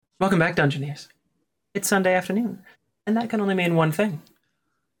Welcome back, Dungeoneers. It's Sunday afternoon, and that can only mean one thing.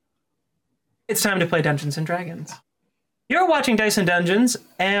 It's time to play Dungeons & Dragons. You're watching Dice and Dungeons,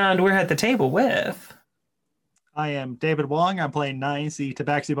 and we're at the table with... I am David Wong. I'm playing Nines, the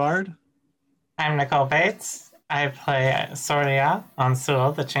Tabaxi Bard. I'm Nicole Bates. I play Soria on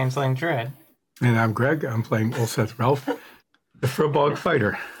Sewell, the Changeling Druid. And I'm Greg. I'm playing Ulseth Ralph, the Furbolg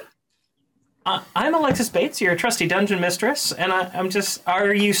Fighter. I'm Alexis Bates, your trusty dungeon mistress, and I'm just...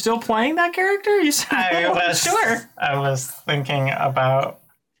 Are you still playing that character? You said, sure. I was thinking about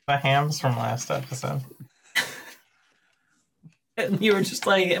the hams from last episode. And you were just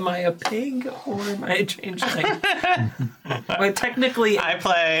like, am I a pig or am I a changeling? But technically... I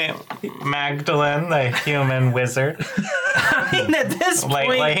play Magdalene, the human wizard. I mean, at this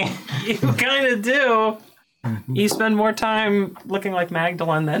point, you kind of do. You spend more time looking like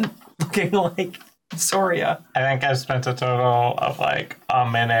Magdalene than looking like Soria. I think I've spent a total of like a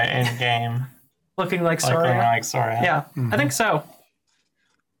minute in game. Looking like Soria? Looking like Soria. Yeah, I think so.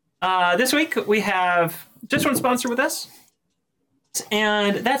 This week we have just one sponsor with us.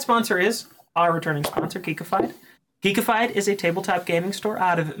 And that sponsor is our returning sponsor, Geekified. Geekified is a tabletop gaming store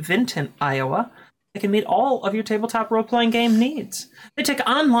out of Vinton, Iowa. They can meet all of your tabletop role-playing game needs. They take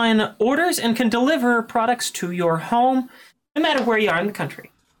online orders and can deliver products to your home, no matter where you are in the country.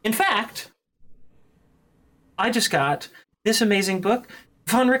 In fact, I just got this amazing book,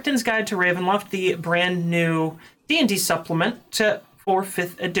 Von Richten's Guide to Ravenloft, the brand new D&D supplement for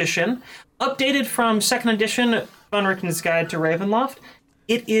 5th edition, updated from 2nd edition, Von Richten's Guide to Ravenloft.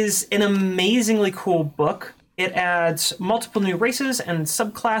 It is an amazingly cool book. It adds multiple new races and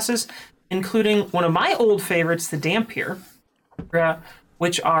subclasses, including one of my old favorites, the Dhampir,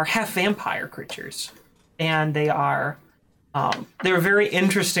 which are half-vampire creatures. And they are... they're a very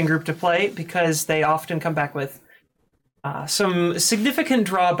interesting group to play because they often come back with some significant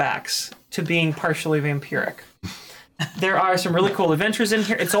drawbacks to being partially vampiric. There are some really cool adventures in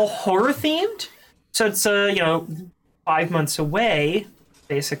here. It's all horror-themed. So it's, 5 months away,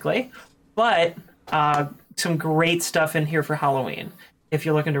 basically. But some great stuff in here for Halloween if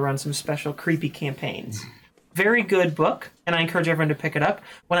you're looking to run some special creepy campaigns. Very good book, and I encourage everyone to pick it up.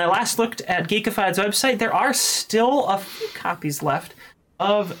 When I last looked at Geekified's website, there are still a few copies left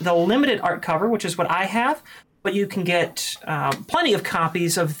of the limited art cover, which is what I have, but you can get plenty of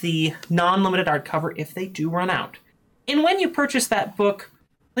copies of the non-limited art cover if they do run out. And when you purchase that book,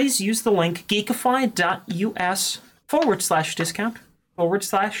 please use the link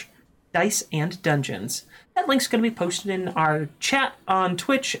geekified.us/discount/dice and dungeons. That link's going to be posted in our chat on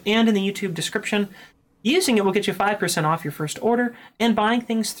Twitch and in the YouTube description. Using it will get you 5% off your first order, and buying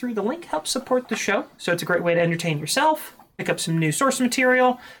things through the link helps support the show, so it's a great way to entertain yourself, pick up some new source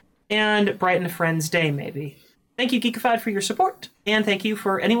material, and brighten a friend's day, maybe. Thank you, Geekified, for your support, and thank you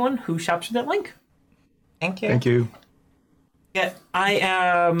for anyone who shops through that link. Thank you. Thank you. Yeah, I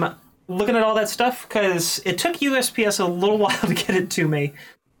am looking at all that stuff because it took USPS a little while to get it to me,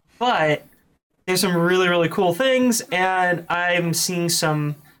 but there's some really, really cool things, and I'm seeing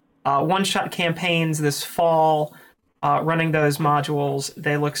some one-shot campaigns this fall running those modules.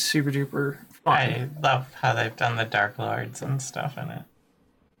 They look super duper fun. I love how they've done the Dark Lords and stuff in it.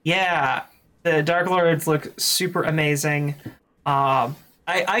 Yeah, the Dark Lords look super amazing. I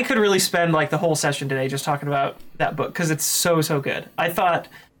could really spend like the whole session today just talking about that book because it's so good. I thought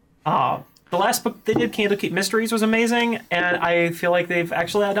the last book they did, Candlekeep Mysteries, was amazing, and I feel like they've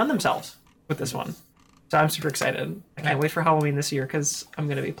actually outdone themselves with this one. So I'm super excited. I can't wait for Halloween this year because I'm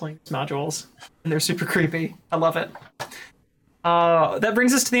going to be playing these modules, and they're super creepy. I love it. That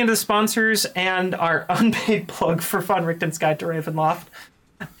brings us to the end of the sponsors and our unpaid plug for Von Richten's Guide to Ravenloft.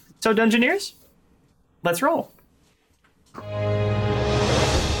 So, Dungeoneers, let's roll.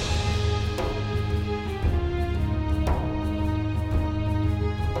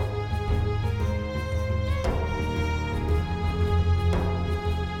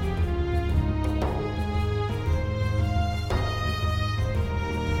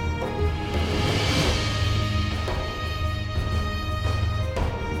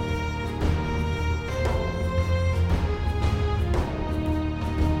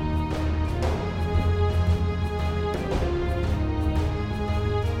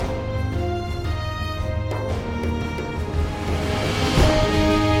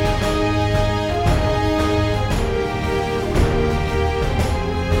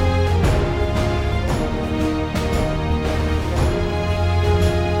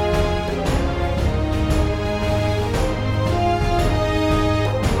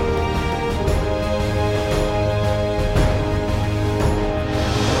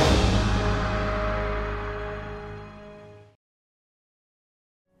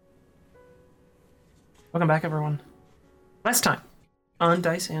 Welcome back, everyone. Last time on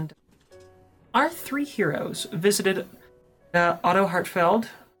Dice and our three heroes visited Otto Hartfeld,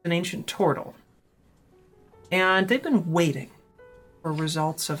 an ancient turtle, and they've been waiting for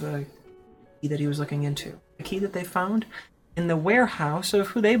results of a key that he was looking into. A key that they found in the warehouse of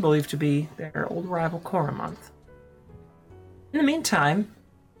who they believe to be their old rival Coromonth. In the meantime,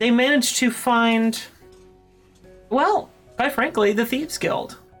 they managed to find, well, quite frankly, the Thieves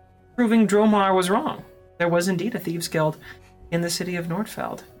Guild, proving Dromar was wrong. There was indeed a Thieves Guild in the city of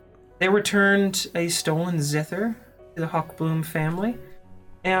Nordfeld. They returned a stolen zither to the Hochblum family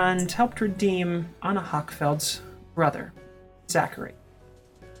and helped redeem Anna Hochfeld's brother, Zachary.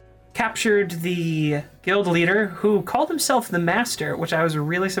 Captured the guild leader, who called himself the Master, which I was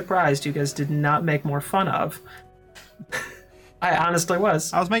really surprised you guys did not make more fun of. I honestly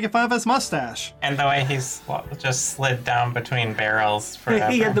was. I was making fun of his mustache. And the way he's just slid down between barrels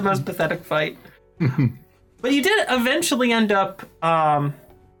forever. He had the most pathetic fight. But you did eventually end up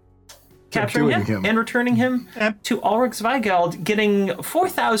capturing him and returning him to Ulrich Zweigeld, getting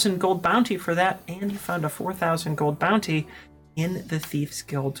 4,000 gold bounty for that, and you found a 4,000 gold bounty in the Thieves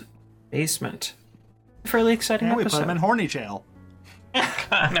Guild basement. Fairly exciting And we episode. put him in horny jail.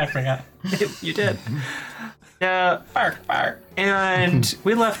 I forgot. You did. Bark, bark. And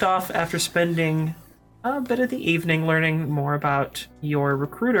we left off after spending a bit of the evening learning more about your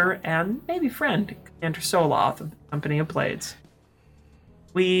recruiter and maybe friend, Commander Soloth of the Company of Blades.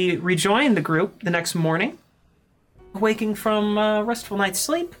 We rejoined the group the next morning, waking from a restful night's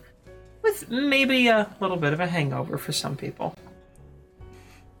sleep, with maybe a little bit of a hangover for some people.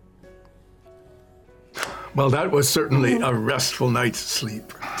 Well, that was certainly a restful night's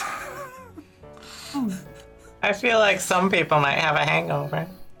sleep. I feel like some people might have a hangover.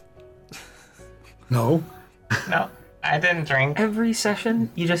 No? No, I didn't drink. Every session,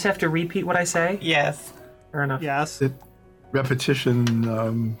 you just have to repeat what I say? Yes. Fair enough. Yes.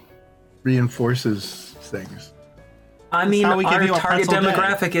 Repetition reinforces things. I mean, how we give our you a target pretzel day.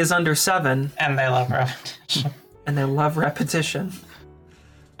 demographic is under 7, And they love repetition. and they love repetition.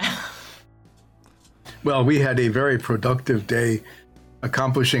 Well, we had a very productive day,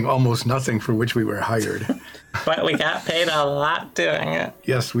 accomplishing almost nothing for which we were hired. But we got paid a lot doing it.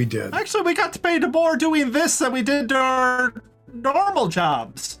 Yes, we did. Actually, we got paid more doing this than we did our normal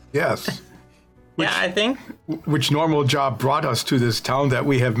jobs. Yes. Yeah, I think, Which normal job brought us to this town that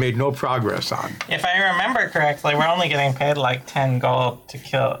we have made no progress on. if I remember correctly, we're only getting paid like 10 gold to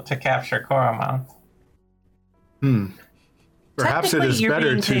capture Koromon. Perhaps it Technically, is you're better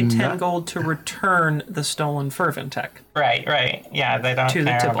being to paid 10 not... gold to return the stolen Ferventech. Right. Yeah, they don't To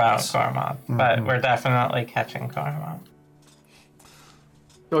the care about Tibbles. Koromon. But we're definitely catching Koromon.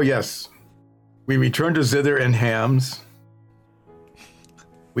 Oh, yes. We returned to Zither and Hams.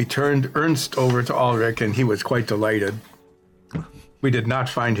 We turned Ernst over to Ulrich, and he was quite delighted. We did not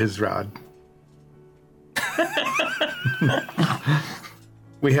find his rod.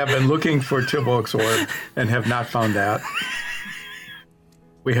 We have been looking for Tibolk's orb and have not found that.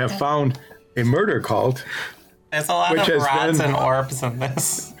 We have found a murder cult, There's a lot Which of has rods been- and orbs in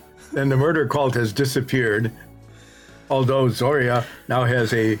this. and the murder cult has disappeared. Although Zoria now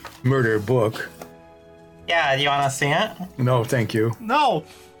has a murder book. Yeah, you want to see it? No, thank you. No.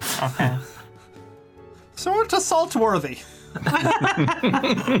 Okay. Sort of saltworthy.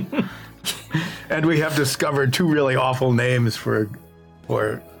 And we have discovered two really awful names for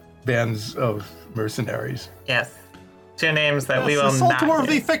bands of mercenaries. Yes. Two names that we Yes, will the not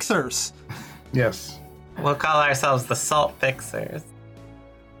saltworthy use. fixers. Yes. We'll call ourselves the Salt Fixers.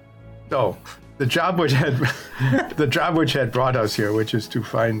 So the job which had brought us here, which is to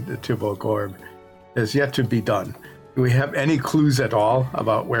find the Tibolk orb, is yet to be done. Do we have any clues at all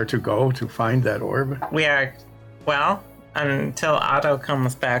about where to go to find that orb? We are, well, until Otto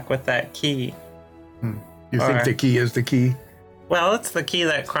comes back with that key. You think Or- the key is the key? Well, it's the key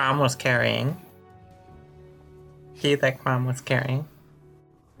that Crom was carrying.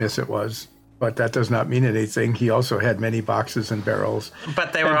 Yes, it was. But that does not mean anything. He also had many boxes and barrels.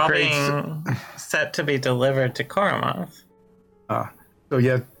 But they were And all crates. being set to be delivered to Koromoth. So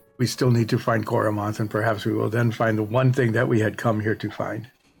yet we still need to find Koromoth, and perhaps we will then find the one thing that we had come here to find.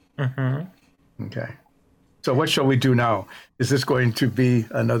 Mm-hmm. Okay. So what shall we do now? Is this going to be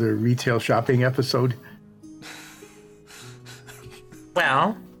another retail shopping episode?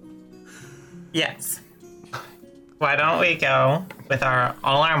 Well, yes. Why don't we go with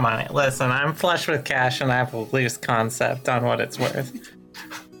all our money? Listen, I'm flush with cash and I have a loose concept on what it's worth.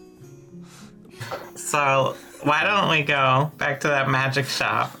 So why don't we go back to that magic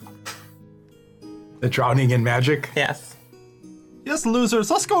shop? The drowning in magic? Yes. Yes, losers,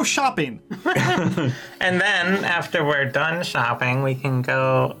 let's go shopping. And then after we're done shopping, we can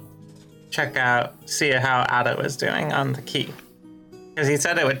go check out, see how Ada was doing on the key. Because he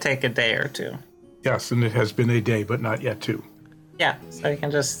said it would take a day or two. Yes, and it has been a day, but not yet 2. Yeah, so we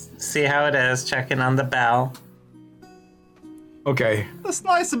can just see how it is, check in on the bell. Okay, This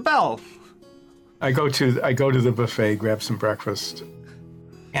nice bell. I go to the buffet, grab some breakfast.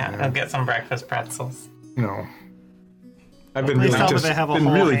 Yeah, I'll get some breakfast pretzels. You know, I've been Please really, tell me they have a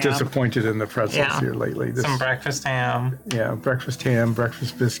whole ham. disappointed in the pretzels Yeah. here lately. Some breakfast ham. Yeah, breakfast ham,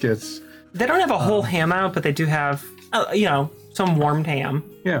 breakfast biscuits. They don't have a whole ham out, but they do have, some warmed ham.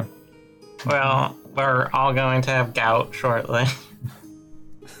 Yeah. Well, we're all going to have gout shortly.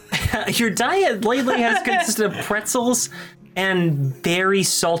 Your diet lately has consisted of pretzels and very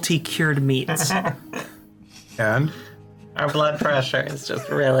salty cured meats. And Our blood pressure is just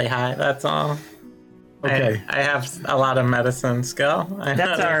really high, that's all. okay, I have a lot of medicine skill.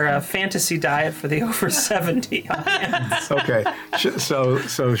 That's our fantasy diet for the over 70 audience. okay.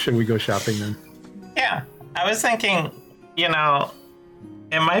 So should we go shopping then? Yeah, I was thinking, it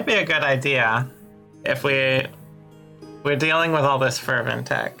might be a good idea if we're dealing with all this fervent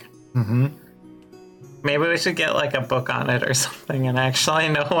tech. Mm-hmm. Maybe we should get like a book on it or something and actually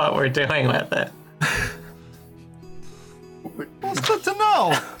know what we're doing with it. Well, it's good to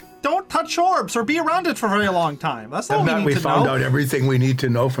know. Don't touch orbs or be around it for a very long time. That's all Haven't we we need to found know. out everything we need to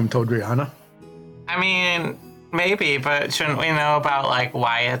know from Todriana? I mean, maybe, but shouldn't we know about like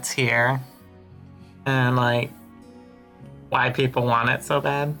why it's here? And like why people want it so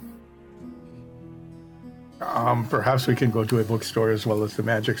bad? Perhaps we can go to a bookstore as well as the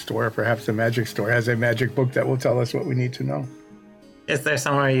magic store. Perhaps the magic store has a magic book that will tell us what we need to know. Is there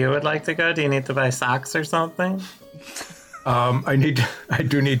somewhere you would like to go? Do you need to buy socks or something? I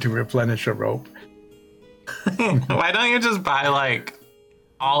do need to replenish a rope. Why don't you just buy like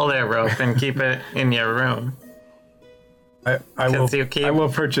all their rope and keep it in your room? I you will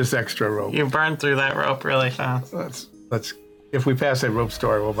purchase extra rope. You burn through that rope really fast. Let's if we pass a rope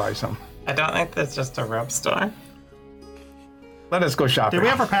store, we'll buy some. I don't think that's just a rope store. Let us go shopping. Did we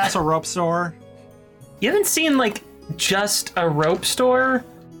ever pass a rope store? You haven't seen just a rope store,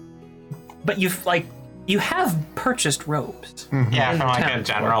 but you have purchased ropes. Yeah, In from like town a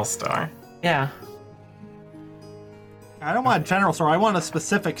general store. Yeah. I don't want a general store. I want a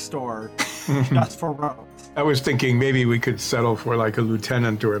specific store just for ropes. I was thinking maybe we could settle for like a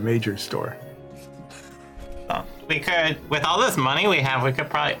lieutenant or a major store. So we could, with all this money we have, we could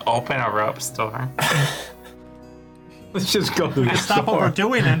probably open a rope store. Let's just go to the Stop store.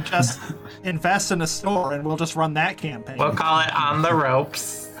 overdoing it and just invest in a store, and we'll just run that campaign. We'll call it On the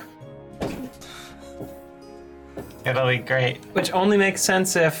Ropes. It'll be great. Which only makes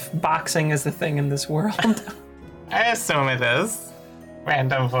sense if boxing is the thing in this world. I assume it is.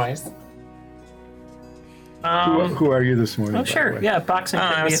 Random voice. Who are you this morning? Oh, by the sure. way? Yeah, boxing Oh,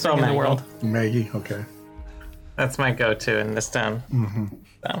 could I'm be a still thing in the Maggie. world. Maggie. Okay. That's my go-to in this town. Mm-hmm.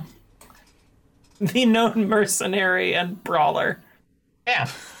 So, The known mercenary and brawler. yeah.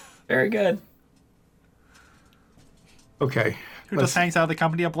 Very good. Okay. Who just hangs out at the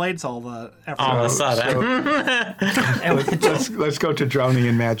company of Blades all the All of a afternoon. sudden. And with the Let's go to drowning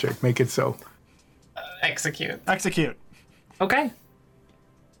in magic. Make it so. Execute. Execute. Okay.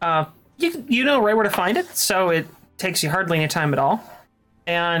 You know right where to find it, so it takes you hardly any time at all.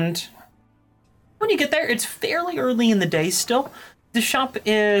 And when you get there, it's fairly early in the day still. The shop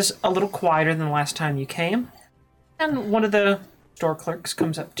is a little quieter than the last time you came. And one of the store clerks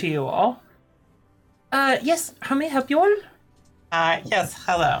comes up to you all. Yes, how may I help you all? Yes,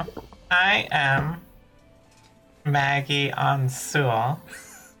 hello. I am Maggie on Sewell.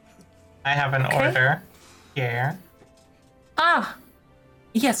 I have an order here. Ah,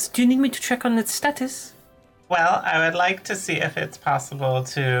 yes, do you need me to check on its status? Well, I would like to see if it's possible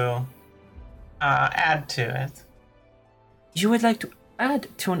to add to it. You would like to add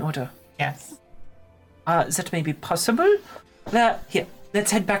to an order? Yes. That may be possible. Here,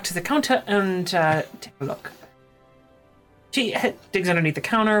 let's head back to the counter and take a look. She digs underneath the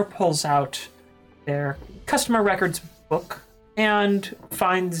counter, pulls out their customer records book, and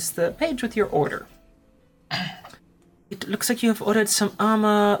finds the page with your order. It looks like you have ordered some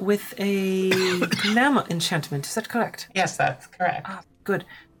armor with a glamour enchantment. Is that correct? Yes, that's correct. Ah, good.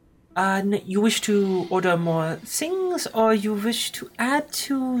 You wish to order more things, or you wish to add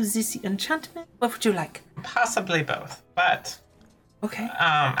to this enchantment? What would you like? Possibly both, but Okay.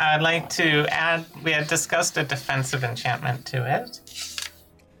 I would like to add. We had discussed a defensive enchantment to it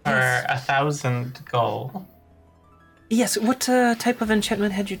for Yes. 1,000 gold. Yes, what type of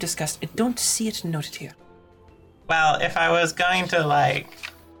enchantment had you discussed? I don't see it noted here. Well, if I was going to,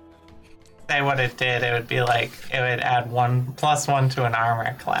 say what it did, it would be it would add 1+1 to an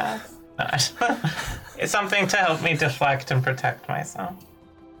armor class. It's something to help me deflect and protect myself.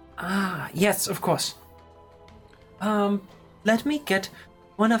 Ah, yes, of course. Let me get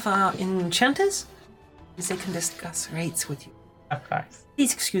one of our enchanters, as they can discuss rates with you. Of course.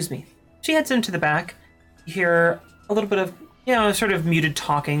 Please excuse me. She heads into the back. You hear a little bit of, sort of muted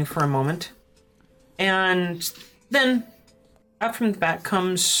talking for a moment. And then, out from the back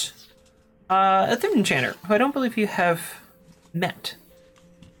comes a third enchanter, who I don't believe you have met.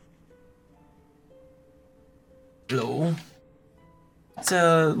 Hello. It's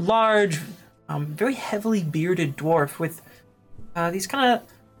a large, very heavily bearded dwarf with these kind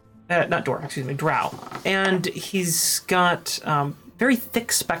of, drow. And he's got very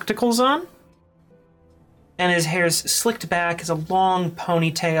thick spectacles on. And his hair's slicked back, has a long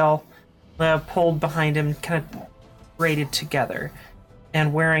ponytail pulled behind him, kind of braided together.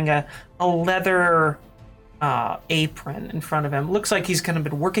 And wearing a leather apron in front of him. Looks like he's kind of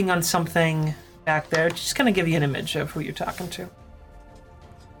been working on something back there. Just kind of give you an image of who you're talking to.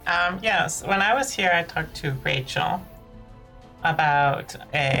 Yes. When I was here, I talked to Rachel about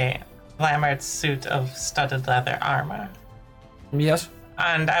a glamored suit of studded leather armor. Yes.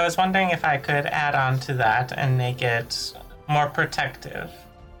 And I was wondering if I could add on to that and make it more protective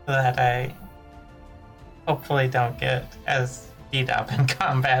so that I hopefully don't get as beat up in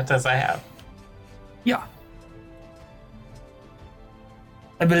combat as I have. Yeah.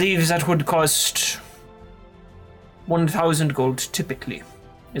 I believe that would cost 1,000 gold typically,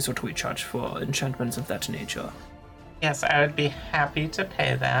 is what we charge for enchantments of that nature. Yes, I would be happy to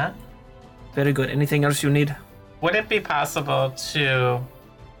pay that. Very good. Anything else you need? Would it be possible to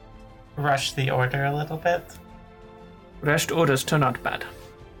rush the order a little bit? Rest orders turn out bad.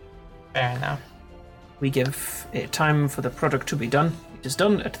 Fair enough. We give a time for the product to be done. It is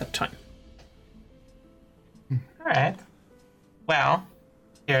done at that time. All right. Well,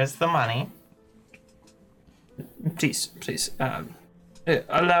 here's the money. Please.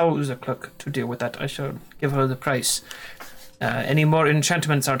 Allow the clerk to deal with that. I shall give her the price. Any more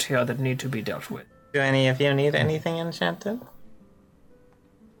enchantments out here that need to be dealt with? Do any of you need anything enchanted?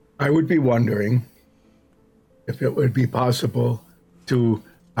 I would be wondering if it would be possible to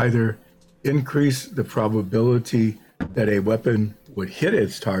either increase the probability that a weapon would hit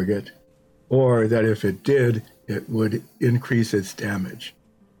its target, or that if it did, it would increase its damage.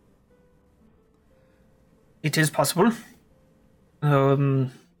 It is possible. I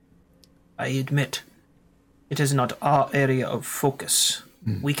admit, it is not our area of focus.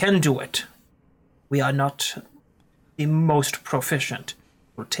 We can do it. We are not the most proficient.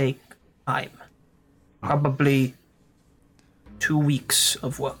 It will take time. Probably 2 weeks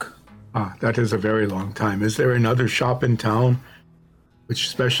of work. That is a very long time. Is there another shop in town which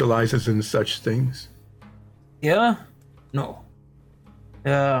specializes in such things? Yeah? No.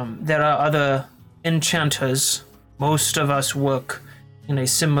 There are other enchanters. Most of us work in a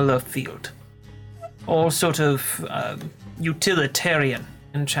similar field. All sort of utilitarian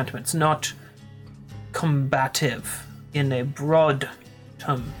enchantments, not combative in a broad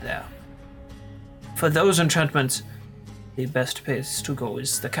term there. For those enchantments, the best place to go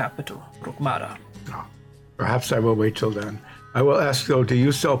is the capital, Rukmara. Perhaps I will wait till then. I will ask though, do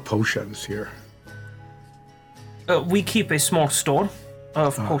you sell potions here? We keep a small store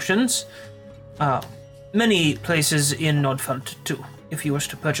of potions. Many places in Nordfeld too. If you wish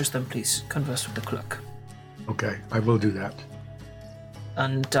to purchase them, please converse with the clerk. Okay, I will do that.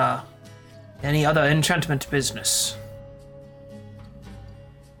 And any other enchantment business.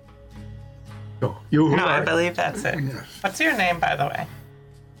 So, you No, I believe that's it. Yes. What's your name, by the way?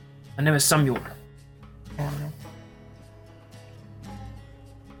 My name is Samuel.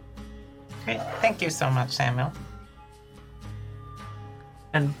 Great. Thank you so much, Samuel.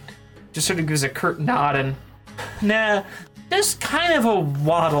 And just sort of gives a curt nod and there's kind of a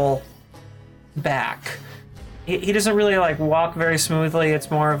waddle back. He doesn't really walk very smoothly.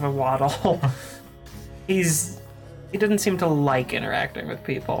 It's more of a waddle. He doesn't seem to like interacting with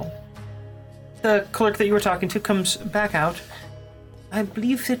people. The clerk that you were talking to comes back out. I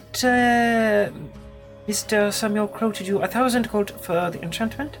believe that Mr. Samuel quoted you 1,000 gold for the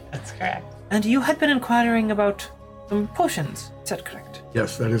enchantment. That's correct. And you had been inquiring about some potions. Is that correct?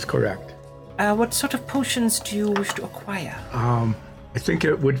 Yes, that is correct. What sort of potions do you wish to acquire? I think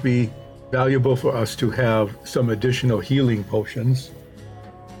it would be valuable for us to have some additional healing potions.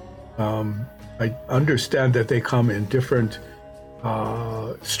 I understand that they come in different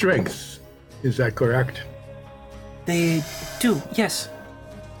strengths. Is that correct? They do, yes.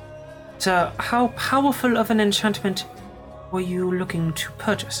 So, how powerful of an enchantment were you looking to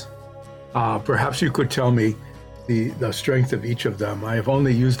purchase? Perhaps you could tell me the strength of each of them. I have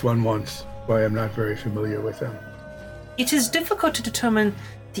only used one once, so I am not very familiar with them. It is difficult to determine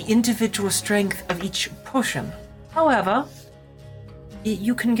the individual strength of each potion. However,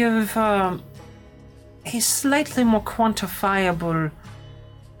 you can give a slightly more quantifiable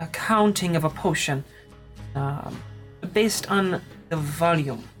accounting of a potion based on the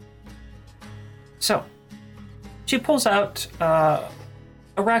volume. So, she pulls out a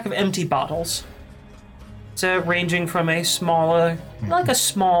rack of empty bottles. So, ranging from a smaller, like a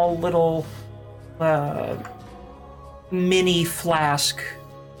small little mini flask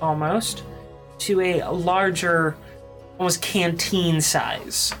almost, to a larger, almost canteen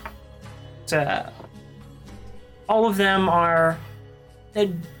size. So, all of them are,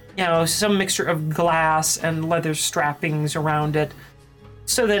 some mixture of glass and leather strappings around it,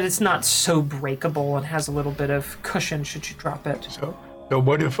 so that it's not so breakable and has a little bit of cushion should you drop it. So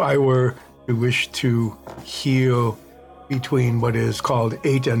what if I were to wish to heal between what is called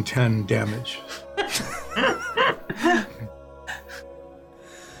 8 and 10 damage?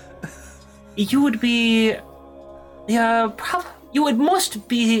 You would be, you would most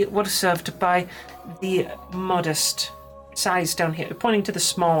be well served by the modest size down here, pointing to the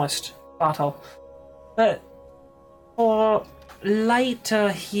smallest bottle. But for light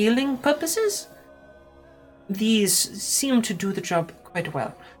healing purposes, these seem to do the job quite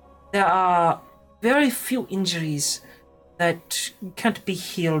well. There are very few injuries that can't be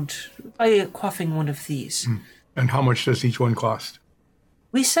healed by quaffing one of these. And how much does each one cost?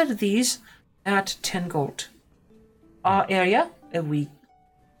 We sell these at 10 gold. Our area, we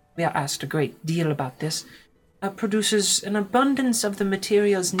are asked a great deal about this, produces an abundance of the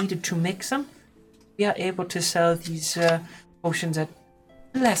materials needed to make them. We are able to sell these potions at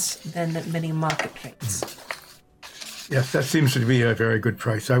less than many market rates. Yes, that seems to be a very good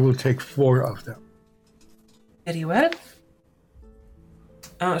price. I will take 4 of them. Very well.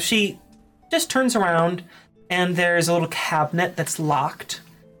 She just turns around, and there's a little cabinet that's locked,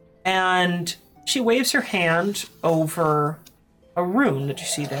 and she waves her hand over a rune that you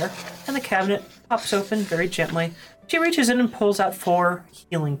see there, and the cabinet pops open very gently. She reaches in and pulls out 4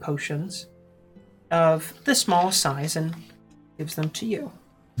 healing potions of the smallest size and gives them to you.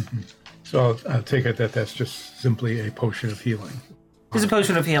 So I'll take it that that's just simply a potion of healing. It's a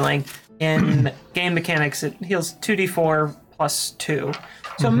potion of healing. In game mechanics, it heals 2d4 plus 2.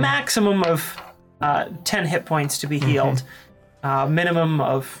 So a maximum of 10 hit points to be healed. Minimum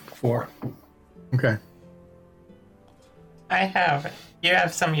of 4. Okay. You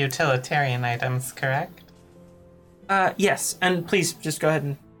have some utilitarian items, correct? Yes, and please just go ahead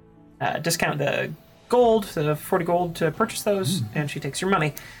and discount the gold, the 40 gold to purchase those, and she takes your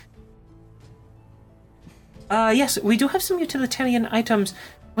money. Yes, we do have some utilitarian items.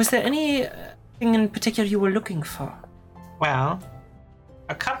 Was there anything in particular you were looking for? Well,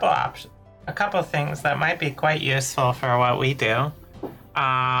 a couple things that might be quite useful for what we do.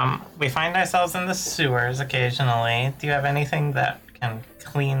 We find ourselves in the sewers occasionally. Do you have anything that can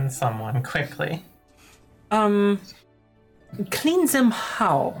clean someone quickly? Clean them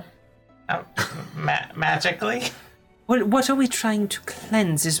how? Magically? What are we trying to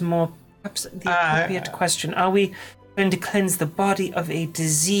cleanse is more perhaps the appropriate question. Are we trying to cleanse the body of a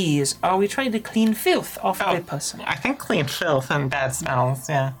disease? Are we trying to clean filth off of a person? I think clean filth and bad smells,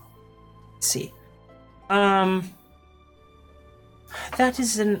 yeah. Let's see. That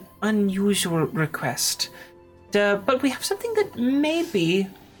is an unusual request. But we have something that may be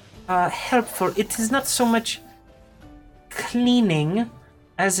helpful. It is not so much cleaning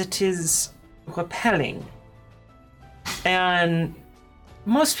as it is repelling. And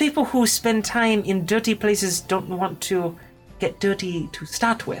most people who spend time in dirty places don't want to get dirty to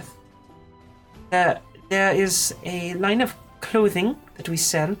start with. There is a line of clothing that we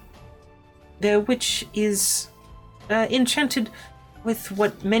sell, which is enchanted with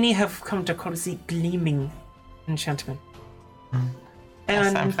what many have come to call the gleaming enchantment.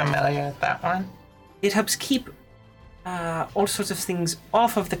 Yes, I'm familiar with that one. It helps keep all sorts of things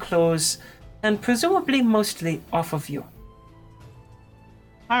off of the clothes, and presumably mostly off of you.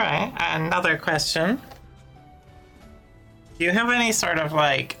 All right, another question. Do you have any sort of,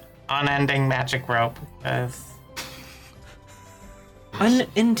 unending magic rope?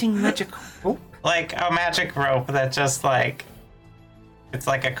 Unending magic rope? Like a magic rope that just, it's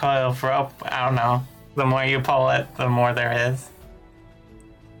like a coil of rope. I don't know. The more you pull it, the more there is.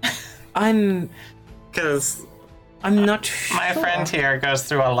 Because I'm not sure. My friend here goes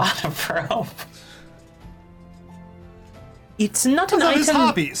through a lot of rope. It's not an Those are his item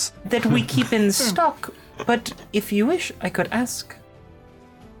hobbies. that we keep in stock, but if you wish, I could ask.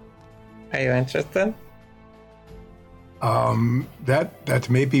 Are you interested? That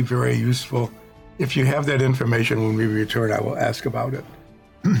may be very useful. If you have that information when we return, I will ask about it.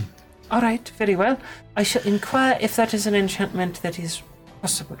 All right, very well. I shall inquire if that is an enchantment that is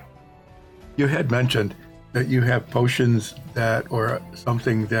possible. You had mentioned that you have potions that, or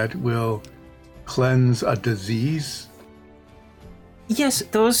something that will cleanse a disease. Yes,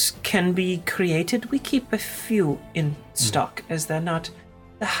 those can be created. We keep a few in stock, as they're not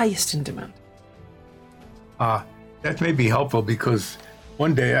the highest in demand. That may be helpful because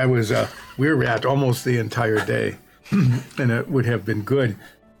one day I was a wererat almost the entire day, and it would have been good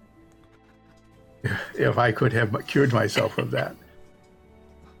if I could have cured myself of that.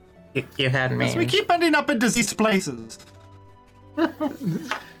 You had me. So we keep ending up in diseased places.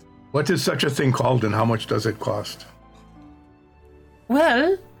 What is such a thing called, and how much does it cost?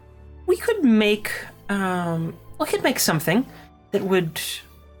 Well, we could make something that would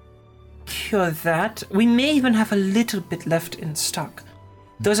cure that. We may even have a little bit left in stock.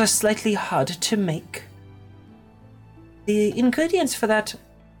 Those are slightly hard to make. The ingredients for that,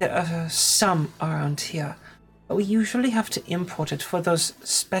 there are some around here, but we usually have to import it for those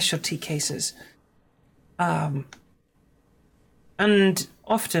specialty cases. And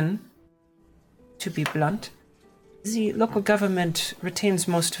often, to be blunt, the local government retains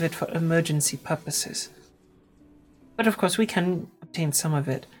most of it for emergency purposes. But of course, we can obtain some of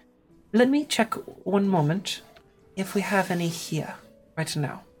it. Let me check one moment if we have any here right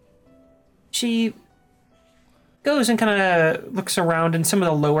now. She goes and kind of looks around in some of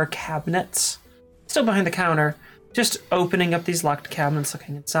the lower cabinets, still behind the counter, just opening up these locked cabinets,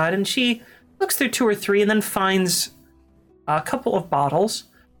 looking inside, and she looks through 2 or 3 and then finds a couple of bottles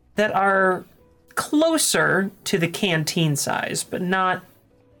that are closer to the canteen size, but not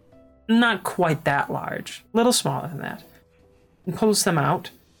quite that large, a little smaller than that, and pulls them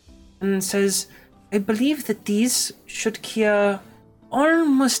out and says, I believe that these should cure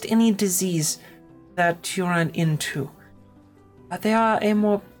almost any disease that you run into. But they are a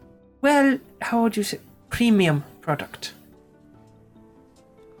more, well, how would you say, premium product.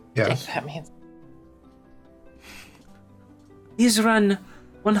 Yes. That means These run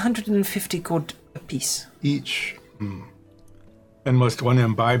 150 gold apiece. Each. And must one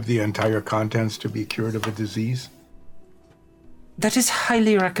imbibe the entire contents to be cured of a disease? That is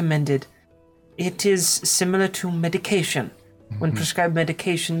highly recommended. It is similar to medication. When prescribed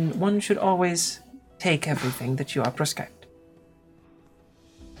medication, one should always take everything that you are prescribed.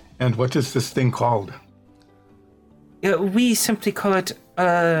 And what is this thing called? We simply call it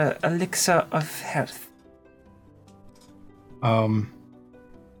elixir of health.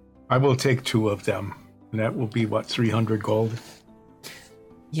 I will take 2 of them. And that will be, what, 300 gold?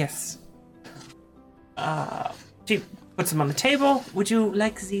 Yes. She puts them on the table. Would you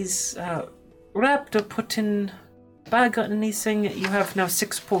like these wrapped or put in a bag or anything? You have now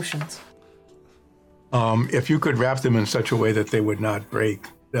 6 potions. If you could wrap them in such a way that they would not break,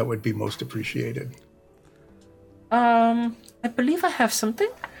 that would be most appreciated. I believe I have something.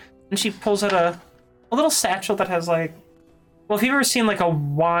 And she pulls out a little satchel that has like, well, if you've ever seen like a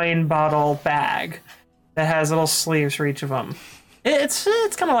wine bottle bag that has little sleeves for each of them, it's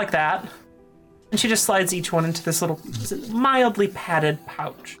kind of like that. And she just slides each one into this little mildly padded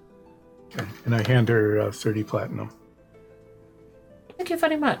pouch. Okay. And I hand her 30 platinum. Thank you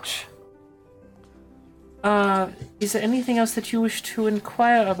very much. Is there anything else that you wish to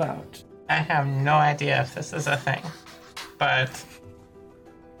inquire about? I have no idea if this is a thing, but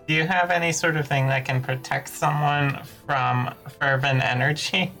do you have any sort of thing that can protect someone from fervent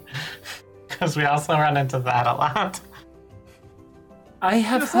energy? Because we also run into that a lot. I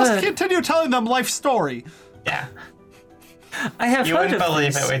have Yes, let's heard. continue telling them life story. Yeah. I have You heard wouldn't of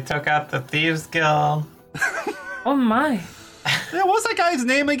believe this. it. We took out the Thieves Guild. Oh my! Yeah, what's that guy's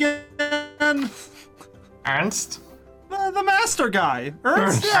name again? Ernst? The master guy.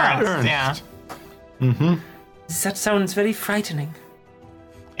 Ernst? Yeah. Ernst, yeah. That sounds very frightening.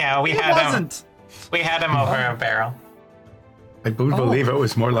 Yeah, we It had wasn't. him. We had him over a barrel. I believe it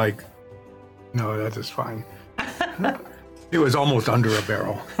was more like, no, that is fine. It was almost under a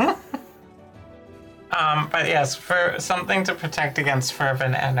barrel. But yes, for something to protect against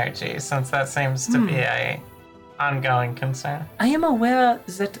fervent energy, since that seems to be a ongoing concern. I am aware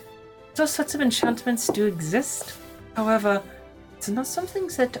that those sorts of enchantments do exist. However, it's not something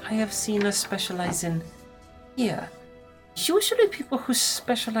that I have seen us specialize in here. Usually people who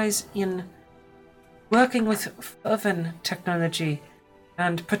specialize in working with fervent technology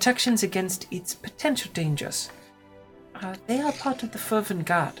and protections against its potential dangers. they are part of the Fervent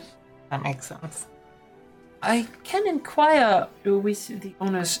Guard. That makes sense. I can inquire with the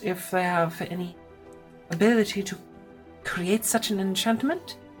owners if they have any ability to create such an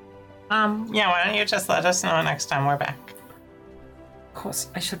enchantment. Yeah, why don't you just let us know next time we're back? Of course,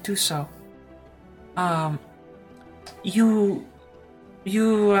 I shall do so. You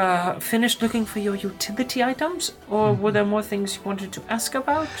finished looking for your utility items, or were there more things you wanted to ask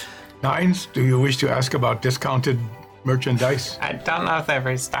about? Nines, do you wish to ask about discounted merchandise? I don't know if they've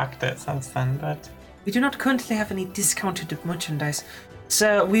restocked it since then, but We do not currently have any discounted merchandise.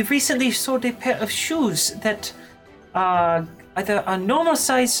 So we've recently sold a pair of shoes that are either a normal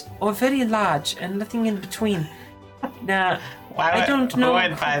size or very large, and nothing in between. Now, I don't know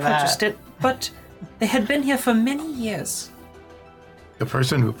who purchased it, but they had been here for many years. The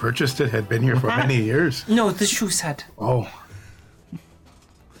person who purchased it had been here for many years. No, the shoes had. Oh,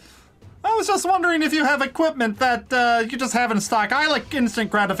 I was just wondering if you have equipment that you just have in stock. I like instant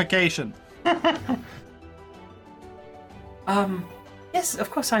gratification. Yes, of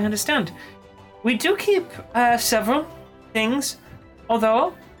course, I understand. We do keep several things,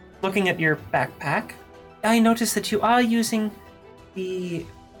 although, looking at your backpack, I noticed that you are using the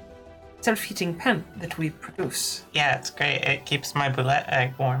self-heating pen that we produce. yeah, it's great. It keeps my bullet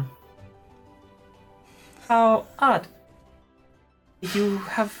egg warm. How odd. You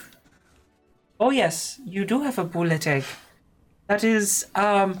have... Oh yes, you do have a bullet egg. That is,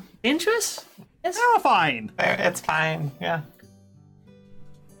 dangerous? Yes? Terrifying. It's fine, yeah.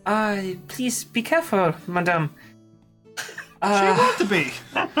 Please be careful, madame. She want to be.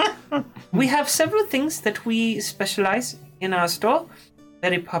 We have several things that we specialize in our store.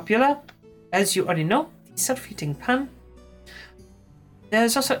 Very popular, as you already know, the self-heating pan.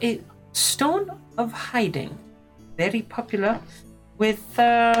 There's also a stone of hiding, very popular with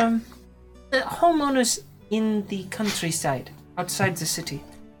the homeowners in the countryside, outside the city.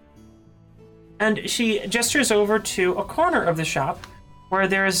 And she gestures over to a corner of the shop where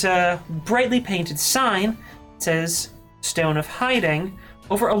there's a brightly painted sign that says Stone of Hiding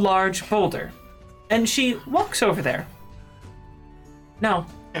over a large boulder. And she walks over there. Now,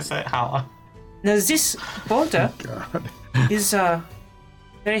 Is it hollow? this boulder God. is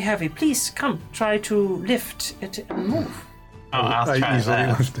very heavy. Please come, try to lift it and move. Oh, I'll I try easily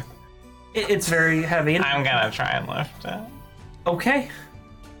that. lift it. It's very heavy. And, I'm gonna try and lift it. okay,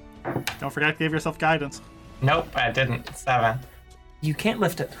 Don't forget to give yourself guidance. Nope, I didn't. 7. you can't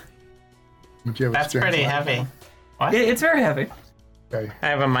lift it. Would you have a That's strength pretty line? heavy. What? It's very heavy. Okay. I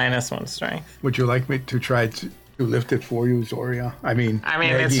have a -1 strength. Would you like me to try to lift it for you, Zoria? I mean, I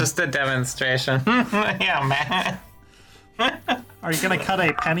mean, Maggie. it's just a demonstration. Yeah, man. Are you gonna cut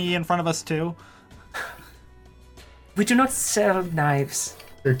a penny in front of us too? We do not sell knives.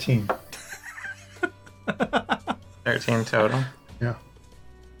 13. 13 total.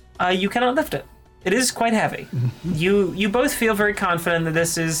 Yeah. You cannot lift it. It is quite heavy. You both feel very confident that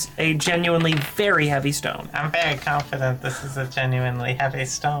this is a genuinely very heavy stone. I'm very confident this is a genuinely heavy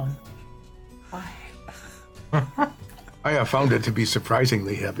stone. I have found it to be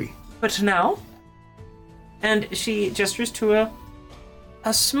surprisingly heavy. But now, and she gestures to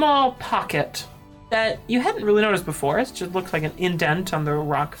a small pocket that you hadn't really noticed before. It just looks like an indent on the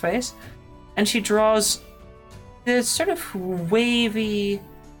rock face. And she draws this sort of wavy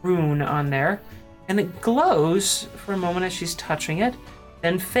rune on there, and it glows for a moment as she's touching it,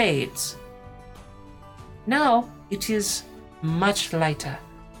 then fades. Now it is much lighter.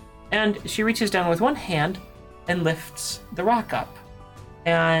 And she reaches down with one hand and lifts the rock up.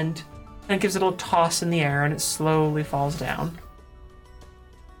 And gives it a little toss in the air, and it slowly falls down.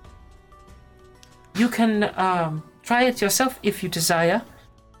 You can try it yourself if you desire.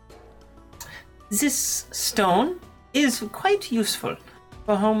 This stone is quite useful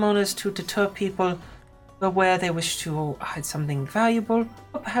for homeowners to deter people where they wish to hide something valuable,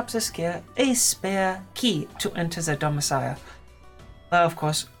 or perhaps a spare key to enter their domicile. Of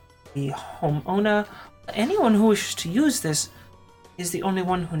course, the homeowner, anyone who wishes to use this, is the only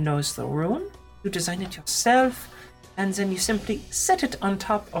one who knows the rune. You design it yourself, and then you simply set it on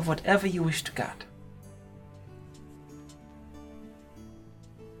top of whatever you wish to guard.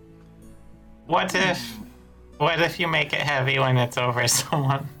 What if you make it heavy when it's over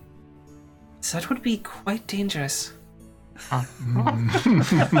someone? So that would be quite dangerous. But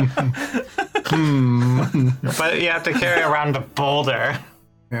you have to carry around a boulder,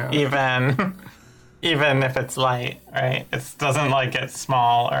 Yeah. even if it's light, right? It doesn't like get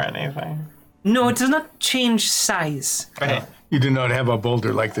small or anything. No, it does not change size. Right. You do not have a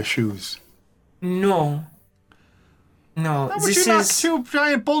boulder like the shoes. No. No, How would this you knock is... two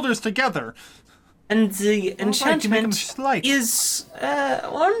giant boulders together? And the enchantment slight. is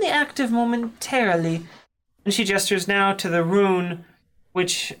only active momentarily. And she gestures now to the rune,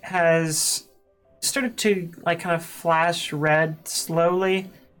 which has started to like kind of flash red slowly.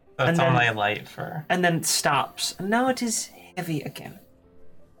 So it's and then- only light for. And then it stops. And now it is heavy again.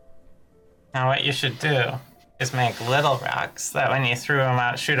 Now what you should do is make little rocks that when you shoot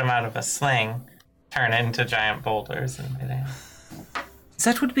them out of a sling, turn into giant boulders in midair.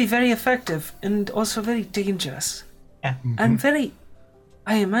 That would be very effective and also very dangerous. Yeah. And very,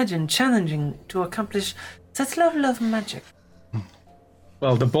 I imagine, challenging to accomplish that level of magic.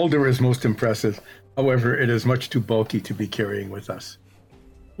 Well, the boulder is most impressive. However, it is much too bulky to be carrying with us.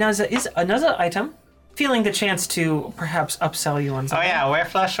 Now, there is another item. Feeling the chance to perhaps upsell you on Oh something. yeah, we're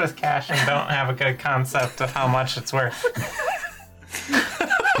flush with cash and don't have a good concept of how much it's worth.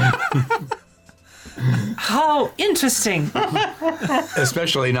 How interesting!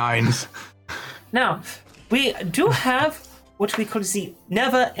 Especially 9s. Now, we do have what we call the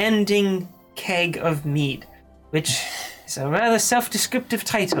never-ending keg of mead, which is a rather self-descriptive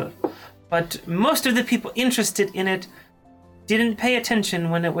title, but most of the people interested in it didn't pay attention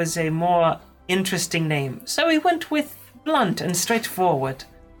when it was a more interesting name, so we went with blunt and straightforward.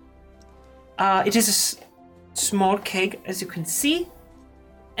 It is a small keg, as you can see,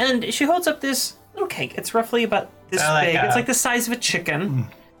 and she holds up this little keg. It's roughly about this big. It's like the size of a chicken.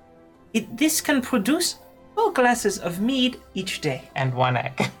 This can produce 4 glasses of mead each day. And 1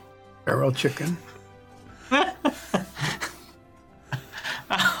 egg. Barrel chicken.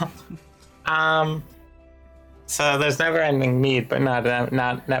 So there's never-ending mead, but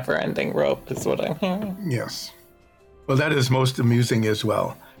not never-ending rope, is what I'm hearing. Yes. Well, that is most amusing as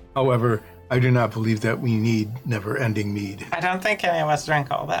well. However, I do not believe that we need never-ending mead. I don't think any of us drink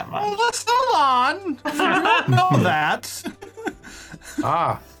all that much. Well, let's hold on. You don't know that.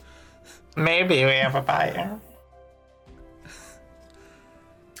 Ah, Maybe we have a buyer.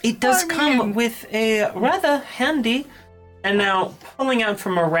 It does come with a rather handy, and now pulling out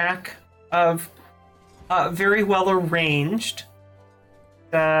from a rack of very well arranged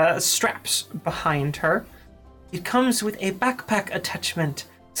straps behind her. It comes with a backpack attachment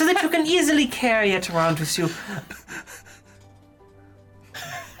so that you can easily carry it around with you.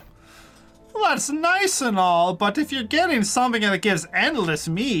 Well, that's nice and all, but if you're getting something that gives endless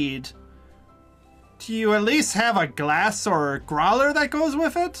mead, do you at least have a glass or a growler that goes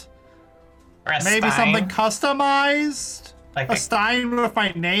with it? Or a Maybe stein, something customized? like A stein with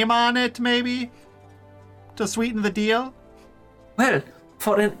my name on it, maybe? To sweeten the deal? Well,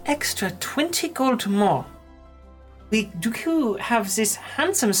 for an extra 20 gold more, we do have this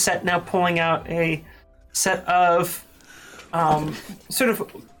handsome set now, pulling out a set of sort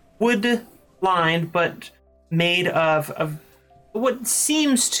of wood lined but made of what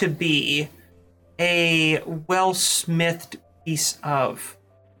seems to be a well-smithed piece of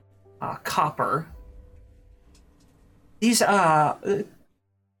copper. These are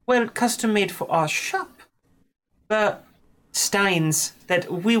well custom made for our shop. But steins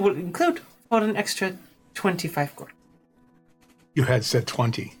that we will include for an extra 25 gold. you had said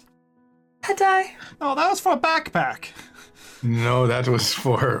 20. Had I? Oh, that was for a backpack. No, that was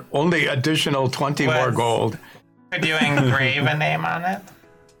for only additional 20 more Was- gold. Could you engrave a name on it?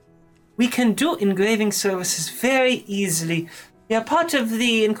 We can do engraving services very easily. They are part of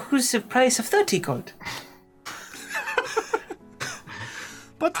the inclusive price of 30 gold.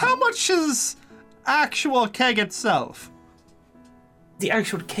 But how much is actual keg itself? The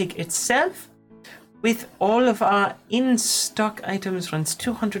actual cake itself, with all of our in-stock items, runs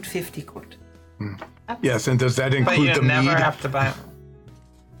 250 gold. Yes, and does that But include you the never mead? have to buy.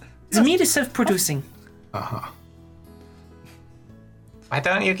 The meat is self-producing. Why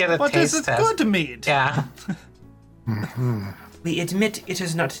don't you get a But taste is it test? good mead? Yeah. We admit it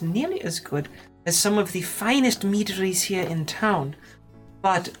is not nearly as good as some of the finest meaderies here in town,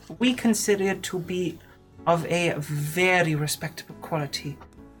 but we consider it to be of a very respectable quality.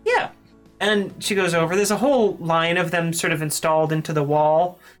 Yeah. And she goes over. There's a whole line of them sort of installed into the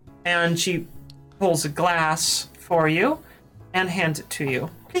wall, and she pulls a glass for you and hands it to you.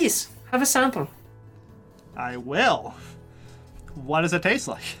 Please, have a sample. I will. What does it taste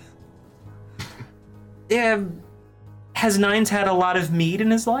like? Has Nines had a lot of mead in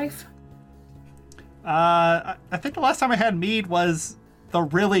his life? I think the last time I had mead was the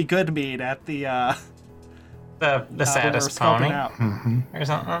really good mead at the The we were saddest scoping pony out. or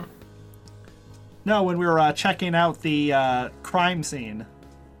something. No, when we were checking out the crime scene.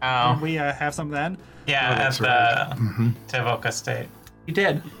 Oh, We have some then. yeah, at that's the right. Tivok estate. You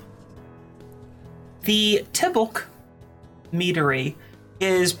did. The Tibuk meadery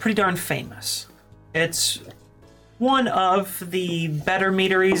is pretty darn famous. It's one of the better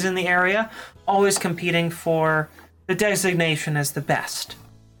meaderies in the area, always competing for the designation as the best.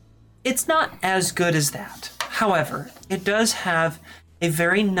 It's not as good as that. However, it does have a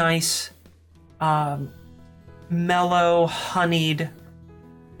very nice, mellow, honeyed,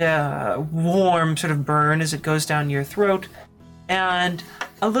 warm sort of burn as it goes down your throat, and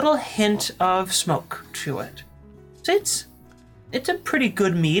a little hint of smoke to it. So it's a pretty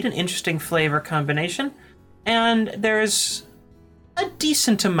good mead, an interesting flavor combination, and there's a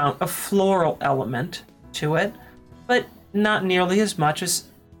decent amount of floral element to it, but not nearly as much as,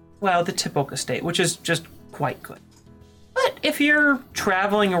 well, the Tipok Estate, which is just quite good. But if you're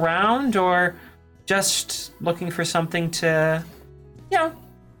traveling around or just looking for something to,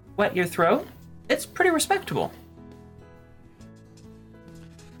 wet your throat, it's pretty respectable.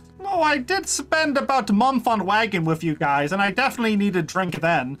 Oh, I did spend about a month on wagon with you guys, and I definitely need a drink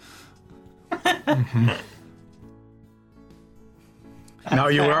then. Now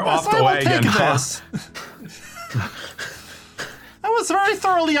you are off So the I will wagon, take huh? this. I was very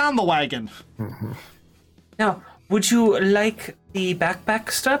thoroughly on the wagon. Now, would you like the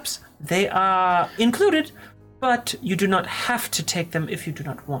backpack straps? They are included, but you do not have to take them if you do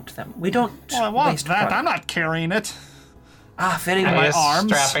not want them. We don't Well, I want waste that. product. I'm not carrying it. Very Are nice. you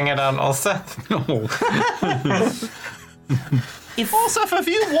arms. strapping it on Ulseth? If Also, if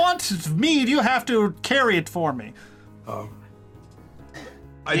you want mead, you have to carry it for me. I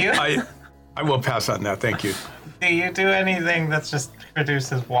will pass on that. Thank you. Do you do anything that just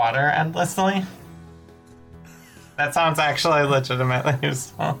produces water endlessly? That sounds actually legitimately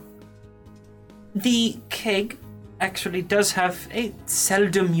useful. the keg actually does have a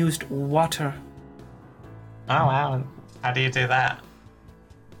seldom used water. Oh wow. How do you do that?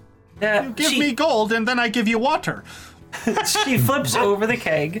 Give me gold, and then I give you water. She flips over the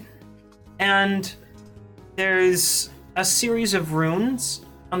keg, and there's a series of runes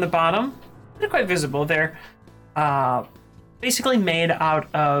on the bottom. They're quite visible. They're basically made out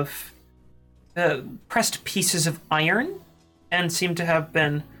of pressed pieces of iron and seem to have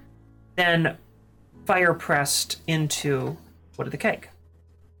been then fire pressed into wood of the keg.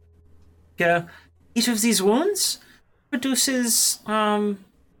 Each of these runes produces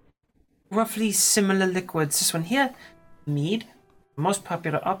roughly similar liquids. This one here, mead, most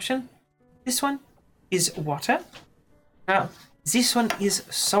popular option. This one is water. This one is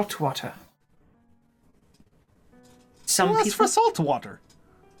salt water. Some Well, that's people, for salt water.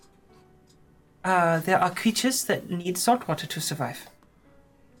 there are creatures that need salt water to survive.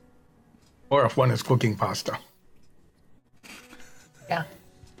 Or if one is cooking pasta. Yeah.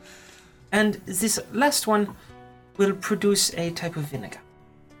 And this last one will produce a type of vinegar.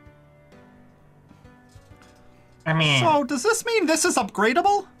 I mean, So, does this mean this is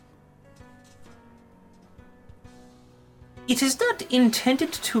upgradable? It is not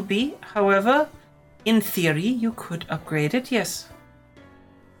intended to be, however, in theory, you could upgrade it, yes.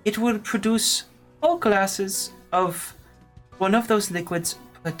 It will produce 4 glasses of one of those liquids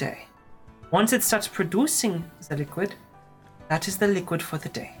per day. Once it starts producing the liquid, that is the liquid for the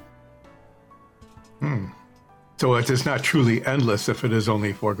day. So it is not truly endless if it is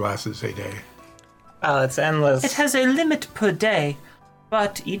only 4 glasses a day. well, it's endless. It has a limit per day,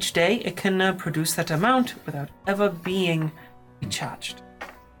 but each day it can produce that amount without ever being recharged.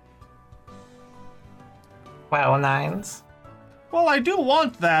 Wow, nines. Well, I do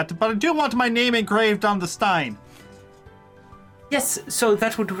want that, but I do want my name engraved on the stein. Yes, so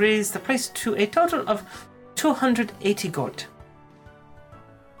that would raise the price to a total of 280 gold.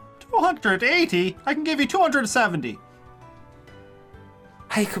 280? I can give you 270.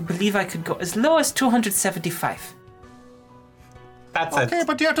 I could believe I could go as low as 275. That's Okay, it.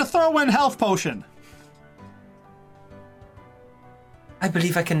 but you have to throw in health potion. I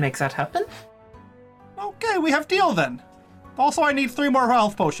believe I can make that happen. Okay, we have deal then. Also, I need 3 more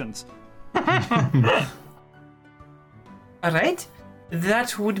health potions. Alright,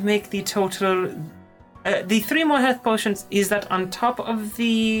 that would make the total. The 3 more health potions, is that on top of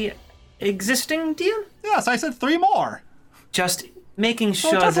the existing deal? Yes, I said 3 more. Just making So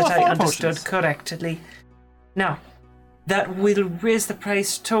a sure total that of I 4 understood potions. correctly. Now, that will raise the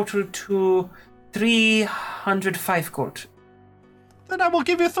price total to 305 gold. Then I will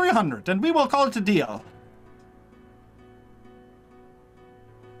give you 300, and we will call it a deal.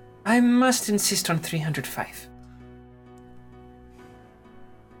 I must insist on 305.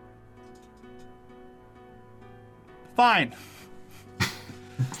 Fine.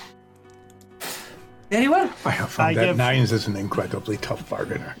 Very well. I have found I that give- Nines is an incredibly tough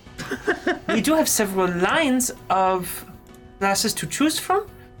bargainer. We do have several lines of glasses to choose from.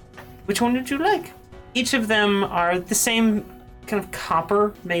 Which one would you like? Each of them are the same kind of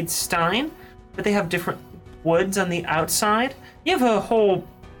copper-made stein, but they have different woods on the outside. You have a whole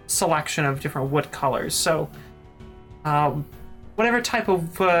selection of different wood colors, so whatever type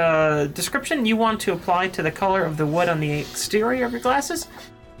of description you want to apply to the color of the wood on the exterior of your glasses,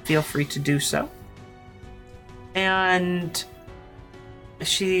 feel free to do so. And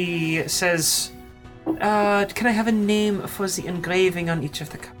she says, can I have a name for the engraving on each of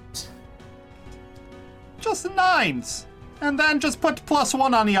the cups? Just 9s. And then just put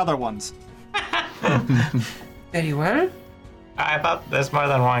 +1 on the other ones. Very well. I thought there's more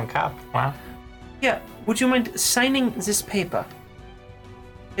than one cup. Wow. Yeah, would you mind signing this paper?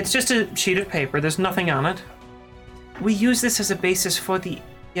 It's just a sheet of paper, there's nothing on it. We use this as a basis for the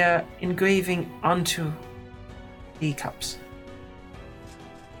engraving onto the cups.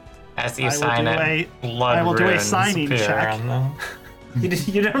 As you I will sign do it, a- blood I will do a runes signing appear check. on them.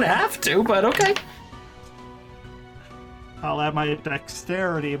 You don't have to, but okay. I'll add my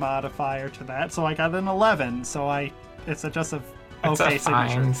dexterity modifier to that, so I got an 11. So it's just a It's okay a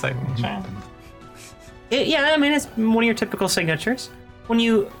fine signature. signature. Yeah, I mean, it's one of your typical signatures. When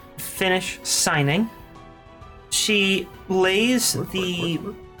you finish signing, she lays the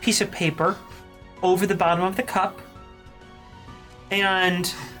piece of paper over the bottom of the cup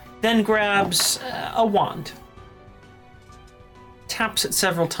and then grabs a wand, taps it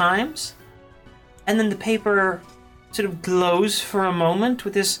several times, and then the paper sort of glows for a moment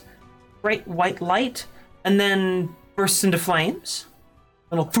with this bright white light and then bursts into flames.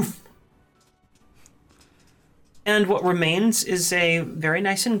 Little poof. And what remains is a very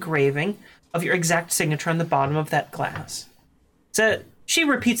nice engraving of your exact signature on the bottom of that glass. So she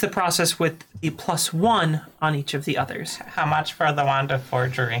repeats the process with the +1 on each of the others. How much for the wand of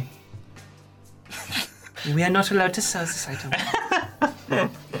forgery? We are not allowed to sell this item.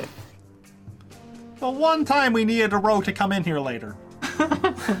 The one time we needed a rogue to come in here later.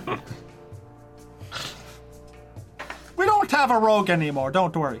 We don't have a rogue anymore,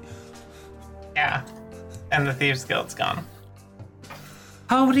 don't worry. Yeah. And the Thieves Guild's gone.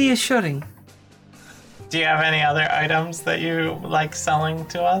 How reassuring. Do you have any other items that you like selling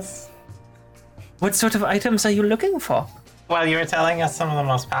to us? What sort of items are you looking for? Well, you were telling us some of the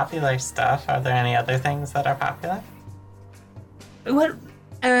most popular stuff. Are there any other things that are popular? Well,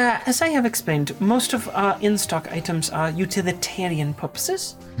 as I have explained, most of our in-stock items are utilitarian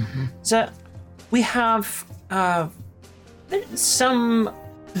purposes. So we have some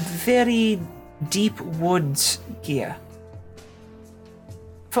very deep woods gear.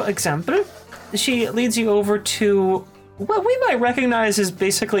 For example, she leads you over to what we might recognize as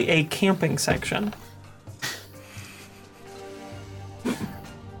basically a camping section.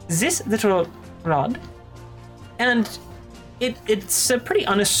 This little rod, and it's a pretty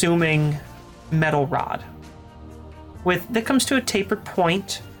unassuming metal rod that comes to a tapered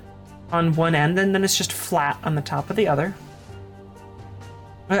point on one end, and then it's just flat on the top of the other.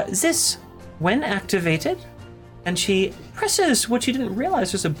 This, when activated, and she presses what you didn't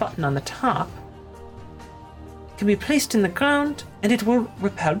realize was a button on the top, can be placed in the ground, and it will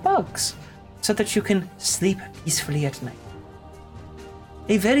repel bugs, so that you can sleep peacefully at night.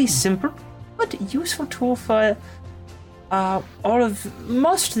 A very simple but useful tool for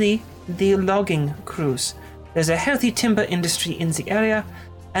mostly the logging crews. There's a healthy timber industry in the area,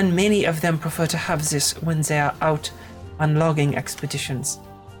 and many of them prefer to have this when they are out on logging expeditions.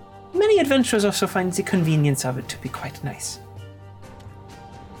 Many adventurers also find the convenience of it to be quite nice.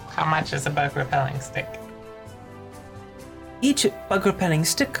 How much is a bug repelling stick? Each bug repelling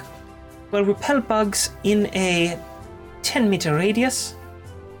stick will repel bugs in a 10-meter radius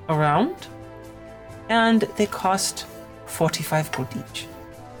around, and they cost 45 gold each.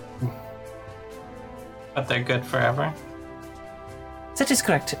 But they're good forever? That is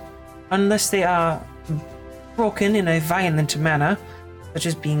correct, unless they are broken in a violent manner, such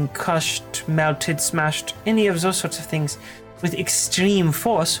as being crushed, melted, smashed, any of those sorts of things with extreme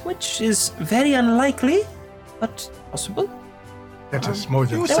force, which is very unlikely, but possible. That is more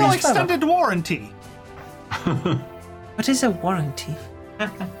than Use That an was extended warranty. What is a warranty?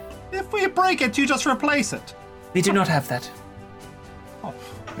 If we break it, you just replace it. We do not have that.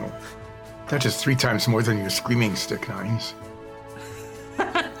 that is 3 times more than your screaming stick, Nines.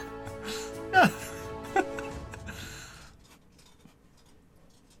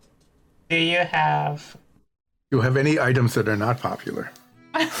 Do you have... Do you have any items that are not popular?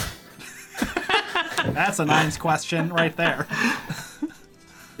 That's a nice question right there.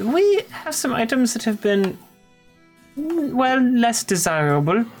 We have some items that have been, well, less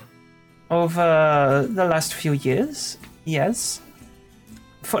desirable over the last few years, yes.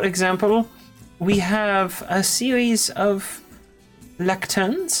 For example, we have a series of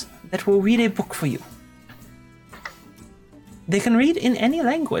lecterns that will read a book for you. They can read in any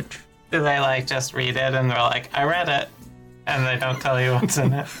language. Do they like just read it and they're like, I read it, and they don't tell you what's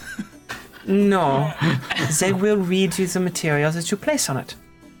in it? No, they will read you the material that you place on it.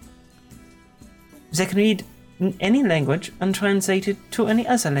 They can read in any language and translate it to any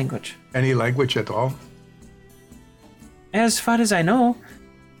other language. Any language at all? As far as I know,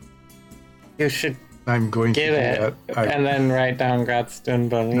 You should I'm going get to it do that. and then write down Gratstone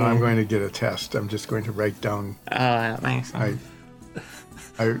Boleyn. No, I'm going to get a test. I'm just going to write down. Oh, that makes sense.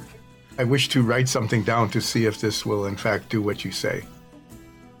 I wish to write something down to see if this will in fact do what you say.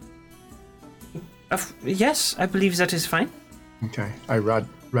 yes, I believe that is fine. Okay. I write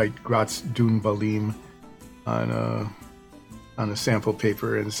Gratz Dun Balim on a sample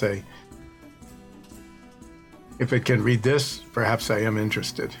paper and say, if it can read this, perhaps I am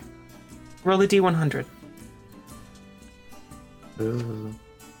interested. Roll a d100.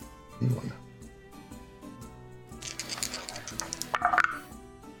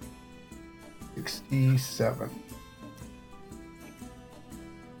 67.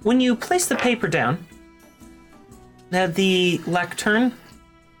 When you place the paper down, the lectern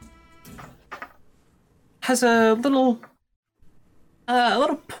has a little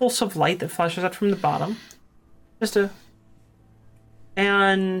pulse of light that flashes out from the bottom.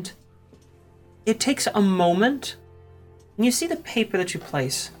 And it takes a moment, and you see the paper that you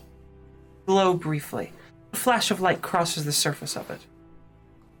place glow briefly. A flash of light crosses the surface of it.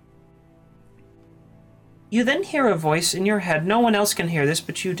 You then hear a voice in your head. No one else can hear this,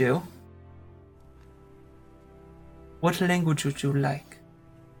 but you do. What language would you like?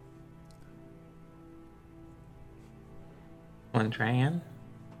 Landrian?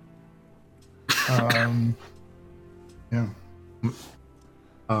 Yeah.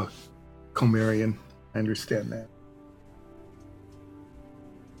 Comerian. I understand that.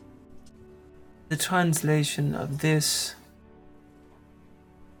 The translation of this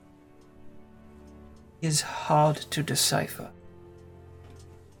is hard to decipher.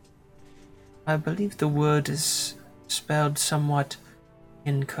 I believe the word is spelled somewhat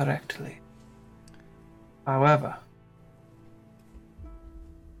incorrectly. However,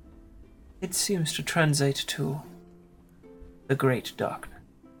 it seems to translate to the Great Darkness.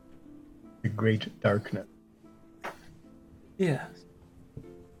 The Great Darkness. Yes.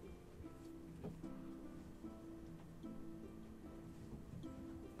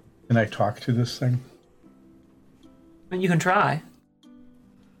 Can I talk to this thing? You can try.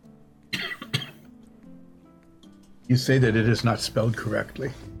 You say that it is not spelled correctly.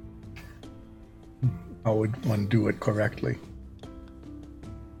 How would one do it correctly?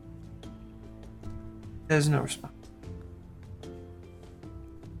 There's no response.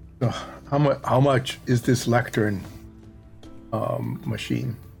 So how much is this lectern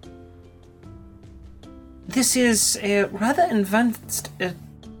machine? This is a rather advanced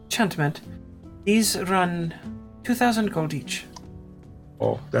enchantment. These run 2,000 gold each.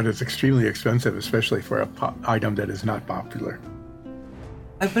 Oh, that is extremely expensive, especially for a item that is not popular.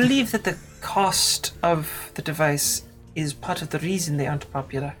 I believe that the cost of the device is part of the reason they aren't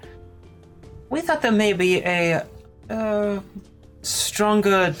popular. We thought there may be a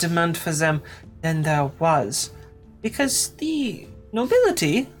stronger demand for them than there was, because the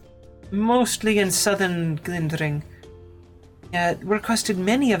nobility, mostly in southern Glindring, requested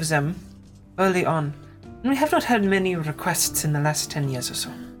many of them early on, and we have not had many requests in the last 10 years or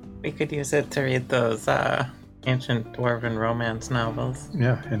so. We could use it to read those ancient dwarven romance novels.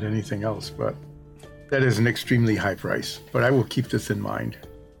 Yeah, and anything else, but that is an extremely high price. But I will keep this in mind.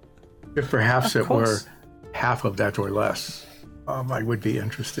 If perhaps it were half of that or less, I would be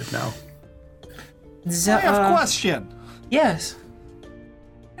interested now. I have a question. Yes.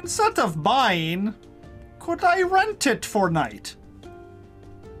 Instead of buying, could I rent it for night?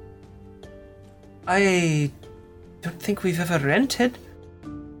 I don't think we've ever rented.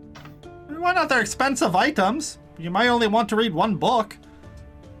 Why not? They're expensive items. You might only want to read one book.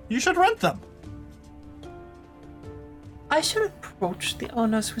 You should rent them. I should approach the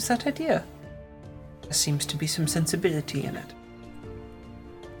owners with that idea. There seems to be some sensibility in it.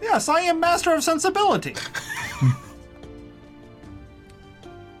 Yes, I am master of sensibility.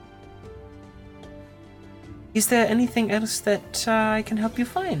 Is there anything else that I can help you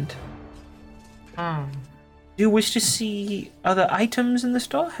find? Do you wish to see other items in the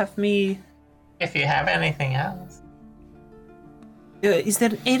store? Have me... If you have anything else. is there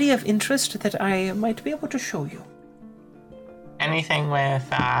an area of interest that I might be able to show you? Anything with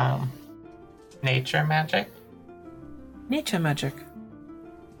nature magic? Nature magic.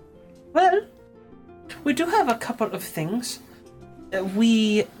 Well, We do have a couple of things.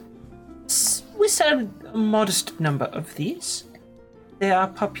 We sell a modest number of these. They are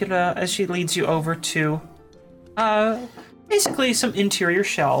popular as she leads you over to basically some interior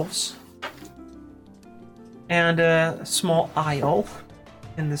shelves and a small aisle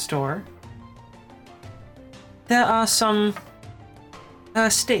in the store. There are some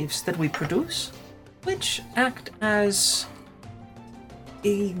staves that we produce, which act as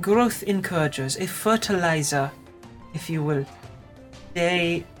a growth encouragers, a fertilizer, if you will.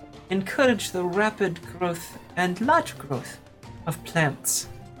 They encourage the rapid growth and large growth of plants.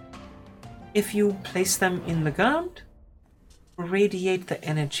 If you place them in the ground, radiate the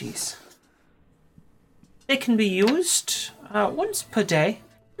energies. They can be used once per day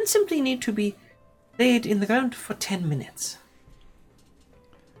and simply need to be laid in the ground for 10 minutes.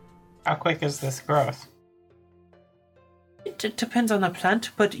 How quick is this growth? It depends on the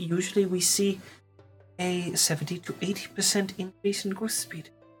plant, but usually we see a 70 to 80% increase in growth speed.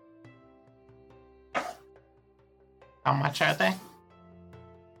 How much are they?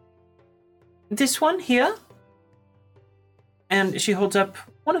 This one here, and she holds up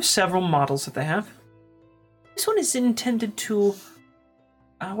one of several models that they have. This one is intended to,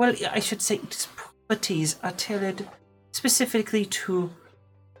 well, I should say its properties are tailored specifically to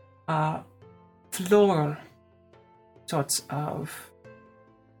floral sorts of.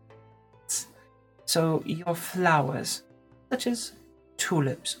 So your flowers, such as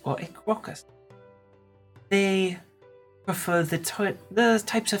tulips or a crocus, they prefer the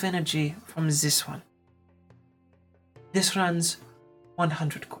types of energy from this one. This runs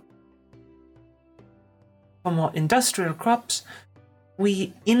 100 gold. For more industrial crops,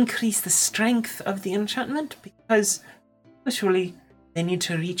 we increase the strength of the enchantment because usually they need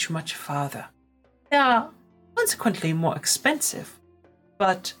to reach much farther. They are consequently more expensive,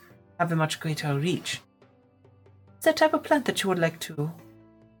 but have a much greater reach. Is that type of plant that you would like to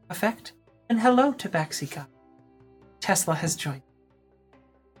perfect? And hello to Baxika. Tesla has joined.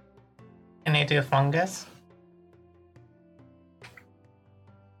 Can you do fungus?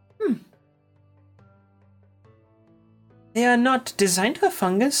 They are not designed for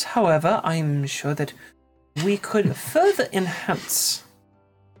fungus, however, I'm sure that we could further enhance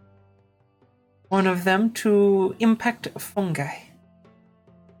one of them to impact fungi.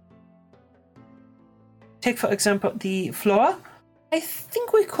 Take, for example, the flora. I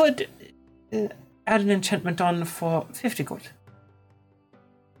think we could add an enchantment on for 50 gold.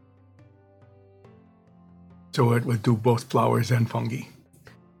 So it would do both flowers and fungi.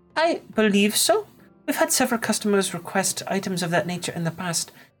 I believe so. We've had several customers request items of that nature in the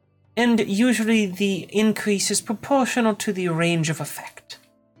past, and usually the increase is proportional to the range of effect.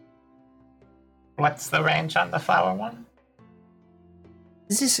 What's the range on the flower one?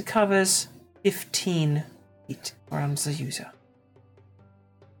 This covers 15 feet around the user.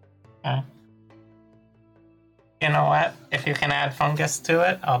 Okay. You know what? If you can add fungus to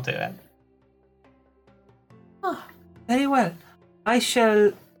it, I'll do it. Ah, very well. I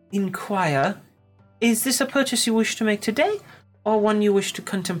shall inquire. Is this a purchase you wish to make today, or one you wish to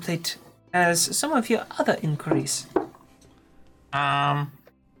contemplate as some of your other inquiries?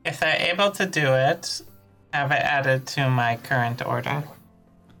 If they're able to do it, have it added to my current order.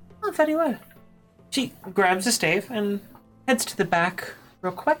 Oh, very well. She grabs a stave and heads to the back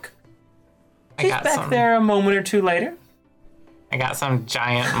real quick. She's back there a moment or two later. I got some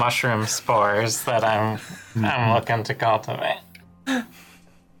giant mushroom spores that I'm looking to cultivate.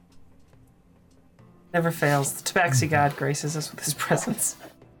 Never fails. The Tabaxi god graces us with his presence.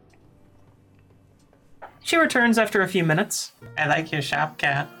 She returns after a few minutes. I like your shop,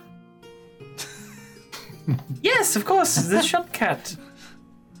 cat. Yes, of course, the shop cat.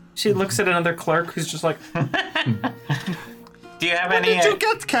 She looks at another clerk who's just like, Do you have When any? did you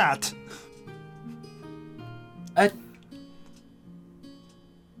get cat?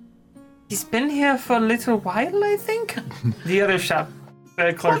 he's been here for a little while, I think. The other shop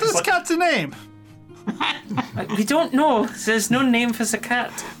clerk What is is like, cat's name? we don't know. There's no name for the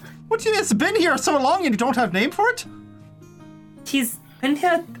cat. What do you mean it's been here so long and you don't have name for it? He's been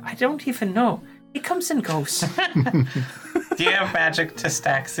here, I don't even know. He comes and goes. Do you have magic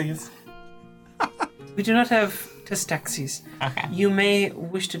Testaxes? We do not have Testaxes. Okay. You may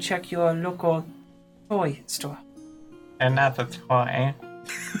wish to check your local toy store. They're not the toy.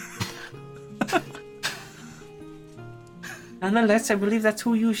 Nonetheless, I believe that's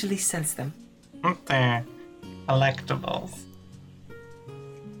who usually sells them. They're collectibles.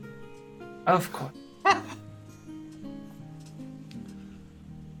 Of course.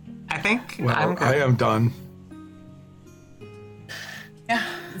 I think Well, I'm good. I am done. Yeah.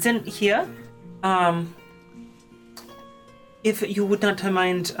 Then here, If you would not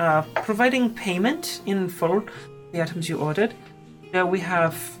mind providing payment in full, the items you ordered, we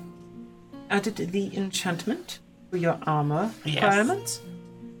have added the enchantment for your armor requirements.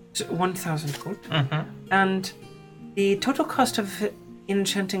 So 1,000 gold. And the total cost of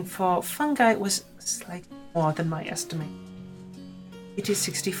enchanting for fungi was slightly more than my estimate. It is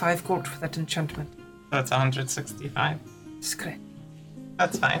 65 gold for that enchantment. That's 165. That's correct.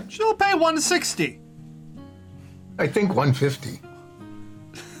 That's fine. She'll pay 160. I think 150.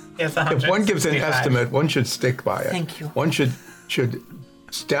 Yes, If one gives an 165. estimate, one should stick by it. Thank you. One should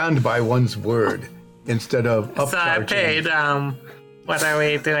stand by one's word instead of So I upcharging. paid. What are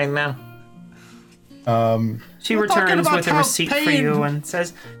we doing now? She We're talking returns about with a how receipt for paying- you and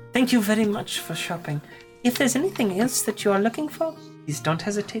says, "Thank you very much for shopping. If there's anything else that you are looking for, please don't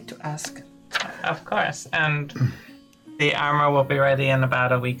hesitate to ask." Of course. And the armor will be ready in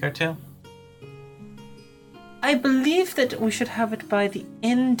about a week or two. I believe that we should have it by the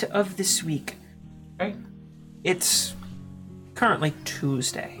end of this week. Great. It's currently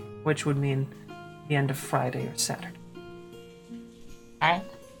Tuesday, which would mean the end of Friday or Saturday. All right.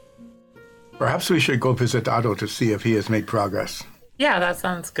 Perhaps we should go visit Otto to see if he has made progress. Yeah, that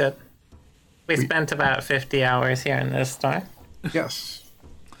sounds good. We spent about 50 hours here in this store. Yes.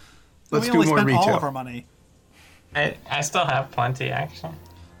 Let's We do only more spent all of retail. our money. I still have plenty, actually.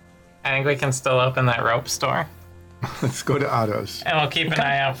 I think we can still open that rope store. Let's go to Otto's. And we'll keep an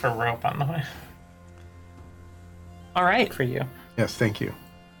eye out for rope on the way. All right. For you. Yes, thank you.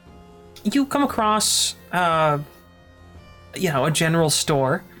 You come across, a general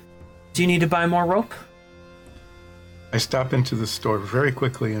store. Do you need to buy more rope? I stop into the store very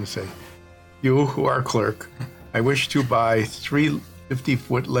quickly and say, "You who are clerk, I wish to buy 3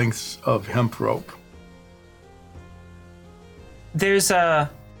 50-foot lengths of hemp rope." There's a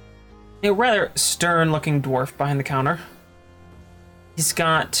rather stern-looking dwarf behind the counter. He's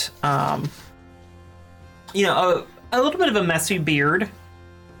got, a little bit of a messy beard,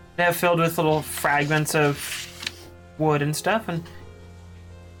 filled with little fragments of wood and stuff, and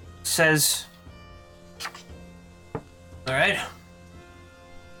says, "All right,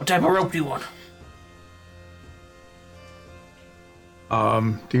 what type of rope do you want?"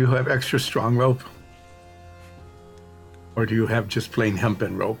 Do you have extra strong rope? Or do you have just plain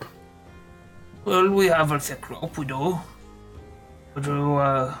hempen rope? Well, we have a thick rope, we do. Would you,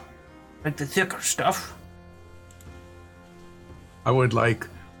 like the thicker stuff? I would like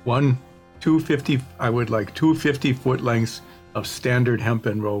two 50-foot lengths of standard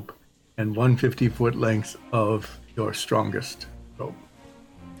hempen rope and 1 50-foot length of your strongest rope.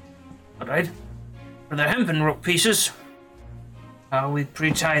 All right. For the hempen rope pieces, we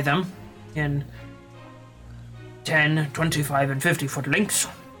pre-tie them in 10, 25, and 50-foot lengths.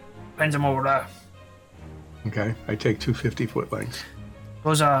 Depends on what we're Okay, I take 2 50-foot lengths.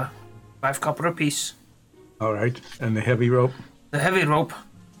 Those are 5 copper a piece. All right, and the heavy rope? The heavy rope,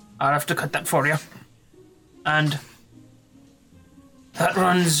 I'll have to cut that for you. And that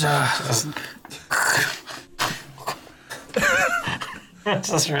runs, It's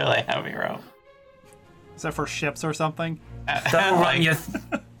just really heavy rope. Is that for ships or something? that will run you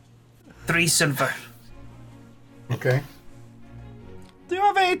 3 silver. Okay. Do you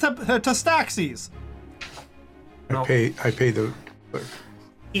have any Tastaxis? No. I pay the clerk.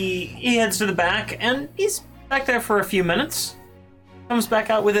 He heads to the back, and he's back there for a few minutes. Comes back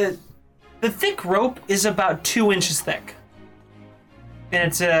out with it. The thick rope is about 2 inches thick. And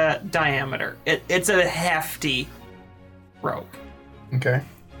it's a diameter. It's a hefty rope. Okay.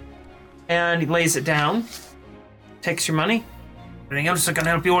 And he lays it down, takes your money. Anything else I can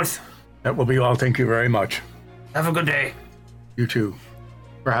help you with? That will be all. Thank you very much. Have a good day. You too.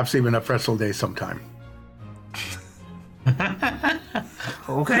 Perhaps even a pretzel day sometime.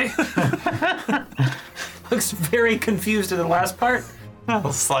 Okay. Looks very confused at the last part.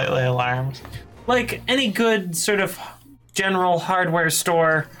 Slightly alarmed. Like any good sort of general hardware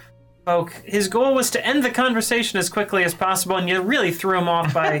store folk, his goal was to end the conversation as quickly as possible, and you really threw him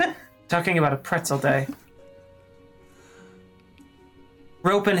off by talking about a pretzel day.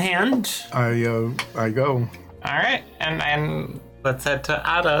 Rope in hand. I go. All right, and let's head to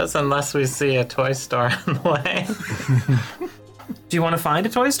Otto's unless we see a toy store on the way. Do you want to find a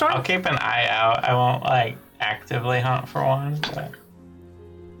toy store? I'll keep an eye out. I won't actively hunt for one, but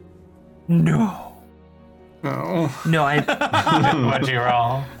No. Oh. No, I. what'd you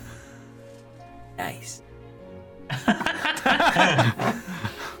roll? Nice.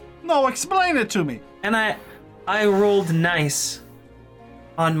 No, explain it to me. And I rolled nice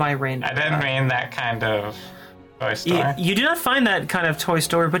on my rainbow. I didn't mean that kind of toy store. You do not find that kind of toy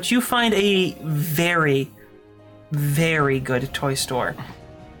store, but you find a very, very good toy store.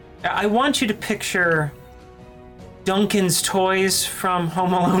 I want you to picture Duncan's Toys from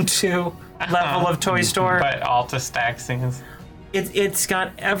Home Alone 2 level of toy store. But all to Staxies. It's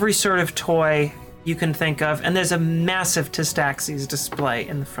got every sort of toy you can think of, and there's a massive Tistaxis display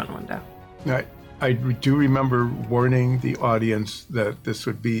in the front window. I do remember warning the audience that this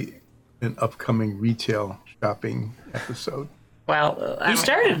would be an upcoming retail shopping episode. Well, You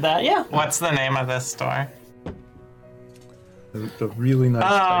started that, yeah. What's the name of this store? The really nice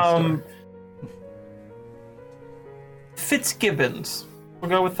toy store. Fitzgibbons. We'll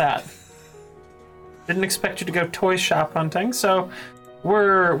go with that. Didn't expect you to go toy shop hunting, so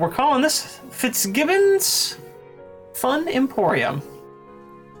we're calling this Fitzgibbons Fun Emporium.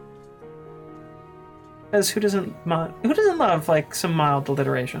 Because who doesn't love like some mild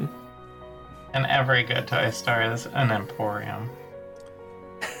alliteration? And every good toy store is an emporium.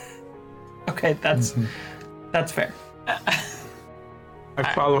 Okay, that's fair.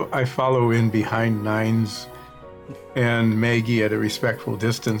 I follow in behind Nines and Maggie at a respectful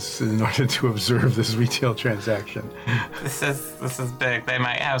distance in order to observe this retail transaction. This is big. They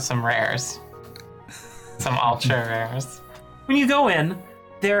might have some rares. Some ultra rares. When you go in,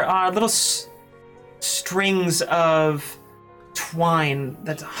 there are little strings of twine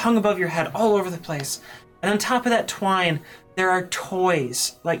that's hung above your head all over the place. And on top of that twine, there are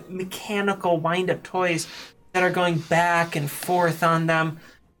toys, like mechanical wind-up toys that are going back and forth on them,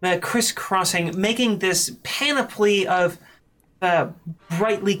 crisscrossing, making this panoply of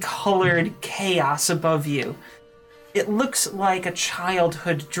brightly colored chaos above you. It looks like a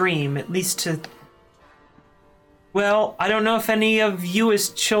childhood dream, at least to... Well, I don't know if any of you as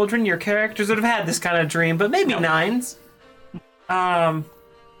children, your characters would have had this kind of dream, but maybe Nines.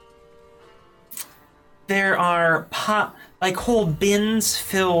 There are whole bins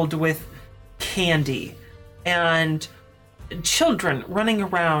filled with candy and children running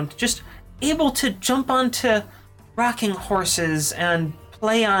around, just able to jump onto rocking horses and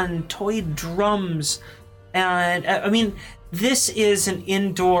play on toy drums. And I mean, this is an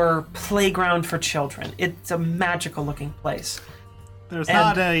indoor playground for children. It's a magical looking place. There's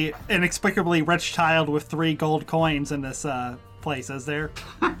not a inexplicably rich child with 3 gold coins in this place, is there?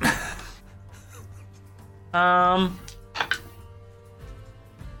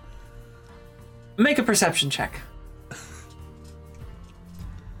 Make a perception check.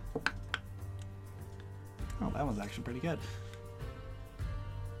 Oh, that one's actually pretty good.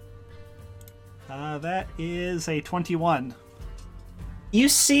 That is a 21. You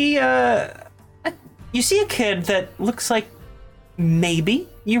see a kid that looks like maybe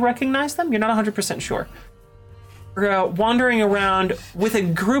you recognize them. You're not 100% sure. Wandering around with a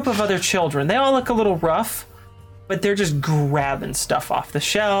group of other children. They all look a little rough, but they're just grabbing stuff off the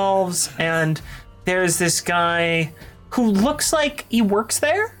shelves. And there's this guy who looks like he works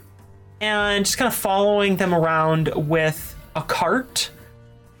there and just kind of following them around with a cart.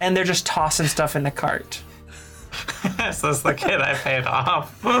 And they're just tossing stuff in the cart. This is the kid I paid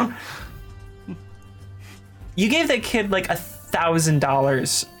off. You gave that kid like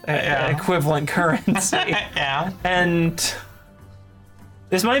 $1,000 equivalent currency. Yeah. And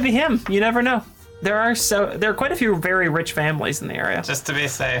this might be him. You never know. There are quite a few very rich families in the area. Just to be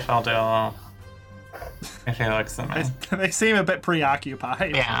safe, I'll do a little. If he looks at me. They seem a bit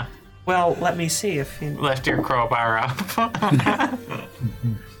preoccupied. Yeah. Well, let me see if he... Lift your crowbar up.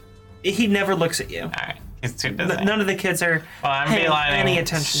 He never looks at you. Alright. He's too busy. None of the kids are Well, I'm paying beelining any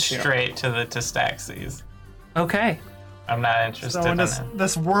attention to you. straight to the Tistaxis. Okay. I'm not interested So in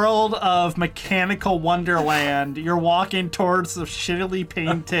this world of mechanical wonderland, you're walking towards the shittily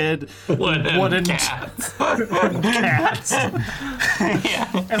painted wooden cats. cats.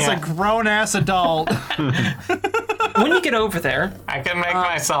 As a grown-ass adult. When you get over there, I can make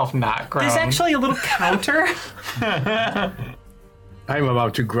myself not grown. there's actually a little counter. I'm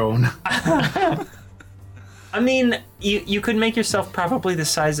about to groan. I mean, you could make yourself probably the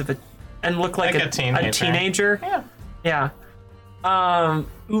size of and look like a teenager. Yeah. Yeah.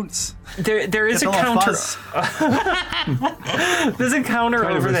 Oons. There is a Get the little counter. fuzz. There's a counter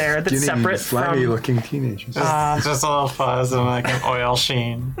Kind of over a there that's skinny, separate slimy from. looking teenagers. Just a little fuzz and like an oil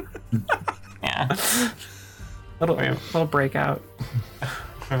sheen. Yeah. Little breakout.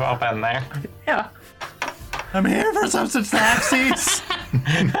 We've all been there. Yeah. I'm here for some taxis.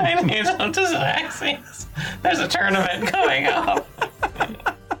 I need some Tistaxis. There's a tournament coming up.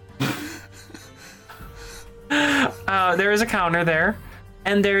 There is a counter there,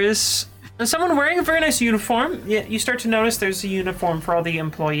 and there is someone wearing a very nice uniform. You start to notice there's a uniform for all the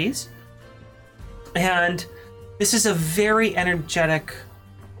employees, and This is a very energetic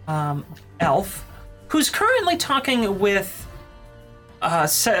elf who's currently talking with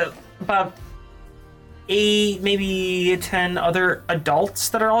about 8, maybe 10 other adults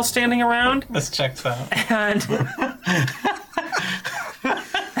that are all standing around. This checks out. And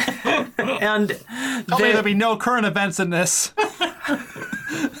Tell me there'll be no current events in this.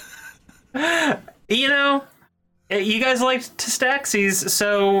 you know, you guys liked Testaxes,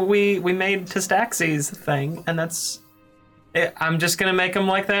 so we made Testaxes thing, and that's. I'm just gonna make them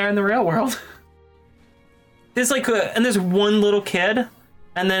like they are in the real world. There's and there's one little kid,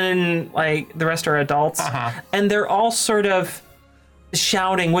 and then like the rest are adults, and they're all sort of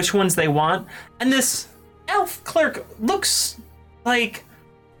shouting which ones they want. And this elf clerk looks like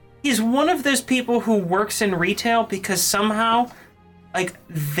he's one of those people who works in retail because somehow, like,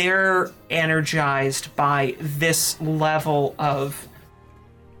 they're energized by this level of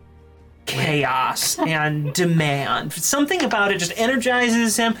chaos and demand. Something about it just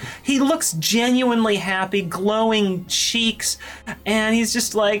energizes him. He looks genuinely happy, glowing cheeks, and he's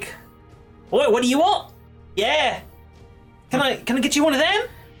just like, what do you want? Yeah. Can I get you one of them?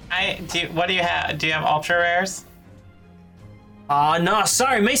 What do you have? Do you have ultra rares? No,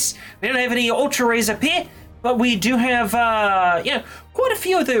 sorry, miss. We don't have any ultra rares up here, but we do have, quite a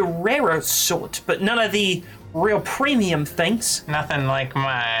few of the rarer sort, but none of the real premium things. Nothing like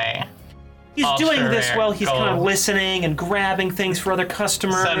my. He's doing this ultra-rare while he's kind of gold. listening and grabbing things for other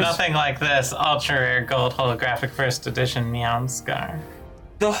customers. So nothing like this ultra rare gold holographic first edition Neon Scar.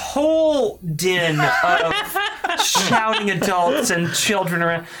 The whole din of shouting adults and children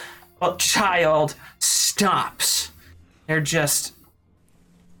around. Well, child stops. They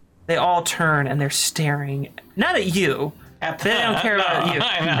all turn and they're staring, not at you. They don't care about you.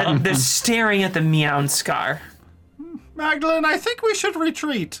 I know. They're staring at the Meow Scar. Magdalene, I think we should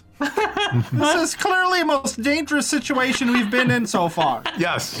retreat. This is clearly the most dangerous situation we've been in so far.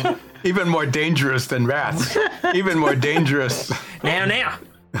 Yes, even more dangerous than rats. Even more dangerous. Now.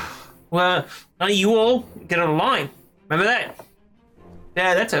 Well, you all get on the line. Remember that?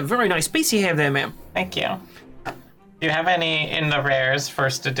 Yeah, that's a very nice piece you have there, ma'am. Thank you. Do you have any in the rares,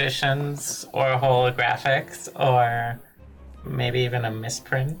 first editions, or holographics, or maybe even a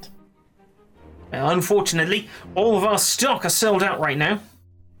misprint? Well, unfortunately, all of our stock are sold out right now.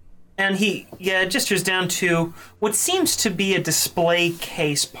 And he gestures down to what seems to be a display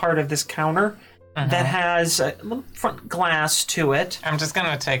case part of this counter that has a little front glass to it. I'm just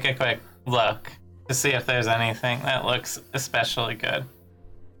gonna take a quick look to see if there's anything that looks especially good.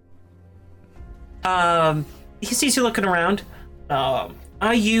 He sees you looking around.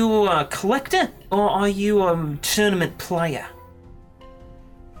 Are you a collector or are you a tournament player?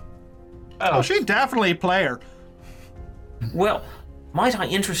 Oh, she's definitely a player. Well, might I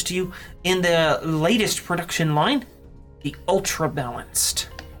interest you in the latest production line, the Ultra Balanced?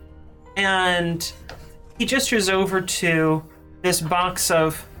 And he gestures over to this box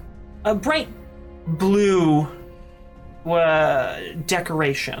of a bright blue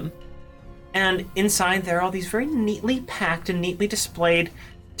decoration. And inside there are all these very neatly packed and neatly displayed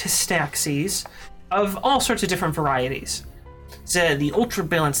Testaxes of all sorts of different varieties. So the Ultra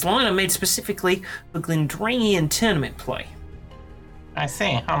Balanced line are made specifically for Glendranian tournament play. I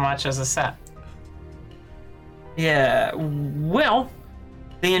see. How much is a set? Yeah, well,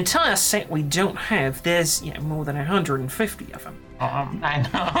 the entire set we don't have. There's more than 150 of them. I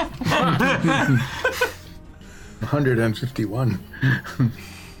know. 151.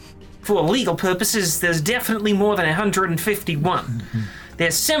 For legal purposes, there's definitely more than 151.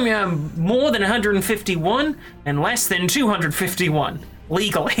 There's some more than 151 and less than 251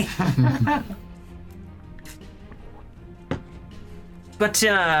 legally. But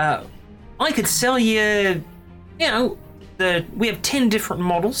I could sell you, we have 10 different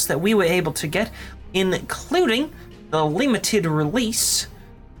models that we were able to get, including the limited release.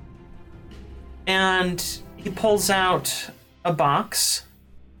 And he pulls out a box.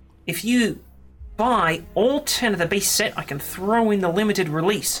 If you buy all 10 of the base set, I can throw in the limited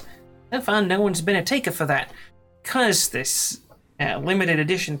release. I find no one's been a taker for that. Because this limited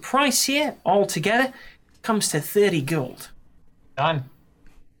edition price here, altogether, comes to 30 gold. Done.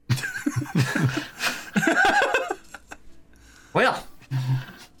 Well,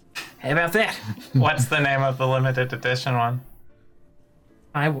 how about that? What's the name of the limited edition one?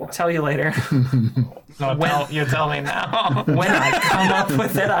 I will tell you later. No, you tell me now. When I come up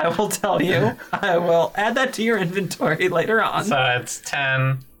with it, I will tell you. I will add that to your inventory later on. So it's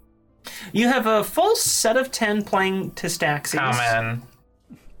 10 You have a full set of 10 playing Testaxes. common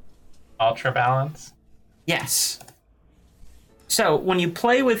ultra balance. Yes. So when you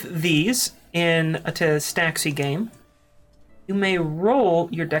play with these, in a Staxy game, you may roll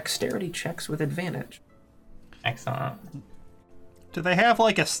your dexterity checks with advantage. Excellent. Do they have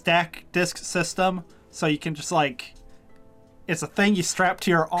like a stack disc system so you can just like it's a thing you strap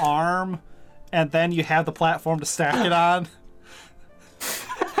to your arm and then you have the platform to stack it on?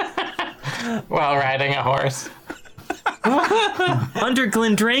 While riding a horse. Under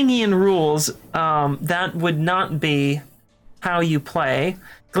Glendrangian rules, that would not be how you play.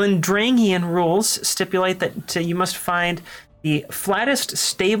 Glendrangian rules stipulate that you must find the flattest,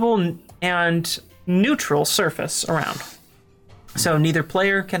 stable, and neutral surface around. So neither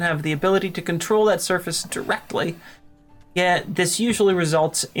player can have the ability to control that surface directly, yet this usually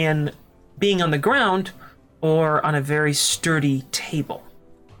results in being on the ground or on a very sturdy table.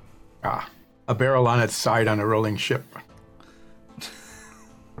 A barrel on its side on a rolling ship.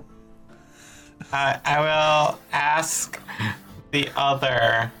 I will ask the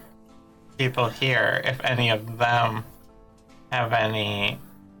other people here if any of them have any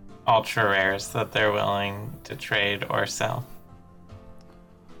ultra rares that they're willing to trade or sell.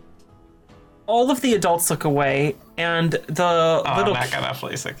 All of the adults look away, and the little... I'm not gonna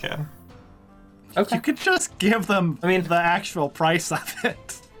fleece a kid. Okay. You could just give them the actual price of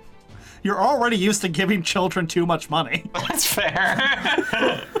it. You're already used to giving children too much money. That's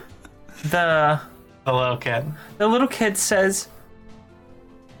fair. The little kid says,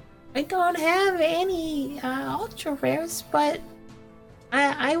 I don't have any ultra rares, but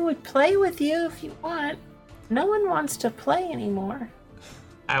I would play with you if you want. No one wants to play anymore.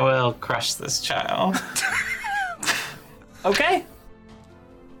 I will crush this child. okay.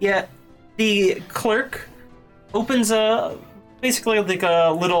 Yeah, the clerk opens basically like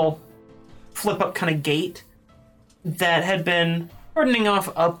a little flip-up kind of gate that had been cordoning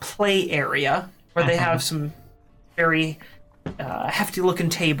off a play area where they have some very hefty-looking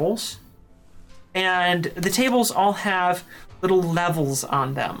tables. And the tables all have little levels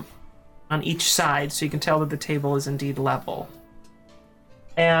on them on each side, so you can tell that the table is indeed level.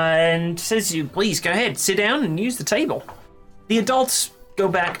 And says, "You please go ahead, sit down and use the table." The adults go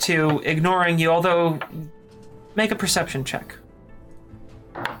back to ignoring you, although make a perception check.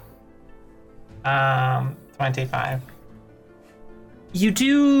 25. You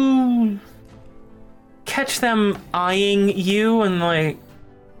do catch them eyeing you, and like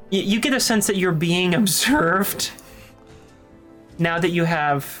you get a sense that you're being observed. Now that you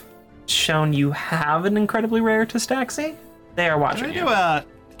have shown you have an incredibly rare Testaxi, they are watching you.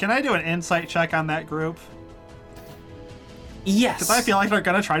 Can I do an insight check on that group? Yes. Because I feel like they're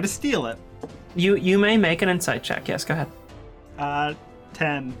gonna try to steal it. You may make an insight check. Yes, go ahead.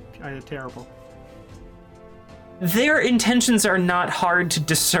 10. I did terrible. Their intentions are not hard to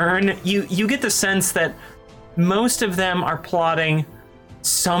discern. You get the sense that most of them are plotting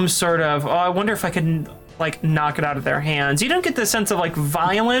some sort of, I wonder if I could like knock it out of their hands. You don't get the sense of like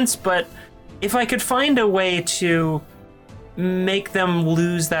violence, but if I could find a way to make them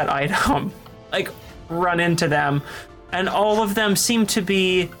lose that item, like run into them, and all of them seem to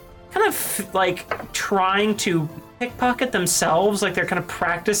be kind of like trying to pickpocket themselves, like they're kind of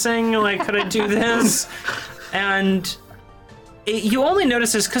practicing, like, could I do this? And you only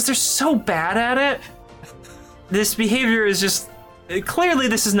notice this because they're so bad at it. This behavior is just, clearly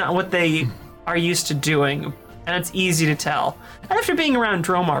this is not what they are used to doing, and it's easy to tell. And after being around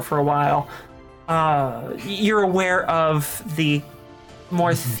Dromar for a while, you're aware of the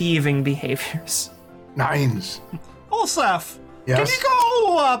more thieving behaviors. Nines. Olsef, Yes? can you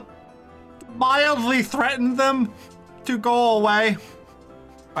go mildly threaten them to go away?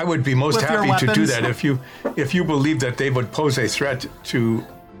 I would be most With your happy to do weapons. that if you believe that they would pose a threat to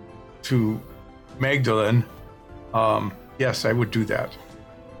Magdalene. Yes, I would do that.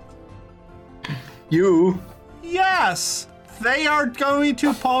 You Yes, they are going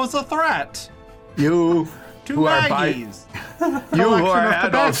to pose a threat to to Maggie's. you who collection are of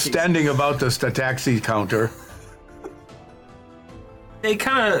adults Tabaxis. standing about the taxi counter. They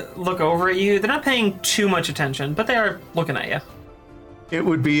kind of look over at you. They're not paying too much attention, but they are looking at you. It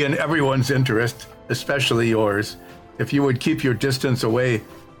would be in everyone's interest, especially yours, if you would keep your distance away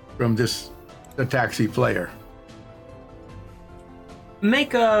from the taxi player.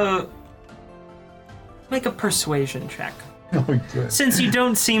 Make a persuasion check. Since you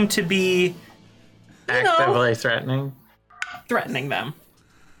don't seem to be actively threatening. threatening them.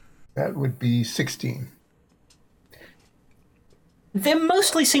 That would be 16. They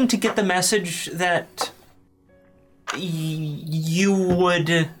mostly seem to get the message that you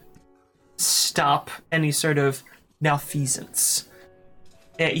would stop any sort of malfeasance.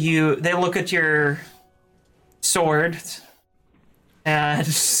 That they look at your sword, and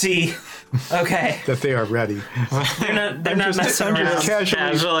see. Okay, that they are ready. they're not messing I'm around. just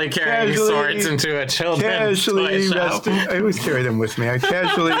casually carrying swords into a children's toy shop. I always carry them with me. I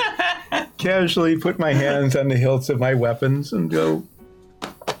casually put my hands on the hilts of my weapons and go.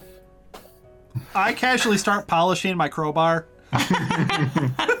 I casually start polishing my crowbar.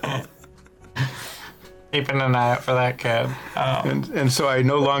 Keeping an eye out for that kid. And so I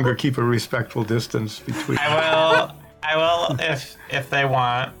no longer keep a respectful distance between. I will if they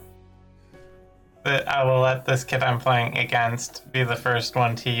want. But I will let this kid I'm playing against be the first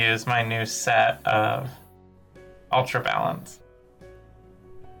one to use my new set of Ultra Balance.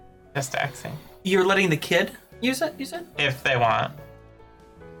 Just axing. You're letting the kid use it, you said? If they want.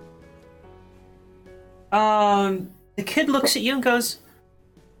 The kid looks at you and goes,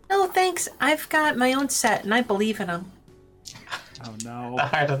 "No, thanks. I've got my own set, and I believe in them." Oh no. The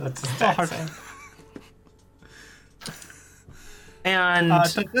heart of the axing. And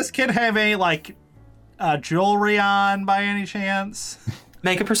Does this kid have any jewelry on by any chance?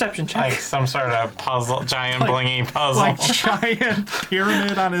 make a perception check. Like some sort of puzzle, giant blingy puzzle. Like giant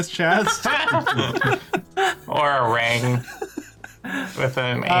pyramid on his chest? Or a ring with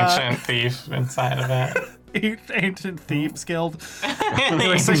an ancient thief inside of it. Ancient Thieves Guild.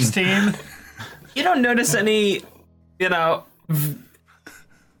 You're 16. You don't notice any,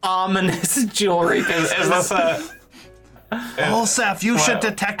 ominous jewelry. Is this a... Olsef, you should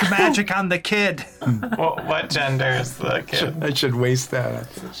detect magic on the kid. What gender is the kid? I should waste that.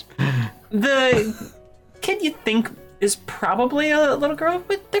 The kid you think is probably a little girl,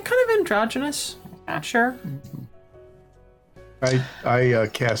 but they're kind of androgynous. Not sure. I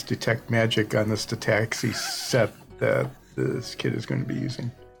cast Detect Magic on this taxi set that this kid is going to be using.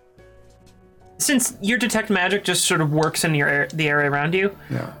 Since your Detect Magic just sort of works in the area around you,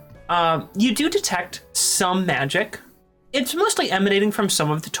 Yeah. you do detect some magic. It's mostly emanating from some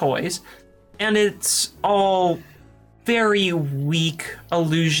of the toys, and it's all very weak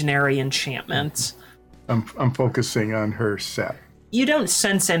illusionary enchantments. I'm focusing on her set. You don't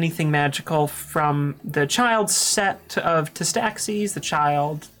sense anything magical from the child's set of Testaxis, the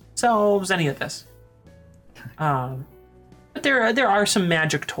child selves, any of this. But there are some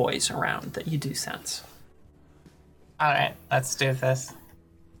magic toys around that you do sense. All right, let's do this.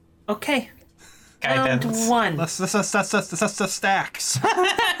 Okay. Guidance. Round one. That's the stacks.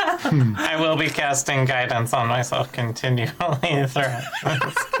 I will be casting guidance on myself continually throughout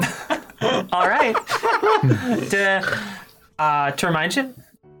this. All right. To remind you,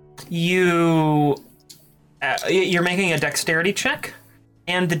 you're making a dexterity check,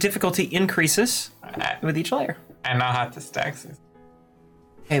 and the difficulty increases with each layer. I know how to stack this.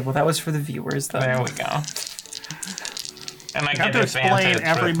 Okay, well that was for the viewers, though. There we go. And I You have get to explain advantage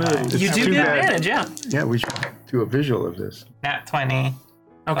every with my move. You do too get bad. advantage, yeah. Yeah, we should do a visual of this. Nat 20 Okay.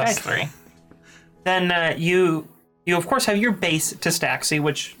 plus 3. Then you of course have your base Testaxi,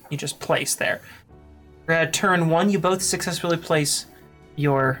 which you just place there. Turn one, you both successfully place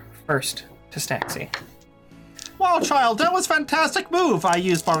your first Testaxi. Wow, child, that was fantastic move. I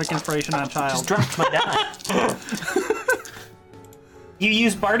used Bardic Inspiration on child. Dropped my die. You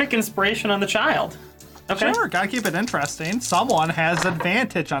use Bardic Inspiration on the child. Okay. Sure, gotta keep it interesting. Someone has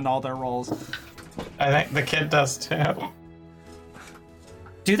advantage on all their rolls. I think the kid does too.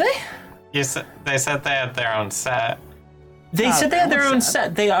 Do they? They said they had their own set. They said they had their own balance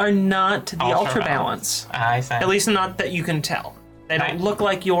set. They are not the Ultra Ultra Balance. I see. At least not that you can tell. They don't Right. look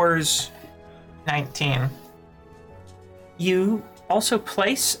like yours. 19. You also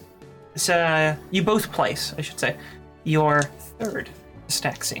place, you both place, I should say, your third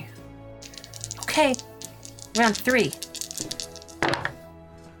Testaxi. Okay, round 3.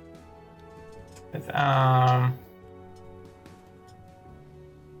 It's,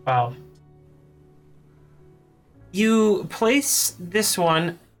 12. You place this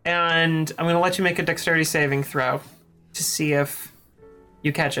one, and I'm going to let you make a dexterity saving throw to see if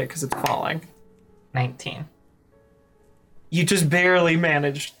you catch it, because it's falling. 19. You just barely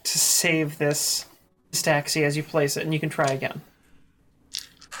managed to save this Testaxi as you place it, and you can try again.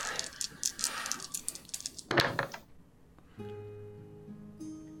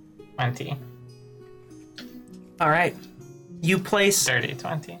 $20. All right. You place Dirty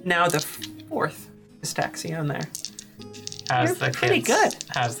 20. now the fourth Testaxi on there. How's You're the pretty kids? good.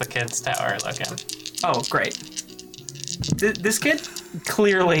 How's the kids' tower looking? Oh, great. This kid,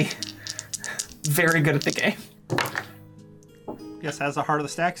 clearly very good at the game. Yes, has the heart of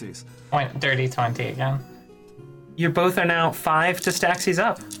the Staxies. Dirty 20 again. You both are now 5 Testaxis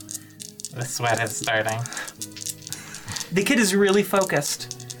up. The sweat is starting. The kid is really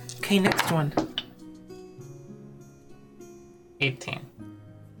focused. Okay, next one. 18.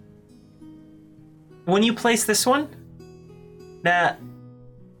 When you place this one, the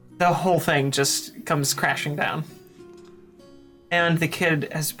whole thing just comes crashing down. And the kid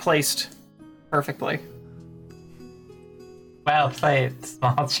has placed perfectly. Well played,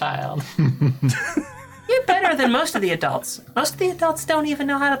 small child. You're better than most of the adults. Most of the adults don't even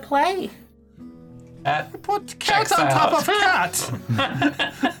know how to play. That Put cat checks on top out. of cat.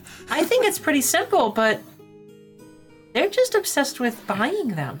 I think it's pretty simple, but they're just obsessed with buying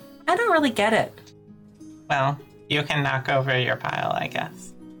them. I don't really get it. Well, you can knock over your pile, I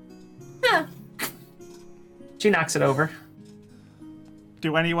guess. Huh. She knocks it over.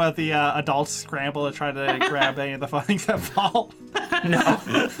 Do any of the adults scramble to try to grab any of the things that fall? No.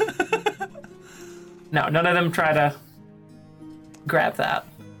 No, none of them try to grab that.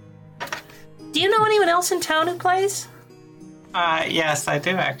 Do you know anyone else in town who plays? Yes, I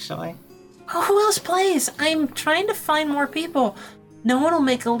do actually. Oh, who else plays? I'm trying to find more people. No one will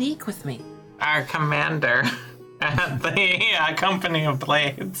make a league with me. Our commander at the Company of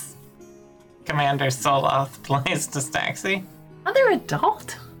Blades. Commander Soloth plays Distaxi. Other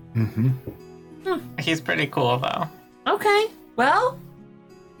adult? He's pretty cool, though. Okay. Well,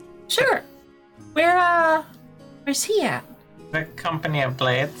 sure. Where's he at? The Company of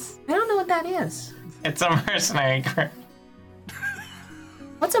Blades. I don't know what that is. It's a mercenary group.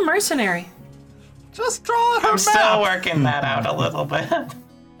 What's a mercenary? Just draw her I'm map. still working that out a little bit.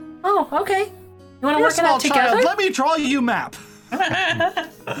 Oh, okay. You want to You're a work it out small child. together? Let me draw you map.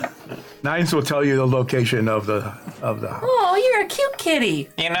 Nines will tell you the location of the house. Oh, you're a cute kitty.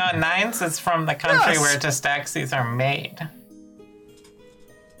 You know, Nines is from the country Yes. where Distaxis are made.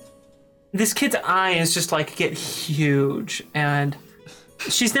 This kid's eyes just like get huge, and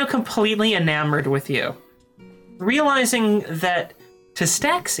she's now completely enamored with you. Realizing that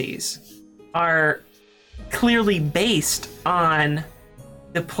Testaxis are clearly based on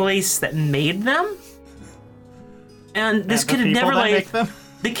the place that made them. And this And kid the had people never that make them.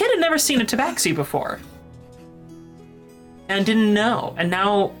 the kid had never seen a tabaxi before. And didn't know. And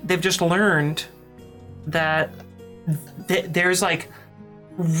now they've just learned that there's like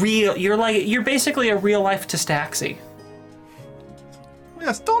you're basically a real life Testaxi.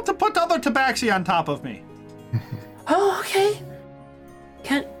 Yes, don't put other tabaxi on top of me. Oh, okay.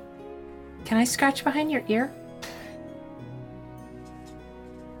 Can I scratch behind your ear?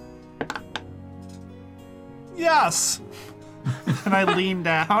 Yes. And I lean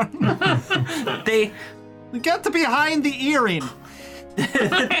down. They Get to behind the earring.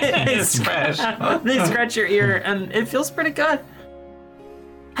 It's special. they scratch your ear and it feels pretty good.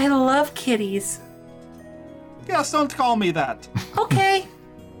 I love kitties. Yes, don't call me that. Okay.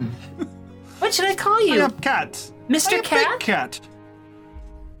 What should I call I you? am cat. Mr. I am Cat? Big cat.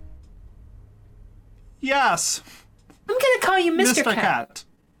 Yes, I'm gonna call you Mr. Mr. Cat.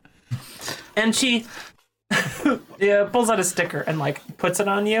 And she pulls out a sticker and like puts it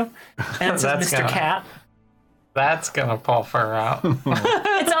on you. And it says That's Mr. gonna- Cat. That's gonna pull fur out.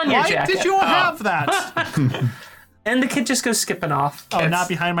 It's on your Why jacket. did you have that? And the kid just goes skipping off. Oh, not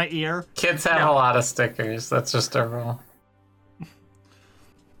behind my ear. Kids have a lot of stickers. That's just a rule.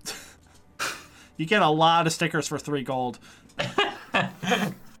 You get a lot of stickers for 3 gold.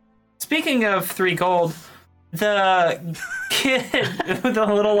 Speaking of 3 gold, the kid with the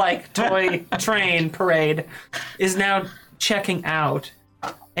little like toy train parade is now checking out,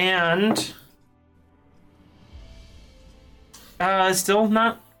 and still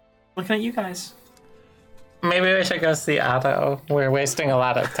not looking at you guys. Maybe we should go see Otto. We're wasting a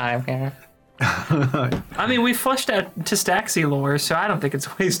lot of time here. I mean, we fleshed out Testaxi lore, so I don't think it's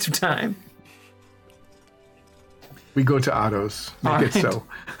a waste of time. We go to Otto's. Make it Alright. so.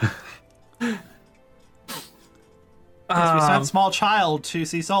 Yes, we sent small child to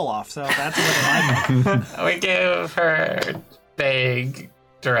see Soloff, so that's what I know. We give her vague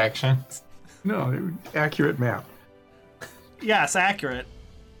directions. No, accurate map. Yes, accurate.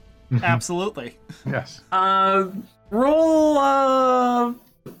 Absolutely. Yes. Roll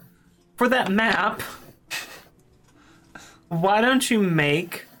for that map. Why don't you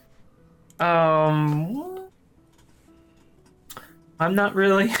make I'm not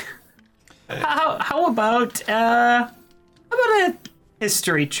really how about a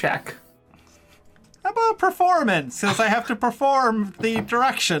history check? How about performance? Since I have to perform the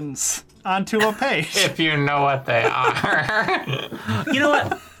directions onto a page. If you know what they are. You know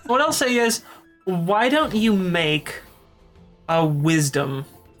what? What I'll say is, why don't you make a wisdom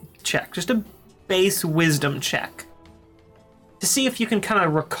check? Just a base wisdom check. To see if you can kind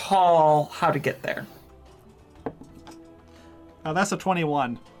of recall how to get there. Oh, that's a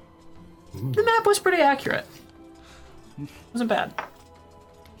 21. The map was pretty accurate. Wasn't bad.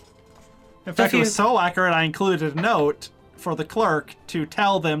 In fact, if it was so accurate, I included a note for the clerk to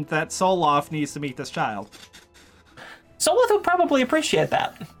tell them that Soloff needs to meet this child. Solith would probably appreciate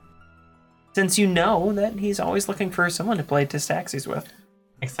that, since you know that he's always looking for someone to play Tistaxis with.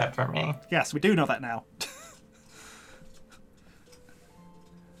 Except for me. Yes, we do know that now.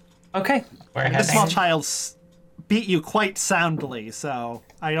 Okay. We're This small heading. child beat you quite soundly, so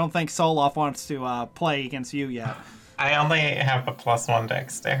I don't think Soloff wants to play against you yet. I only have a +1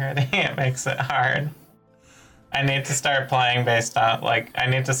 dexterity. It makes it hard. I need to start playing based on, like, I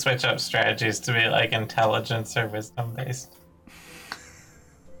need to switch up strategies to be, like, intelligence or wisdom based.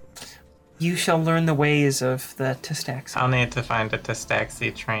 You shall learn the ways of the Tistaxi. I'll need to find a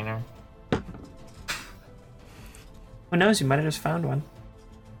Tistaxi trainer. Who knows? You might have just found one.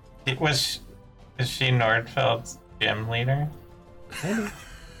 Is she Nordfeld's gym leader? Maybe.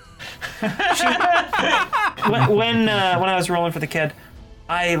 When I was rolling for the kid,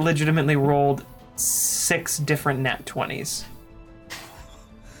 I legitimately rolled 6 different nat 20s.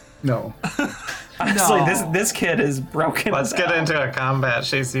 No. Honestly, No. this kid is broken. Let's get into a combat.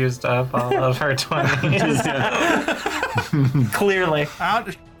 She's used up all of her 20s. Clearly.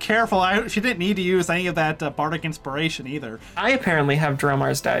 Careful, she didn't need to use any of that bardic inspiration either. I apparently have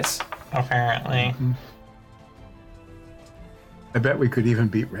Dromar's dice. Apparently. I bet we could even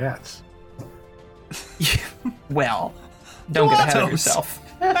beat rats. Well, don't get ahead of Autos. yourself.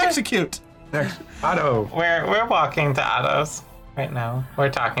 Execute! Next, Otto. We're walking to Otto's right now. We're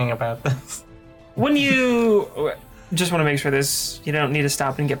talking about this. When you just want to make sure you don't need to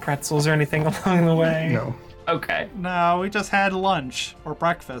stop and get pretzels or anything along the way. No. Okay. No, we just had lunch or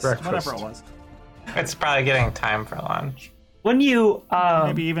breakfast, Breakfast. whatever it was. It's probably getting time for lunch. When you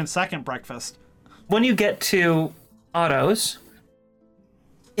Maybe even second breakfast. when you get to Otto's,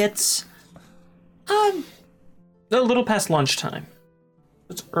 it's a little past lunchtime.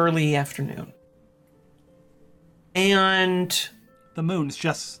 It's early afternoon. And The moon's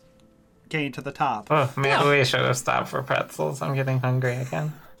just getting to the top. Oh, maybe Yeah. we should have stopped for pretzels. I'm getting hungry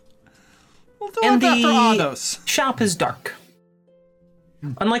again. We'll do and it after the Autos. shop is dark.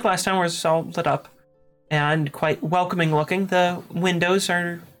 Unlike last time where it's all lit up and quite welcoming looking, the windows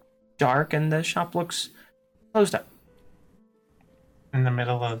are dark and the shop looks closed up. In the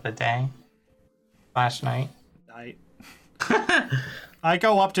middle of the day. Last night. I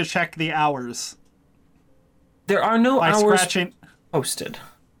go up to check the hours There are no by hours scratching. posted.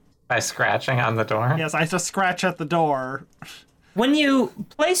 By scratching on the door. Yes, I just scratch at the door. When you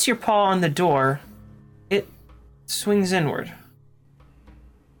place your paw on the door, it swings inward.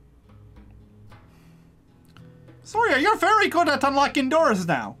 Sorry, you're very good at unlocking doors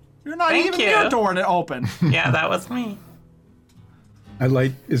now. You're not Thank even you. near a door and it open. Yeah, that was me.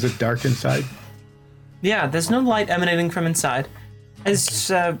 Is it dark inside? Yeah, there's no light emanating from inside.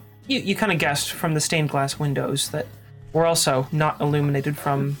 As you kind of guessed from the stained glass windows that were also not illuminated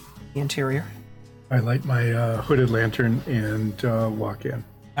from the interior. I light my hooded lantern and walk in.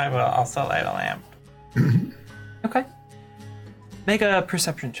 I will also light a lamp. Okay. Make a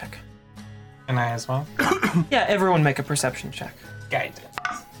perception check. Can I as well? Yeah, everyone make a perception check. Guidance.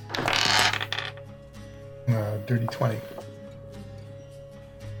 Dirty 20.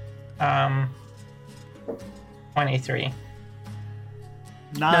 23.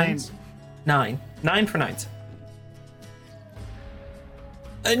 9. Nines. 9 for nines.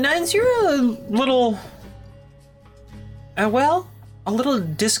 Nines, you're a little... a little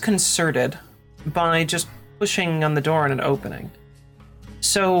disconcerted by just pushing on the door and an opening.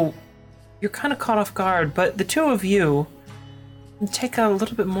 So, you're kind of caught off guard, but the two of you take a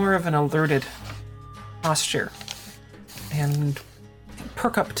little bit more of an alerted posture and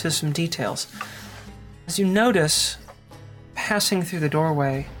perk up to some details. As you notice, passing through the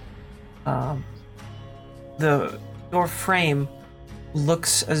doorway, the door frame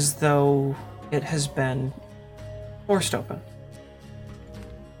looks as though it has been forced open.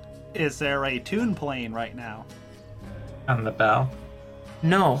 Is there a tune playing right now? On the bell.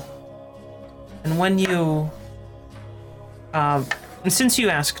 No. And when you... and since you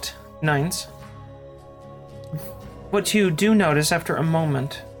asked, Nines, what you do notice after a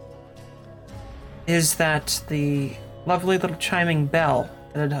moment is that the lovely little chiming bell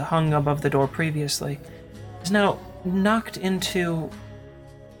that had hung above the door previously is now knocked into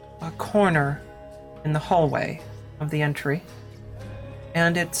a corner in the hallway of the entry.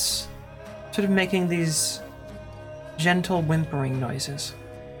 And it's sort of making these gentle whimpering noises.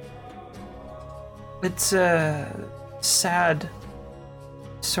 It's a sad,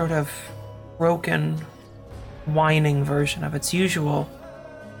 sort of broken, whining version of its usual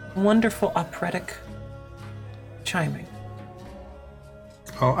wonderful operatic chiming.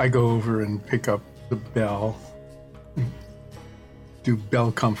 I go over and pick up the bell. Do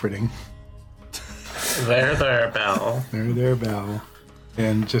bell comforting. There, Belle. There, bell.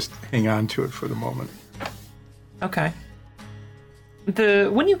 And just hang on to it for the moment. Okay.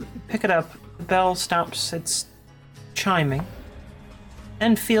 When you pick it up, the bell stops its chiming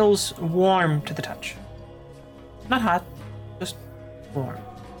and feels warm to the touch. Not hot, just warm.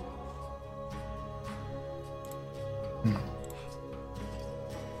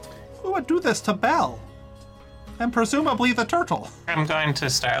 Who would do this to Belle? And presumably the turtle. I'm going to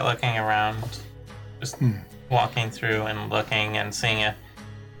start looking around. Just walking through and looking and seeing if,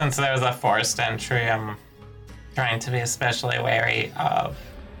 since there's a forced entry, I'm trying to be especially wary of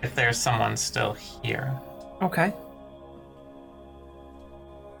if there's someone still here. Okay.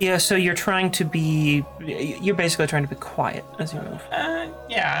 Yeah, so you're basically trying to be quiet as you move.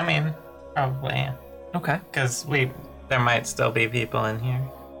 Yeah, I mean, probably. Okay. Because there might still be people in here.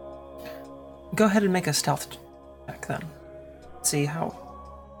 Go ahead and make a stealth check then. See how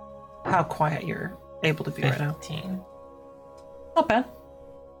quiet you're able to be right now. 15. Not bad.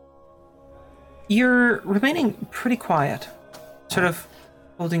 You're remaining pretty quiet, sort of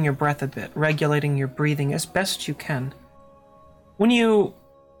holding your breath a bit, regulating your breathing as best you can. When you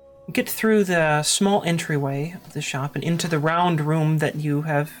get through the small entryway of the shop and into the round room that you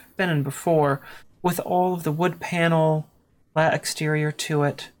have been in before, with all of the wood panel exterior to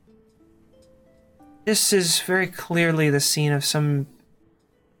it, this is very clearly the scene of some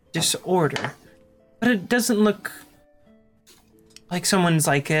disorder. But it doesn't look like someone's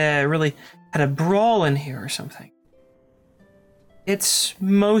really had a brawl in here or something. It's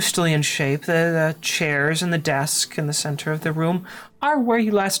mostly in shape. The chairs and the desk in the center of the room are where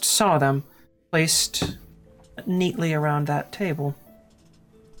you last saw them, placed neatly around that table.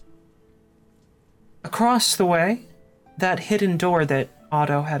 Across the way, that hidden door that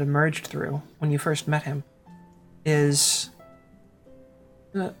Otto had emerged through when you first met him is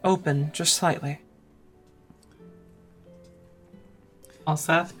open just slightly. Well,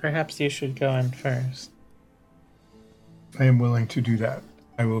 Seth, perhaps you should go in first. I am willing to do that.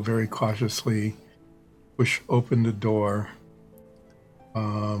 I will very cautiously push open the door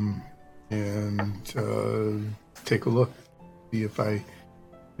and take a look, see if I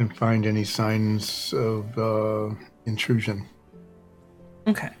can find any signs of intrusion.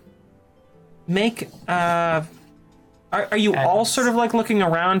 Okay. Make are you all sort of like looking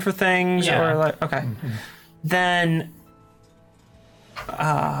around for things Yeah. or like okay. Then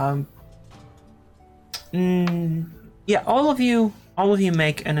yeah, all of you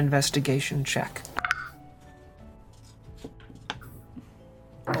make an investigation check.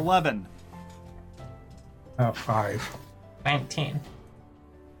 11. 5. 19.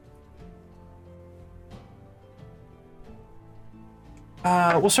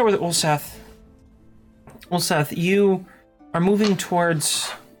 We'll start with Ulseth. Ulseth, you are moving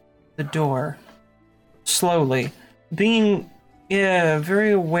towards the door slowly, being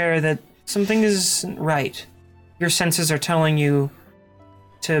very aware that something isn't right. Your senses are telling you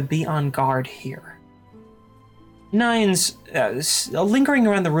to be on guard here. Nines, lingering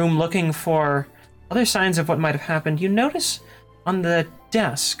around the room looking for other signs of what might have happened, you notice on the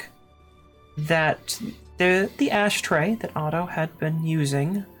desk that the ashtray that Otto had been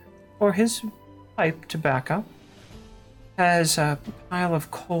using for his pipe tobacco has a pile of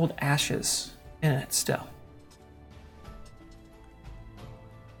cold ashes in it still.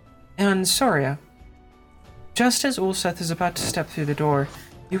 And Soria, just as Ulseth is about to step through the door,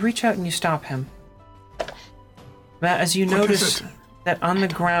 you reach out and you stop him. Matt, as you notice that on the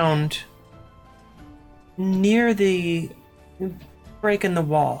ground, near the break in the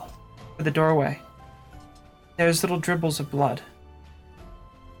wall for the doorway, there's little dribbles of blood.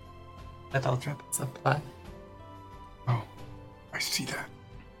 Little drips of blood. Oh, I see that.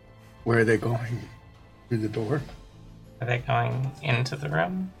 Where are they going? Through the door? Are they going into the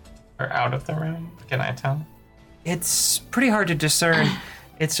room? Or out of the room? Can I tell? It's pretty hard to discern.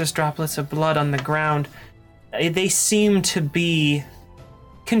 It's just droplets of blood on the ground. They seem to be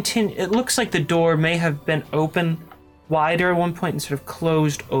it looks like the door may have been open wider at one point and sort of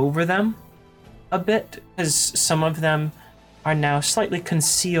closed over them a bit, as some of them are now slightly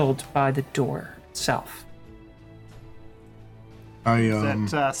concealed by the door itself.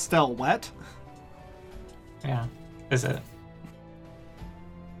 Is it still wet? Yeah. Is it?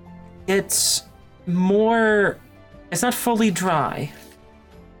 It's not fully dry,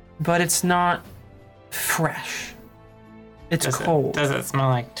 but it's not fresh. It's cold. Does it smell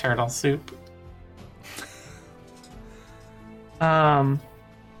like turtle soup?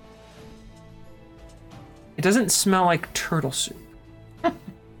 It doesn't smell like turtle soup.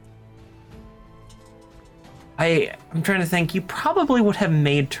 I'm trying to think. You probably would have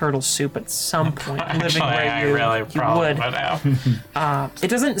made turtle soup at some point, living Actually, where I you, really you probably would. would have. It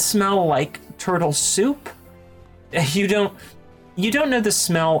doesn't smell like turtle soup. You don't know the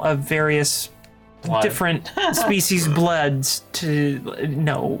smell of various Blood. different species bloods to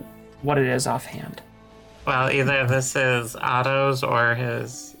know what it is offhand. Well, either this is Otto's or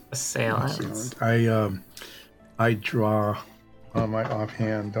his assailants. I draw on my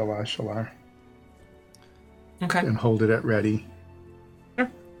offhand Dalashalar Okay. and hold it at ready.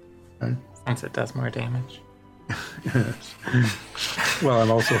 Since it does more damage. Well, I'm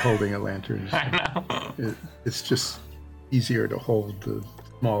also holding a lantern. I know. It's just easier to hold the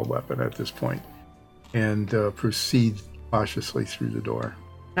small weapon at this point and proceed cautiously through the door.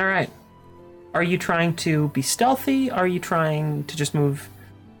 All right. Are you trying to be stealthy? Are you trying to just move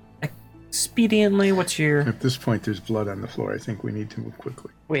expediently? What's your... At this point, there's blood on the floor. I think we need to move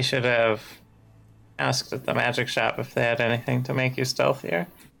quickly. We should have asked at the magic shop if they had anything to make you stealthier.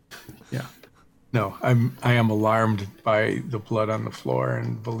 Yeah. No, I am alarmed by the blood on the floor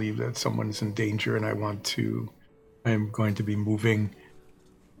and believe that someone's in danger, and I am going to be moving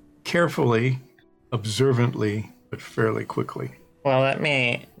carefully, observantly, but fairly quickly. Well,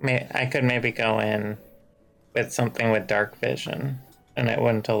 I could maybe go in with something with dark vision, and it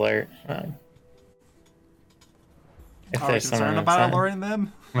wouldn't alert if Are we there's someone concerned about inside. alerting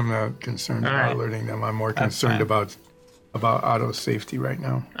them? I'm not concerned All about right. alerting them. I'm more That's concerned fine. about Otto's safety right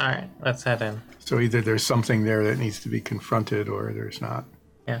now. All right, let's head in. So either there's something there that needs to be confronted, or there's not.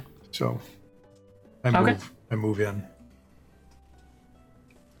 Yeah. So I Okay. move in.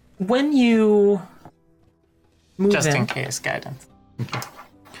 When you move Just in, in case, guidance.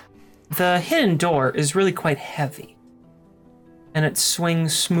 the hidden door is really quite heavy, and it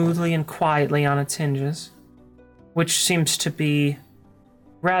swings smoothly and quietly on its hinges, which seems to be,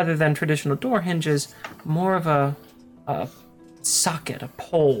 rather than traditional door hinges, more of a socket, a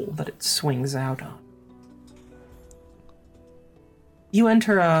pole that it swings out on. You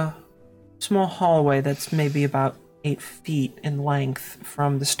enter a small hallway that's maybe about 8 feet in length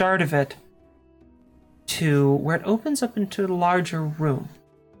from the start of it to where it opens up into a larger room.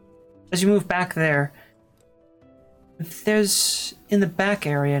 As you move back there, there's, in the back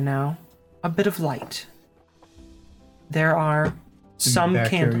area now, a bit of light. There are some back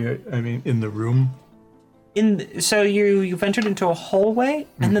candles. area, I mean, in the room. So you've entered into a hallway,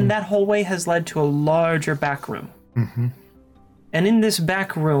 and then that hallway has led to a larger back room. And in this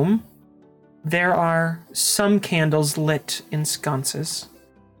back room, there are some candles lit in sconces,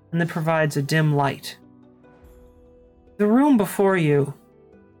 and that provides a dim light. The room before you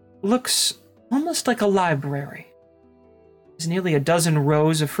looks almost like a library. There's nearly a dozen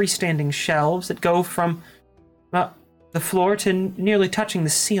rows of freestanding shelves that go from the floor to nearly touching the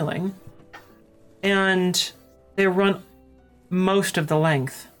ceiling, and they run most of the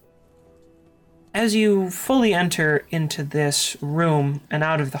length. As you fully enter into this room and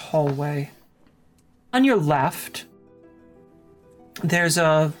out of the hallway, on your left, there's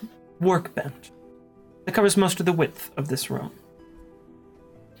a workbench that covers most of the width of this room.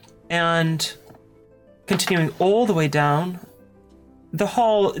 And continuing all the way down, the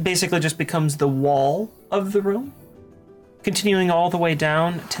hall basically just becomes the wall of the room. Continuing all the way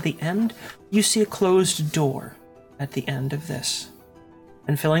down to the end, you see a closed door at the end of this.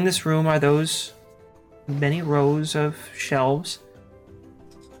 And filling this room are those many rows of shelves,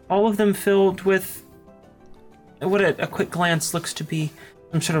 all of them filled with what at a quick glance looks to be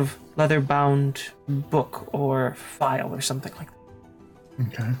some sort of leather-bound book or file or something like that.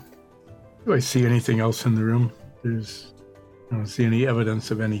 Okay. Do I see anything else in the room? I don't see any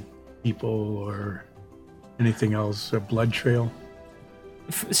evidence of any people or anything else, a blood trail.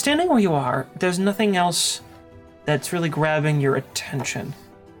 Standing where you are, there's nothing else that's really grabbing your attention.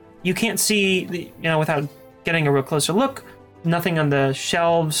 You can't see, without getting a real closer look, nothing on the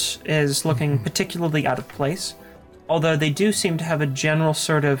shelves is looking particularly out of place, although they do seem to have a general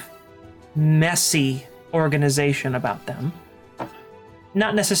sort of messy organization about them.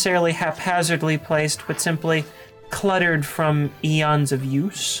 Not necessarily haphazardly placed, but simply cluttered from eons of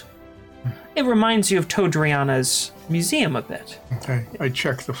use. It reminds you of Todriana's museum a bit. Okay. I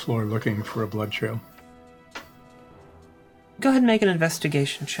check the floor looking for a blood trail. Go ahead and make an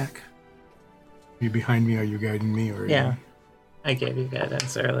investigation check. Are you behind me? Are you guiding me? Or Yeah. I gave you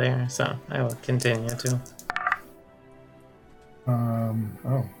guidance earlier, so I will continue to.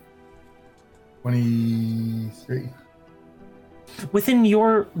 23. Within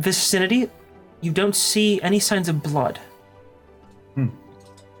your vicinity, you don't see any signs of blood.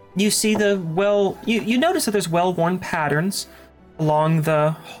 You see you notice that there's well-worn patterns along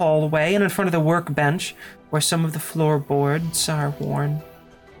the hallway and in front of the workbench, where some of the floorboards are worn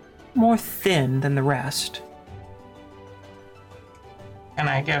more thin than the rest. Can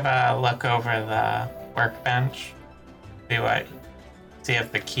I give a look over the workbench? See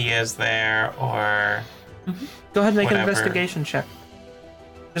if the key is there or Go ahead and make an whatever. investigation check.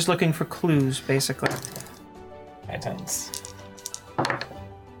 Just looking for clues, basically. Guidance.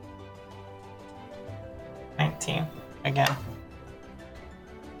 19 again.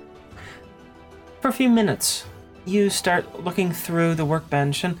 For a few minutes, you start looking through the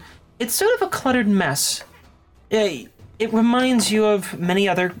workbench, and it's sort of a cluttered mess. It reminds you of many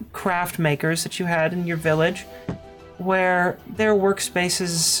other craft makers that you had in your village, where their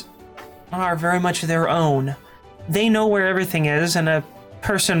workspaces are very much their own. They know where everything is, and a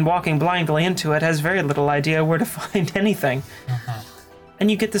person walking blindly into it has very little idea where to find anything. And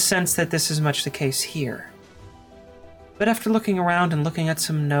you get the sense that this is much the case here. But after looking around and looking at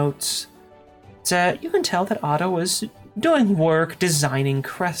some notes, you can tell that Otto was doing work designing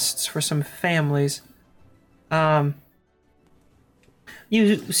crests for some families.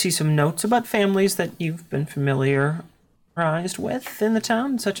 You see some notes about families that you've been familiarized with in the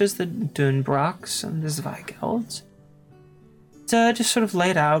town, such as the Dunbrocks and the Zweigelds. It's just sort of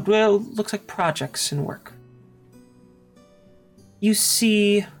laid out. Well, looks like projects in work. You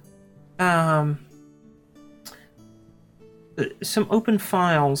see some open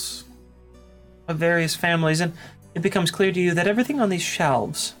files of various families, and it becomes clear to you that everything on these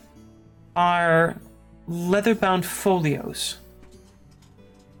shelves are leather-bound folios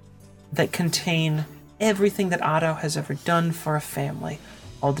that contain everything that Otto has ever done for a family.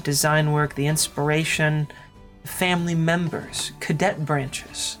 All the design work, the inspiration, the family members, cadet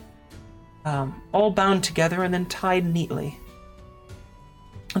branches, all bound together and then tied neatly.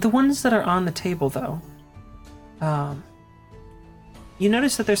 The ones that are on the table, though, you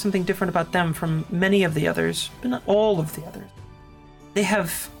notice that there's something different about them from many of the others, but not all of the others. They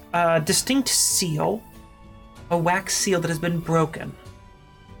have a distinct seal, a wax seal that has been broken.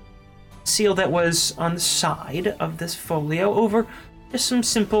 Seal that was on the side of this folio over just some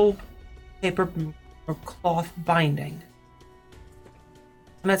simple paper or cloth binding.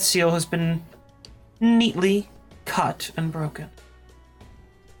 And that seal has been neatly cut and broken.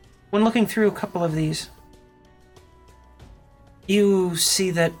 When looking through a couple of these, you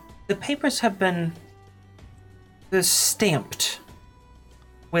see that the papers have been stamped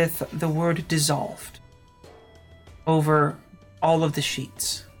with the word dissolved over all of the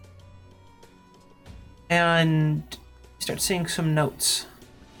sheets. And you start seeing some notes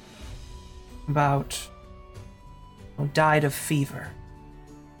about died of fever,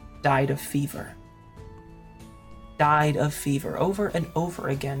 died of fever, died of fever, over and over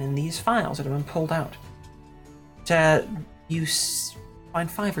again in these files that have been pulled out. You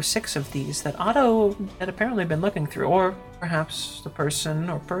find 5 or 6 of these that Otto had apparently been looking through, or perhaps the person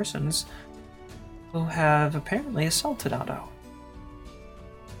or persons who have apparently assaulted Otto.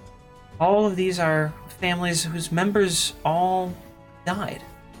 All of these are families whose members all died.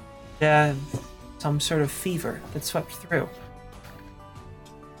 They had some sort of fever that swept through.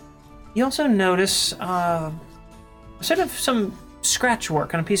 You also notice sort of some scratch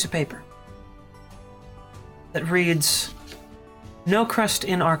work on a piece of paper that reads, "No crust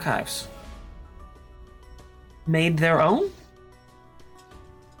in archives. Made their own?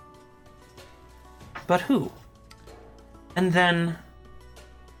 But who?" And then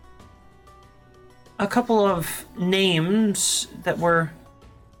a couple of names that were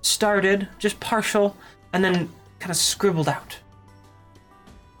started, just partial, and then kind of scribbled out.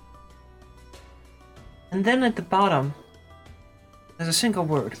 And then at the bottom, there's a single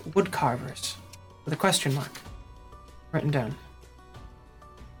word, woodcarvers, with a question mark written down.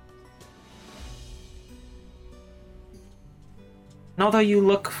 And although you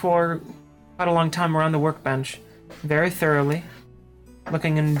look for quite a long time around the workbench, very thoroughly,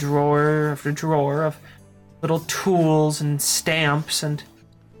 looking in drawer after drawer of little tools and stamps and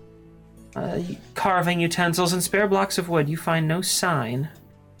carving utensils and spare blocks of wood, you find no sign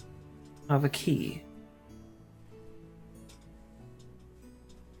of a key.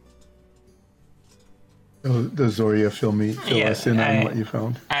 So does Zoria fill us in on what you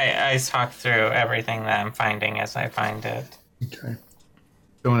found? I talk through everything that I'm finding as I find it. Okay.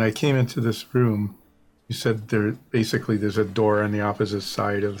 So when I came into this room, you said there's a door on the opposite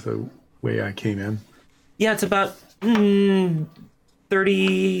side of the way I came in. Yeah, it's about 30,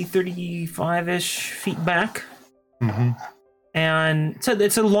 35-ish feet back. Mm-hmm. And so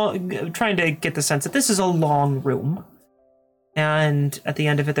it's a long, trying to get the sense that this is a long room. And at the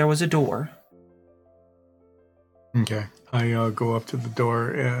end of it, there was a door. Okay. I go up to the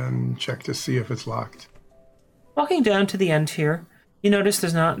door and check to see if it's locked. Walking down to the end here, you notice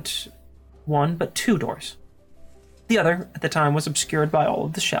there's not one, but two doors. The other, at the time, was obscured by all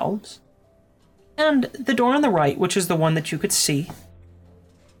of the shelves. And the door on the right, which is the one that you could see,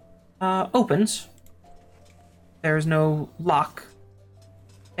 opens. There's no lock.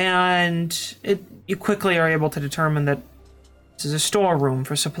 And you quickly are able to determine that this is a storeroom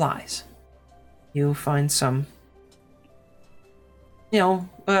for supplies. You find some,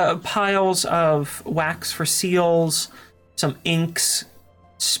 piles of wax for seals, some inks,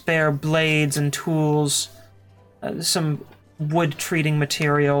 spare blades and tools, some wood treating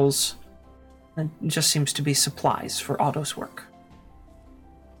materials. It just seems to be supplies for Otto's work.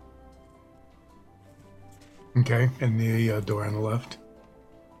 Okay. And the door on the left?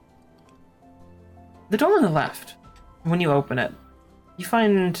 The door on the left, when you open it, you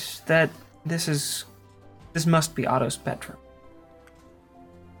find that this must be Otto's bedroom.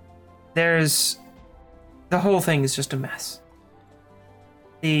 The whole thing is just a mess.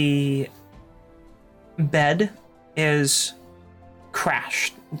 The bed is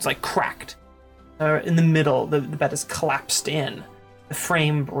crashed. It's like cracked. In the middle, the bed is collapsed in. The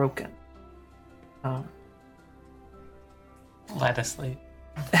frame broken. Let us sleep.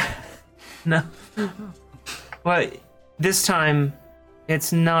 No. Well, this time,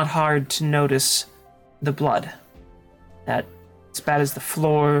 it's not hard to notice the blood. That as bad as the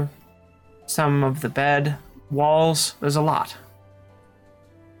floor, some of the bed, walls, there's a lot.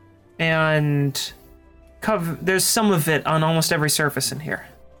 And there's some of it on almost every surface in here.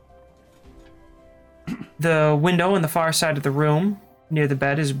 The window on the far side of the room, near the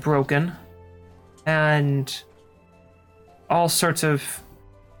bed, is broken. And all sorts of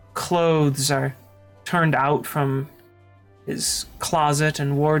clothes are turned out from his closet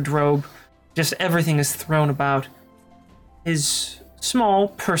and wardrobe. Just everything is thrown about. His small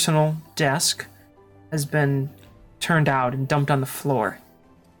personal desk has been turned out and dumped on the floor.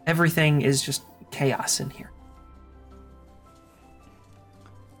 Everything is just chaos in here.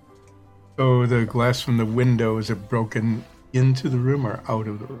 So the glass from the window, is it broken into the room or out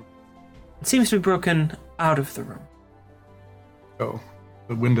of the room? It seems to be broken out of the room. Oh,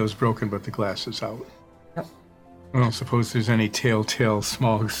 the window's broken, but the glass is out. Yep. I don't suppose there's any telltale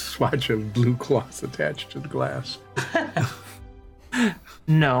small swatch of blue cloth attached to the glass.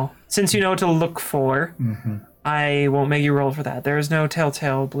 No. Since you know what to look for, I won't make you roll for that. There is no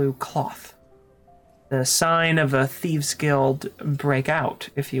telltale blue cloth. The sign of a thieves' guild breakout,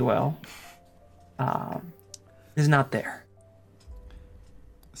 if you will, is not there.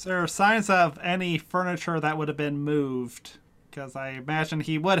 Is there signs of any furniture that would have been moved? Because I imagine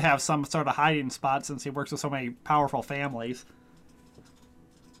he would have some sort of hiding spot since he works with so many powerful families.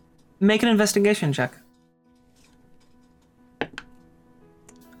 Make an investigation check.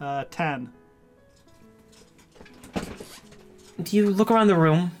 10. You look around the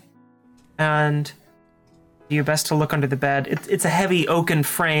room and do your best to look under the bed. It's a heavy oaken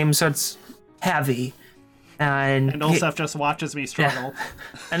frame, so it's heavy. And Olsef just watches me struggle.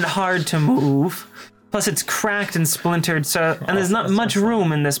 And hard to move. Plus, it's cracked and splintered, and there's not much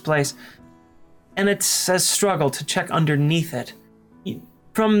room in this place. And it's a struggle to check underneath it.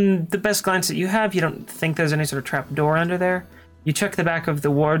 From the best glance that you have, you don't think there's any sort of trap door under there. You check the back of the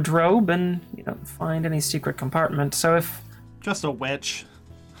wardrobe, and you don't find any secret compartment. So if... Just a witch.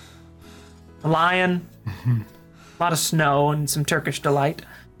 A lion, a lot of snow, and some Turkish delight.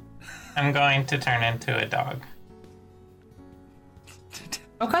 I'm going to turn into a dog.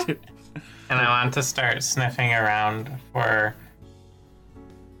 Okay. And I want to start sniffing around for...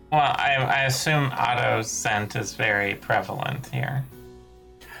 Well, I assume Otto's scent is very prevalent here.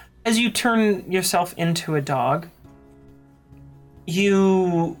 As you turn yourself into a dog,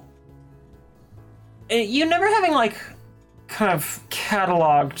 you never having, kind of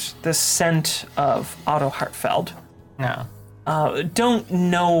cataloged the scent of Otto Hartfeld. No. Don't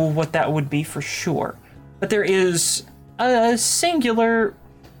know what that would be for sure. But there is a singular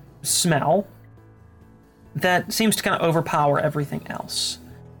smell that seems to kind of overpower everything else.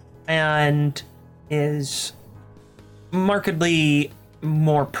 And is markedly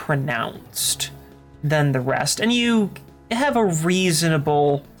more pronounced than the rest. And you have a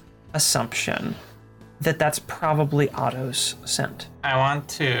reasonable assumption that that's probably Otto's scent. I want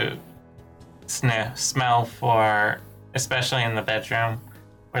to smell for, especially in the bedroom,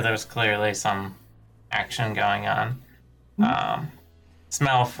 where there's clearly some action going on.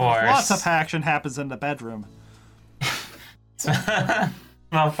 Smell for... Lots of action happens in the bedroom.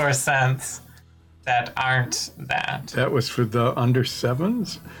 Smell for scents that aren't that. That was for the under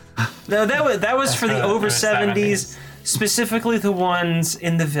 7s? No, that was for the over Over 70s, specifically the ones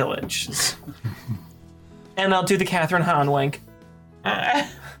in the villages. And I'll do the Catherine Hahn wink. They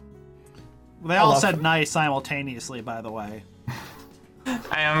all love said them. nice simultaneously, by the way.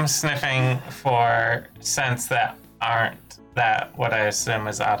 I am sniffing for scents that aren't that what I assume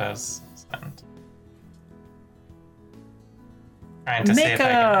is Otto's scent. Trying to see Make if I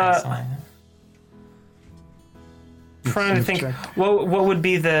can a- isolate it. Trying to think Check. what would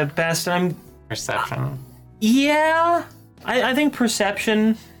be the best. Perception. Yeah, I think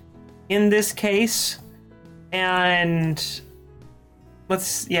perception in this case, and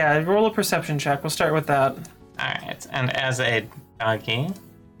let's roll a perception check. We'll start with that. Alright, and as a doggy,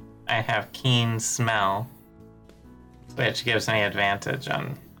 I have keen smell, which gives me advantage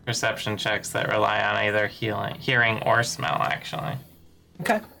on perception checks that rely on either hearing or smell, actually.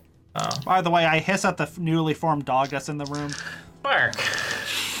 Okay. By the way, I hiss at the newly formed dog that's in the room. Mark.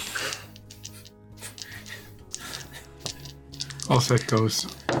 All set goes.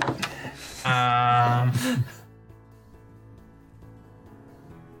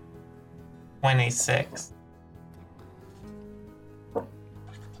 26.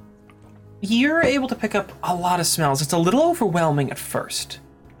 You're able to pick up a lot of smells. It's a little overwhelming at first.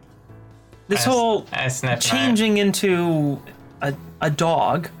 This whole I sniff changing into a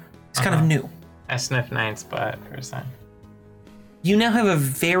dog is kind of new. I sniff 9 spot for a second. You now have a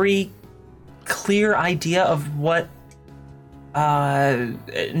very clear idea of what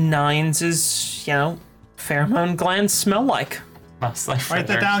Nines' pheromone glands smell like. Mostly for Write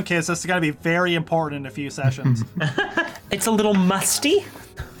that their- down, kids. This is going to be very important in a few sessions. It's a little musty,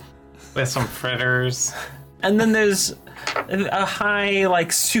 with some fritters. and then there's a high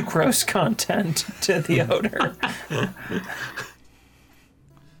sucrose content to the odor.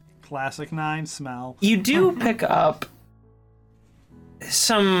 Classic 9 smell. You do pick up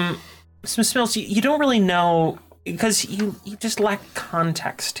some smells you don't really know because you just lack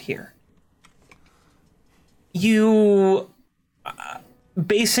context here. You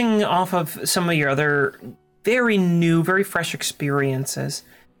basing off of some of your other very new, very fresh experiences,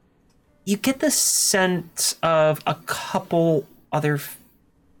 you get the sense of a couple other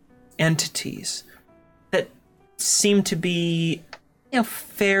entities that seem to be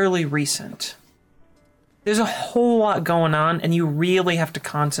fairly recent. There's a whole lot going on, and you really have to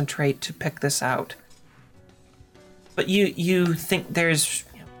concentrate to pick this out. But you think there's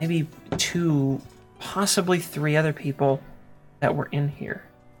maybe 2, possibly 3 other people that were in here.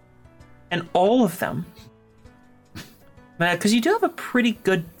 And all of them, because you do have a pretty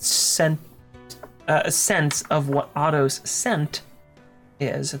good sense of what Otto's scent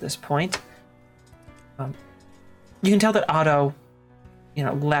is at this point. You can tell that Otto,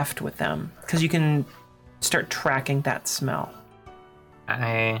 left with them, because you can start tracking that smell.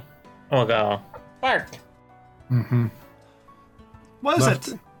 I will go. Mark. What is Left.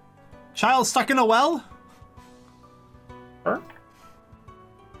 it? Child stuck in a well?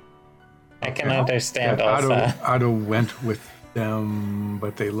 I can understand Otto, also. Otto went with them,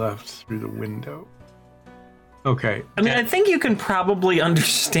 but they left through the window. Okay. I mean, I think you can probably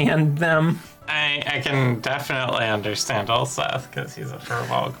understand them. I can definitely understand Ulseth because he's a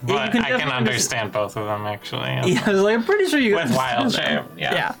furbolg, Yeah, you but can I can definitely understand both of them actually. Yeah, I was I'm pretty sure you With Wild Shape,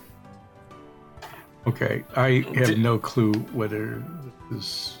 yeah. Yeah. Okay. I have no clue whether this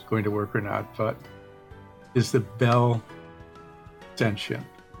is going to work or not, but is the bell sentient?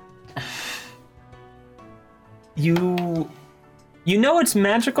 You know it's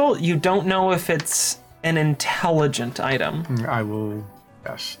magical. You don't know if it's an intelligent item. I will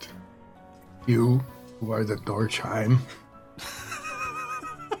test. You, who are the door chime,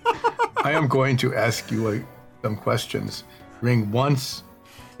 I am going to ask you some questions. Ring once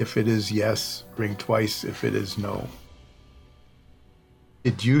if it is yes, ring twice if it is no.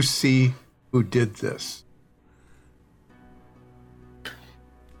 Did you see who did this?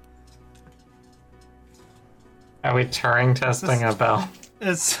 Are we Turing testing a bell?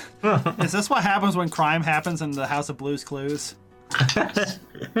 Is this what happens when crime happens in the House of Blues Clues?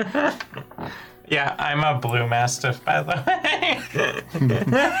 Yeah, I'm a blue mastiff, by the way.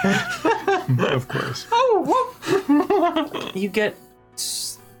 Of course. You get.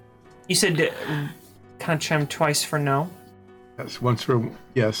 You said kind of chime twice for no. Yes, once for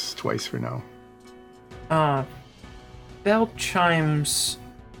yes, twice for no. Bell chimes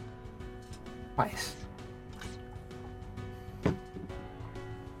twice.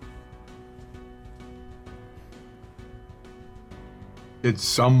 Did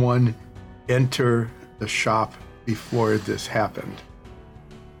someone enter the shop before this happened?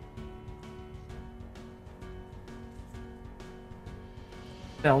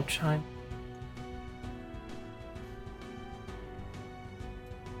 bell chime.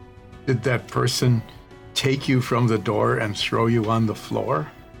 Did that person take you from the door and throw you on the floor?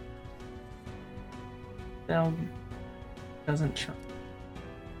 Bell doesn't chime.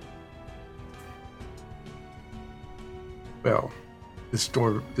 Well, this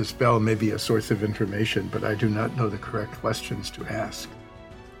bell may be a source of information, but I do not know the correct questions to ask.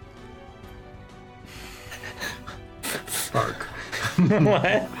 Spark.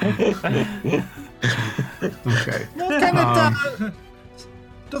 What? Okay. What kind of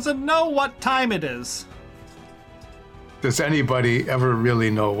does it know what time it is? Does anybody ever really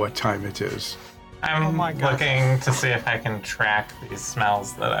know what time it is? I'm my God. looking to see if I can track these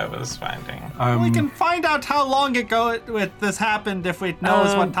smells that I was finding. We can find out how long ago this happened if it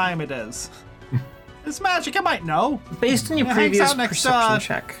knows what time it is. It's magic, it might know. Based on your It hangs previous out next, perception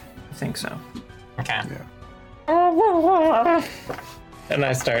check, I think so. Okay. Yeah. And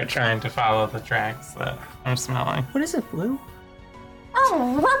I start trying to follow the tracks that I'm smelling. What is it, Blue?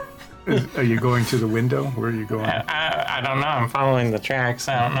 Are you going to the window? Where are you going? I don't know. I'm following the tracks.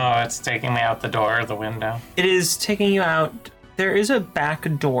 I don't know if it's taking me out the door or the window. It is taking you out. There is a back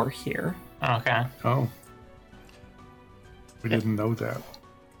door here. Okay. Oh. We didn't know that.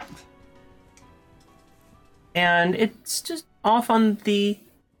 And it's just off on the,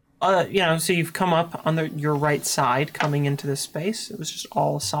 so you've come up on your right side coming into this space. It was just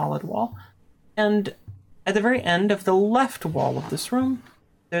all a solid wall. And at the very end of the left wall of this room,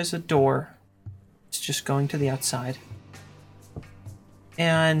 there's a door. It's just going to the outside.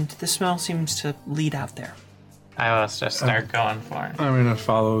 And the smell seems to lead out there. I will just start going for it. I'm going to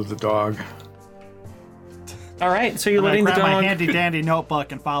follow the dog. All right, so you're I'm letting gonna the grab my dog. handy dandy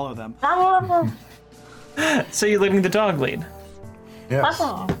notebook and follow them. So you're letting the dog lead. Yes.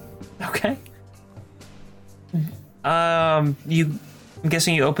 Okay. I'm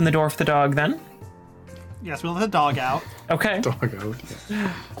guessing you open the door for the dog then. Yes, we'll let the dog out. Okay. Dog out.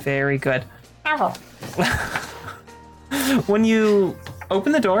 Yeah. Very good. When you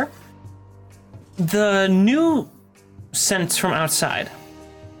open the door, the new scents from outside,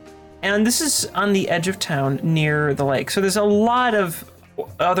 and this is on the edge of town near the lake, so there's a lot of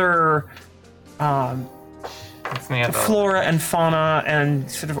other It's near the flora and fauna and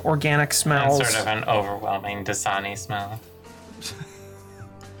sort of organic smells. sort of an overwhelming Dasani smell.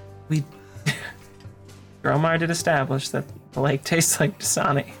 We Gromar did establish that the lake tastes like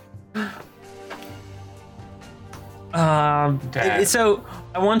Dasani. Dad. So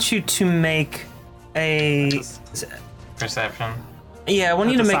I want you to make a Perception. I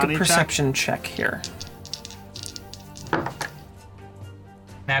want you to make Dasani a check? perception check here.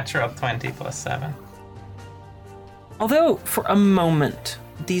 Natural 20 plus 7. Although for a moment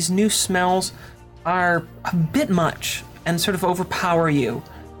these new smells are a bit much and sort of overpower you,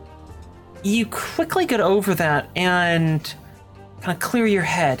 you quickly get over that and kind of clear your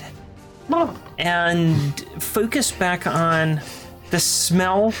head and focus back on the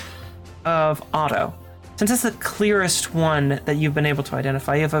smell of Otto. Since it's the clearest one that you've been able to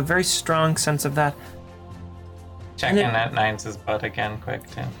identify, you have a very strong sense of that. Checking it- that Nines' butt again quick,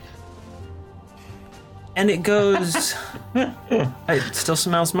 too. And it goes... It still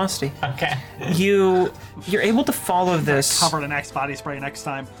smells musty. Okay. You're able to follow this. Covered in Axe body spray next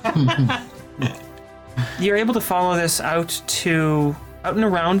time. You're able to follow this out and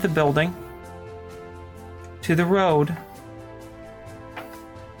around the building, to the road,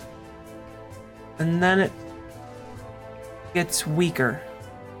 and then it gets weaker,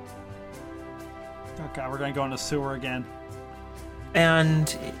 Okay, we're gonna go in the sewer again.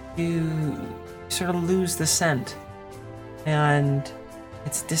 and you sort of lose the scent, and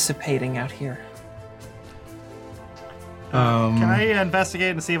it's dissipating out here. Can I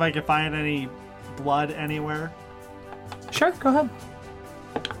investigate and see if I can find any blood anywhere? Sure, go ahead.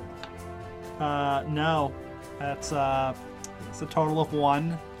 No. That's it's a total of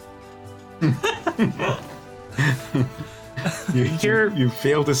 1. You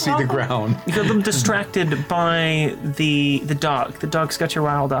fail to see the ground. You feel them distracted by the dog. The dog's got you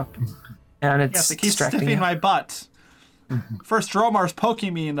riled up, and it's Yes, it keeps distracting sniffing you. my butt. First Dromar's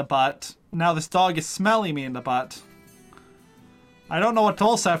poking me in the butt. Now this dog is smelling me in the butt. I don't know what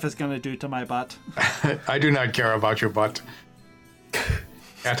Tolsef is gonna do to my butt. I do not care about your butt.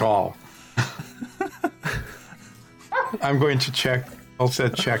 At all. I'm going to check, I'll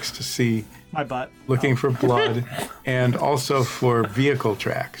set checks to see, My butt. looking for blood, and also for vehicle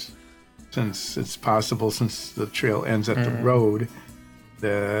tracks. Since it's possible, since the trail ends at the road,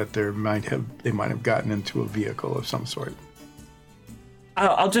 that they might have gotten into a vehicle of some sort.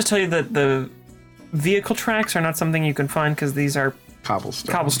 I'll just tell you that the vehicle tracks are not something you can find because these are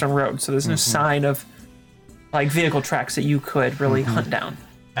cobblestone road, so there's no sign of like vehicle tracks that you could really hunt down.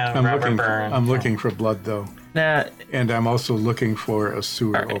 I'm looking for blood though, and I'm also looking for a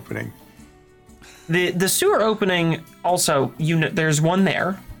sewer opening. The sewer opening also, there's one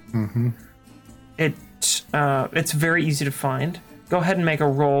there. It's very easy to find. Go ahead and make a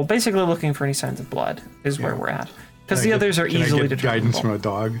roll. Basically, looking for any signs of blood is where we're at, because the others are easily determinable. Guidance from a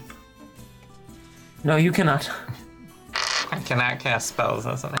dog. No, you cannot. I cannot cast spells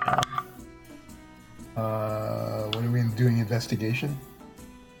as an animal. What are we doing? Investigation?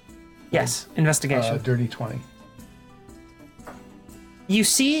 Yes, investigation. Dirty 20. You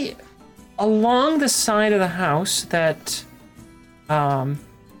see along the side of the house that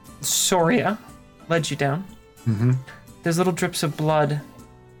Soria led you down. There's little drips of blood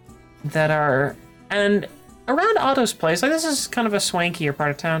that are, and around Otto's place, like this is kind of a swankier part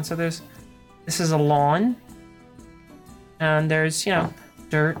of town, so this is a lawn, and there's,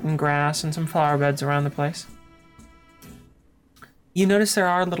 dirt and grass and some flower beds around the place. You notice there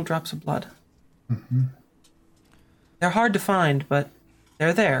are little drops of blood. They're hard to find, but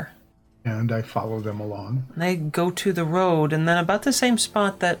they're there. And I follow them along. And they go to the road, and then about the same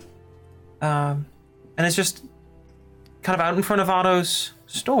spot that, and it's just kind of out in front of Otto's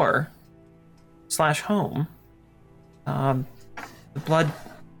store / home. The blood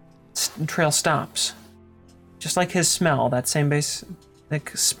trail stops, just like his smell. That same basic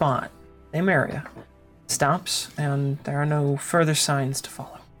spot, same area, stops, and there are no further signs to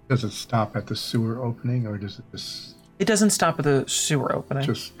follow. Does it stop at the sewer opening, or does it just? It doesn't stop at the sewer opening.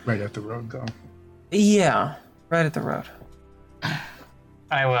 Just right at the road, though. Yeah, right at the road.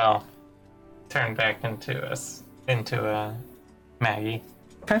 I will turn back into a Maggie.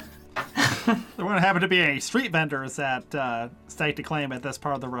 Okay. There wouldn't happen to be any street vendors at stake to claim at this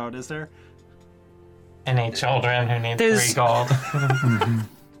part of the road, is there? Any children who need There's- 3 gold?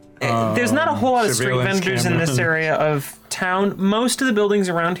 There's not a whole lot of street Surveillance vendors in this cameras. area of town. Most of the buildings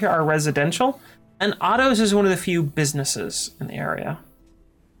around here are residential, and Otto's is one of the few businesses in the area.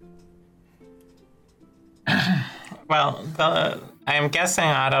 Well, I'm guessing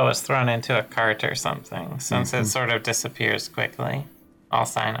Otto was thrown into a cart or something, since it sort of disappears quickly. All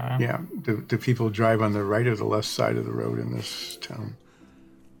sign of him. Yeah. Do people drive on the right or the left side of the road in this town?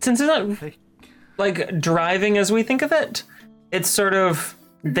 Since it's not like driving as we think of it, it's sort of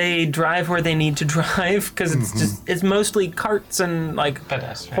they drive where they need to drive, because it's mostly carts and like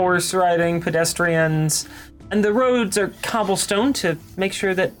Pedestrian. horse riding, pedestrians, and the roads are cobblestone to make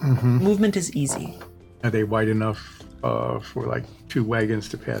sure that movement is easy. Are they wide enough for like 2 wagons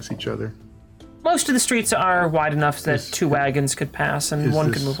to pass each other? Most of the streets are wide enough that Is- 2 wagons could pass and is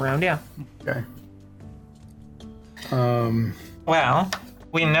one this- could move around. Yeah. Okay. Well,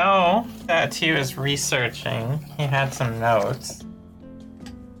 we know that he was researching. He had some notes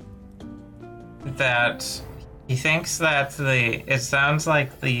that he thinks that it sounds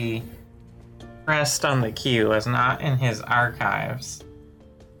like the crest on the key was not in his archives,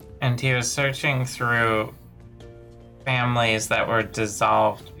 and he was searching through families that were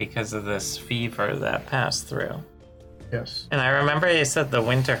dissolved because of this fever that passed through. Yes. And I remember he said the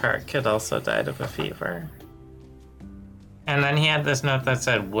Winterheart kid also died of a fever. And then he had this note that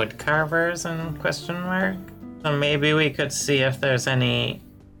said wood carvers in question mark. So maybe we could see if there's any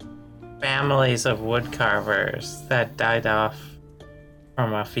families of wood carvers that died off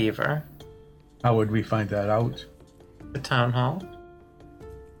from a fever. How would we find that out? The town hall.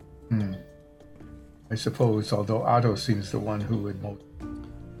 I suppose, although Otto seems the one who would most.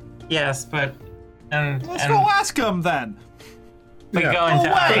 Yes, but Let's go ask him then. we Yeah. go into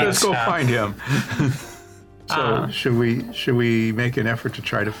Go away. Let's go stuff. find him. So should we make an effort to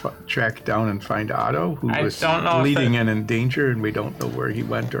try to track down and find Otto, who I was don't know if bleeding it- and in danger, and we don't know where he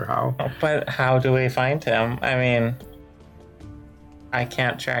went or how? But how do we find him? I mean, I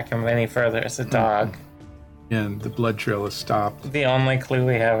can't track him any further as a dog. And the blood trail is stopped. The only clue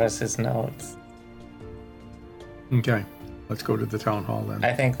we have is his notes. Okay, let's go to the town hall then.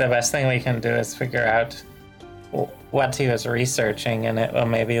 I think the best thing we can do is figure out what he was researching, and it will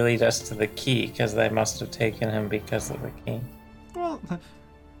maybe lead us to the key, because they must have taken him because of the key. Well,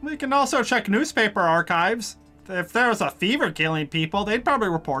 we can also check newspaper archives. If there was a fever killing people, they'd probably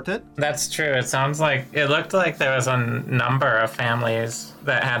report it. That's true. It looked like there was a number of families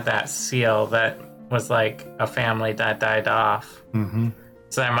that had that seal that was like a family that died off. Mm-hmm.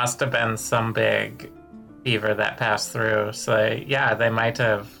 So there must have been some big fever that passed through. So yeah, they might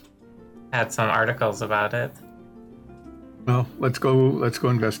have had some articles about it. Well, let's go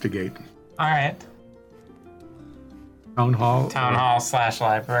investigate. All right. Town hall. Town hall /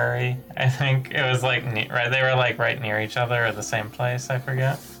 library. I think it was like right. They were like right near each other or the same place. I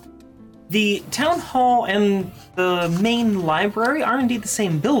forget. The town hall and the main library are indeed the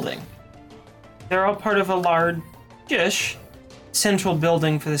same building. They're all part of a large-ish central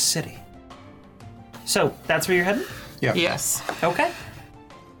building for the city. So, that's where you're headed? Yeah. Yes. Okay.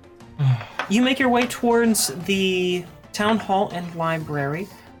 You make your way towards the town hall and library,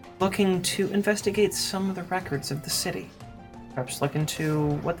 looking to investigate some of the records of the city. Perhaps look into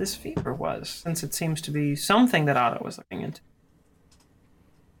what this fever was, since it seems to be something that Otto was looking into.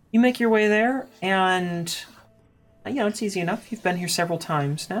 You make your way there, and, it's easy enough. You've been here several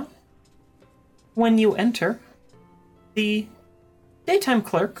times now. When you enter, the daytime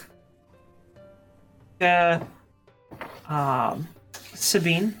clerk,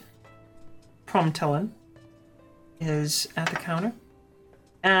 Sabine Promtellen, is at the counter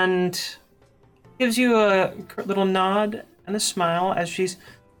and gives you a little nod and a smile as she's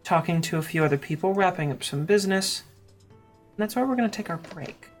talking to a few other people, wrapping up some business. And that's where we're going to take our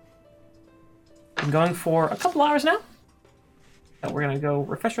break. Been going for a couple hours now. So we're going to go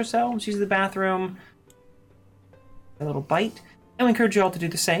refresh ourselves, use the bathroom, a little bite, and we encourage you all to do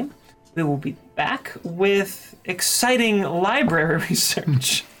the same. We will be back with exciting library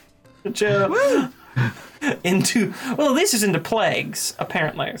research. Which, into, well, at least it's into plagues,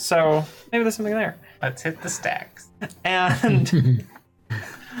 apparently. So maybe there's something there. Let's hit the stacks. And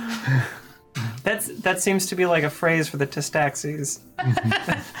that seems to be like a phrase for the Testaxes.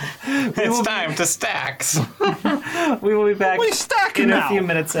 It's time to stacks. We will be back We stack in now. a few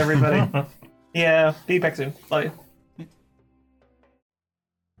minutes, everybody. Yeah, be back soon. Love you.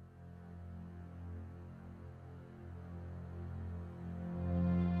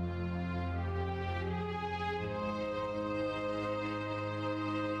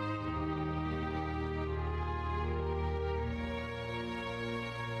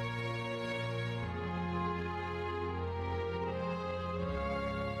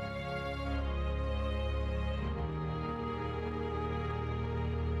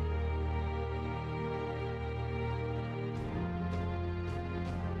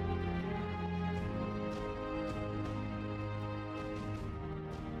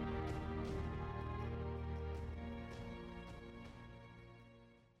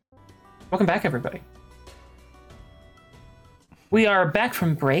 Welcome back, everybody. We are back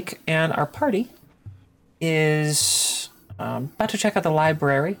from break, and our party is about to check out the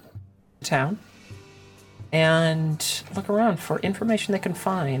library in town and look around for information they can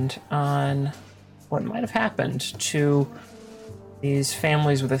find on what might have happened to these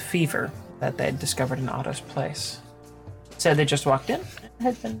families with a fever that they'd discovered in Otto's place. Said they just walked in and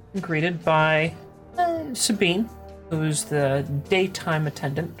had been greeted by Sabine, who's the daytime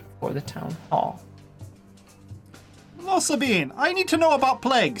attendant for the town hall. Hello, Sabine. I need to know about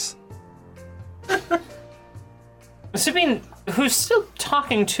plagues. Sabine, who's still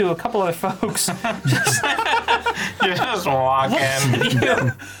talking to a couple other folks, You just walk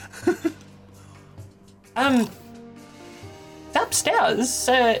in. upstairs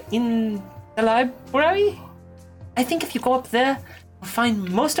in the library. I think if you go up there, you'll find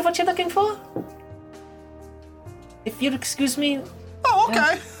most of what you're looking for. If you'll excuse me. Oh,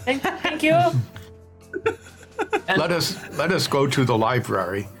 okay. Thank you. Let us go to the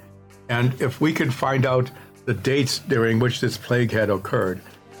library, and if we can find out the dates during which this plague had occurred,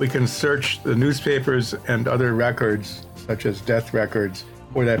 we can search the newspapers and other records, such as death records,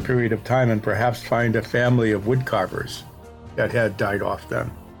 for that period of time, and perhaps find a family of woodcarvers that had died off then.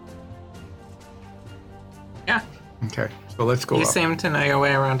 Yeah. Okay, so let's go You up. seem to know your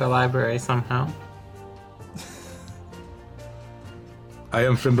way around a library somehow. I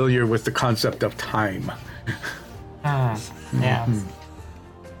am familiar with the concept of time. Yeah.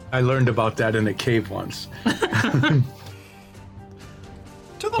 I learned about that in a cave once. To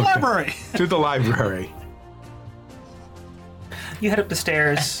the library. To the library. You head up the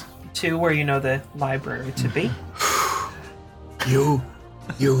stairs to where you know the library to be. You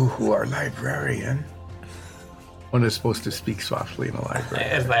who are librarian. One is supposed to speak softly in a library.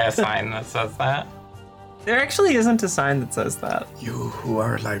 Is there a sign that says that? There actually isn't a sign that says that. You who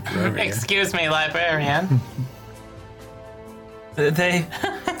are librarian. Excuse me, librarian. The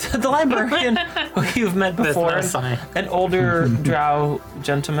librarian who you've met There's before, no sign. an older drow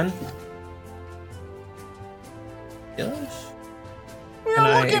gentleman. Yes. We're And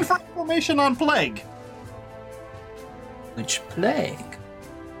I- looking for information on plague. Which plague?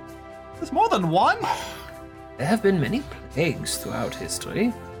 There's more than one? There have been many plagues throughout history.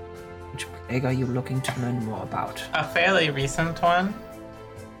 Which plague are you looking to learn more about? A fairly recent one.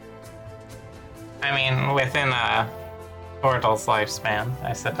 I mean, within a Portal's lifespan,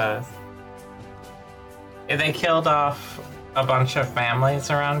 I suppose. They killed off a bunch of families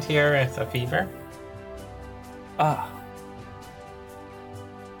around here. It's a fever. Ah.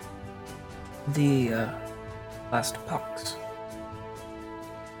 The last pox.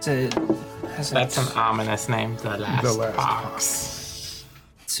 Hasn't. That's an ominous name. The last last pox.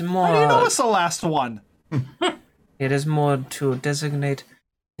 It's more. How do you know it's the last one? It is more to designate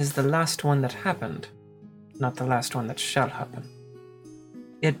is the last one that happened, not the last one that shall happen.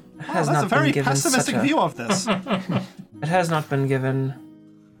 It has That's not a very been given pessimistic such a, view of this. It has not been given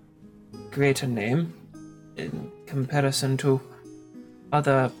greater name in comparison to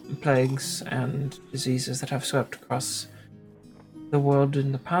other plagues and diseases that have swept across the world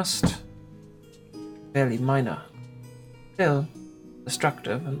in the past. Fairly minor. Still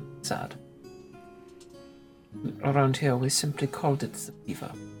destructive and sad. Around here, we simply called it the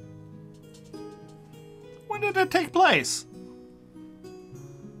fever. When did it take place?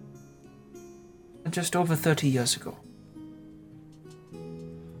 Just over 30 years ago.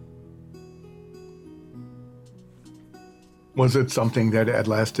 Was it something that had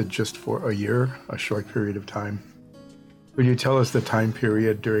lasted just for a year, a short period of time? Could you tell us the time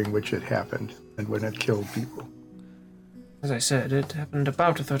period during which it happened and when it killed people? As I said, it happened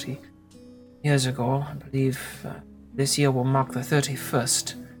about 30 years ago. I believe this year will mark the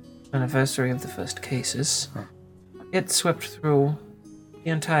 31st anniversary of the first cases. It swept through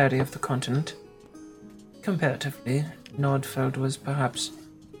the entirety of the continent. Comparatively, Nordfeld was perhaps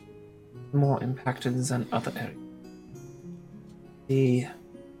more impacted than other areas. The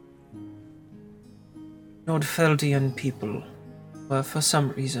Nordfeldian people were for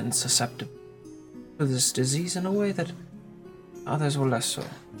some reason susceptible to this disease in a way that others were less so.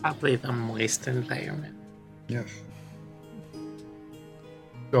 Probably the moist environment. Yes.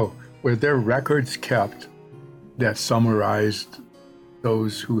 So, were there records kept that summarized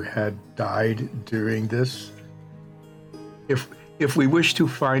those who had died during this? If we wish to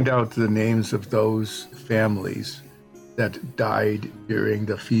find out the names of those families that died during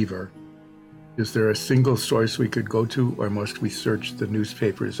the fever, is there a single source we could go to, or must we search the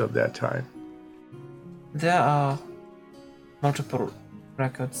newspapers of that time? There are multiple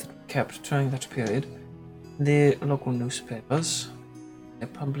records that were kept during that period. The local newspapers, they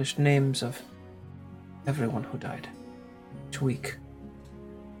published names of everyone who died each week.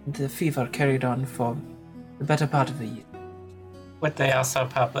 The fever carried on for the better part of a year. Would they also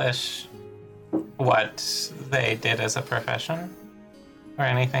publish what they did as a profession? Or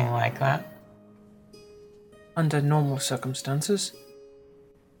anything like that? Under normal circumstances,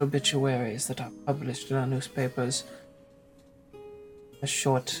 obituaries that are published in our newspapers, a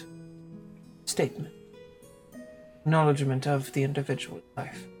short statement, acknowledgement of the individual's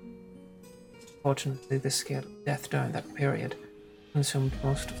life. Fortunately, the scale of death during that period consumed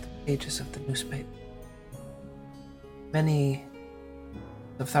most of the pages of the newspaper. Many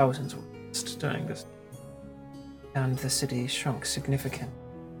of thousands were lost during this, and the city shrunk significantly.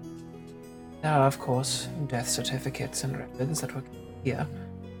 There are, of course, death certificates and records that were here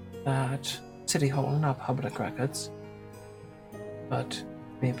at City Hall in our public records, but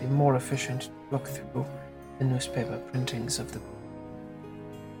it may be more efficient to look through the newspaper printings of the.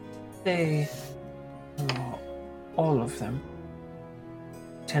 They, all of them,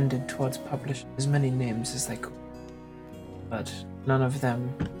 tended towards publishing as many names as they could, but none of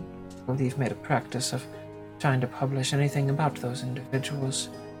them, I believe, made a practice of trying to publish anything about those individuals.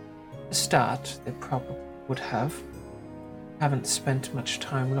 To start, they probably would have. Haven't spent much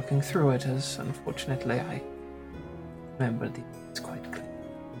time looking through it, as unfortunately I remember these quite clearly.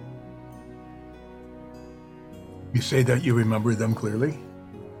 You say that you remember them clearly?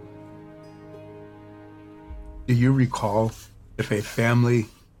 Do you recall if a family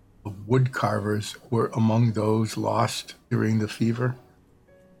of woodcarvers were among those lost during the fever?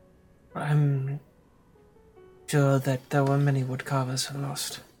 I'm sure that there were many woodcarvers who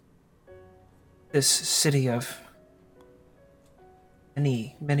lost. This city of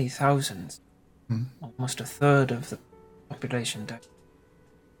many thousands, almost a third of the population died.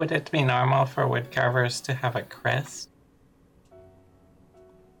 Would it be normal for woodcarvers to have a crest?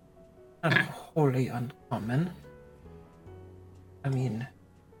 Not wholly uncommon. I mean,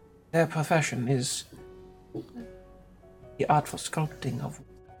 their profession is the artful sculpting of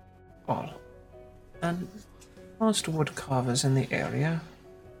all. And most woodcarvers in the area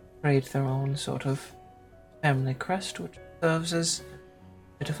create their own sort of family crest, which serves as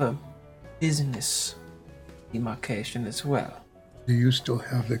a bit of a business demarcation as well. Do you still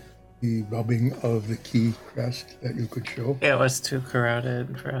have the rubbing of the key crest that you could show? It was too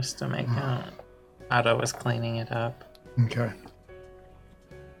corroded for us to make out. Otto was cleaning it up. Okay.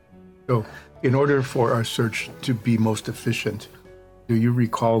 So, in order for our search to be most efficient, do you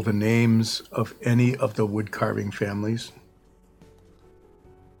recall the names of any of the wood carving families?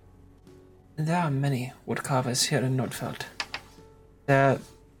 There are many woodcarvers here in Nordfeld.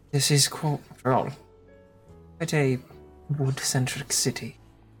 This is quite a wood-centric city.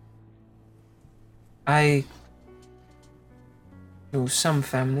 I know some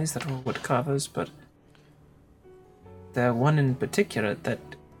families that were woodcarvers, but the one in particular that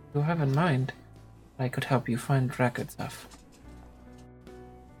you have in mind, I could help you find records of.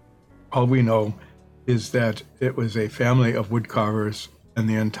 All we know is that it was a family of woodcarvers, and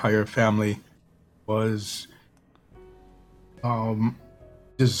the entire family was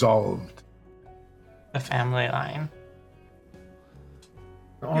dissolved. The family line.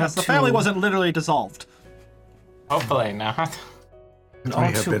 Yes, the family wasn't literally dissolved. Hopefully not. It All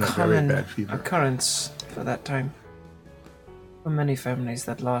may have too been a very common bad fever. occurrence for that time. For many families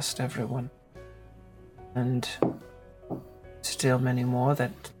that lost everyone, and still many more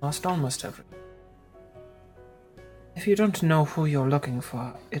that lost almost everyone. If you don't know who you're looking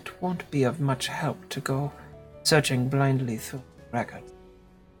for, it won't be of much help to go searching blindly through records.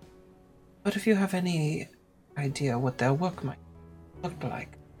 But if you have any idea what their work might look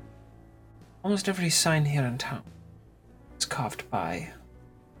like, almost every sign here in town is carved by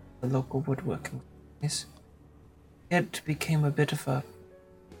the local woodworking companies. It became a bit of a,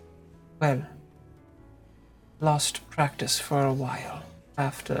 lost practice for a while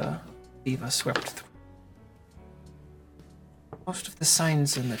after fever swept through. Most of the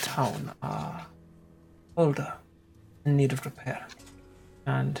signs in the town are older, in need of repair,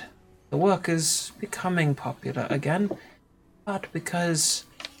 and the work is becoming popular again, but because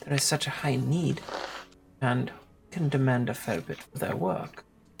there is such a high need and can demand a fair bit for their work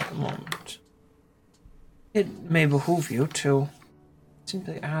at the moment. It may behoove you to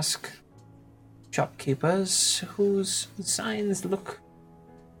simply ask shopkeepers whose signs look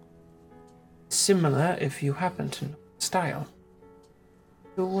similar, if you happen to know the style,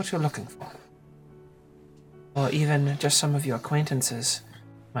 to what you're looking for. Or even just some of your acquaintances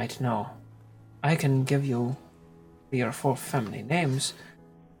might know. I can give you 3 or 4 family names,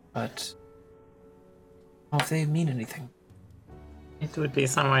 but I don't know if they mean anything. It would be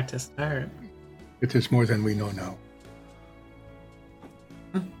somewhere to start. It is more than we know now.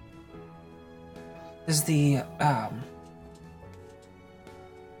 Is the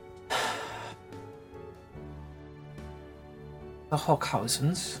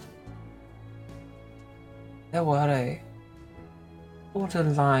Hockhausens. There were a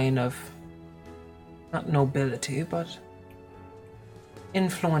borderline of not nobility, but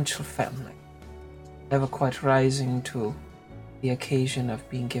influential family. Never quite rising to the occasion of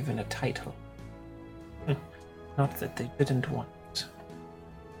being given a title. Not that they didn't want it.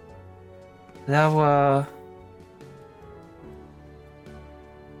 There were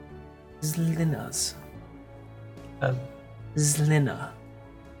Zlinas. Zlina.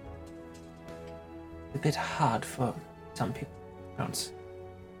 A bit hard for some people to pronounce.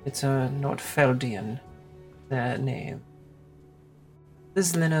 It's a Nordfeldian name. The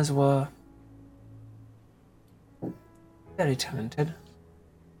Zlinas were very talented.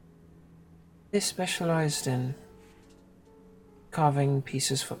 They specialized in carving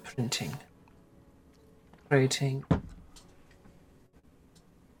pieces for printing, creating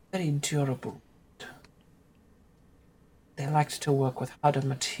very durable. They liked to work with harder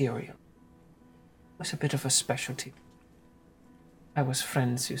material. It was a bit of a specialty. I was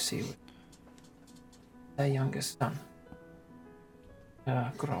friends, you see, with their youngest son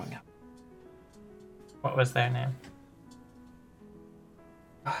growing up. What was their name?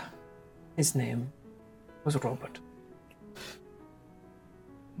 His name was Robert.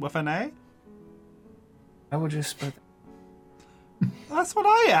 With an A? I would just spell That's what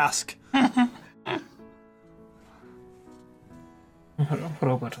I ask.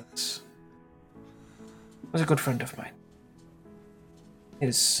 Robert was a good friend of mine.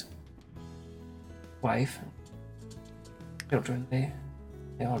 His wife and children, they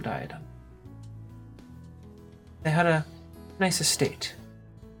all died. They had a nice estate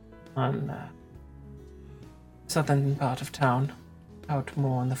on the southern part of town, out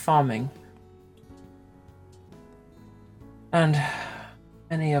more on the farming. And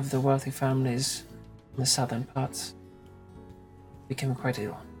many of the wealthy families in the southern parts became quite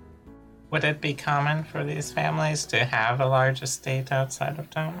ill. Would it be common for these families to have a large estate outside of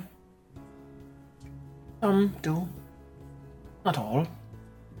town? Some do. Not all.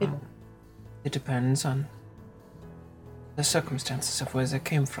 It depends on the circumstances of where they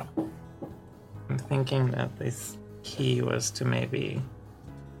came from. I'm thinking that these key was to maybe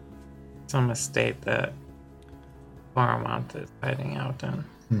some estate that Coromont is hiding out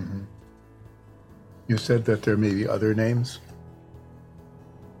in. You said that there may be other names.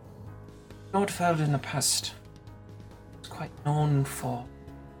 Nordfeld in the past was quite known for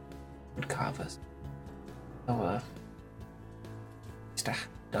wood carvers. There were at least a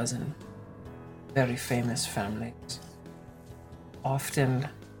dozen very famous families. Often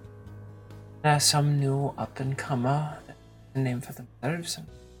there are some new up-and-comer that have a name for themselves, and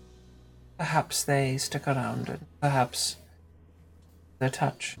perhaps they stick around, and perhaps they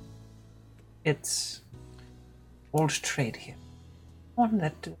touch. It's old trade here. One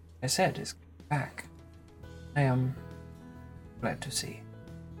that, I said, is back. I am glad to see.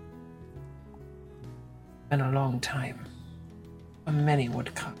 Been a long time. Many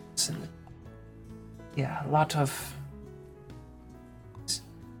woodcuts and a lot of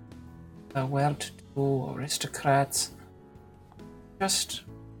well-to-do aristocrats just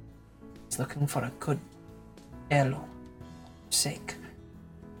looking for a good heirloom sake,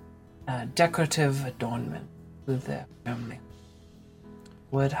 a decorative adornment with their family.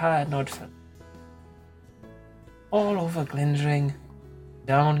 Would hire Nordfeld. All over Glendring,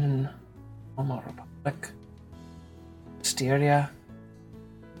 down in Omaha Republic, Mysteria.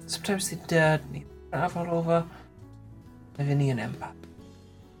 Sometimes they did travel over the Vinian Empire.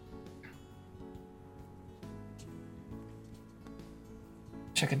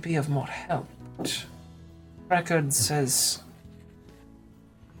 Which I could be of more help, but records as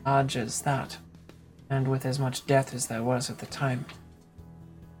large as that, and with as much death as there was at the time,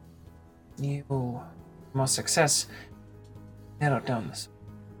 you more success narrowed down this.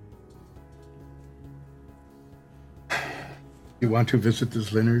 You want to visit the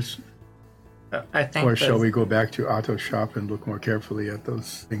Zlinners? I think Or shall we go back to Otto's shop and look more carefully at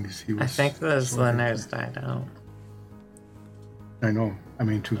those things he was... I think the Zlinners died out. I know. I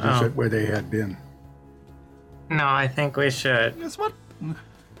mean, to visit where they had been. No, I think we should. Yes, what?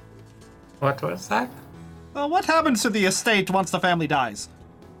 What was that? What happens to the estate once the family dies?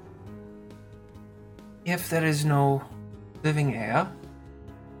 If there is no living heir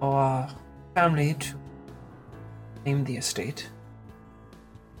or family to claim the estate,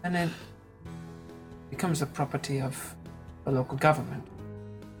 then it becomes the property of the local government.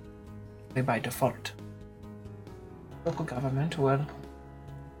 By default. Local government will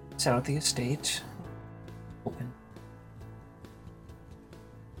sell the estate, open.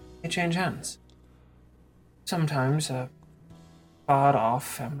 They change hands. Sometimes a far-off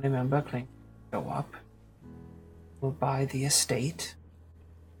family member claims to go up, will buy the estate.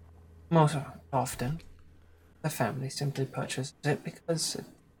 Most often, the family simply purchases it because it's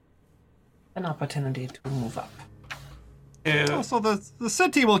an opportunity to move up. Oh, so the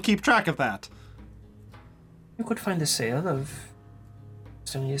city will keep track of that. You could find the sale of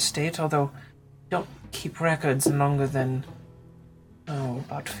any estate, although don't keep records longer than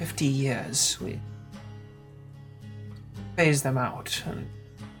about 50 years. We phase them out and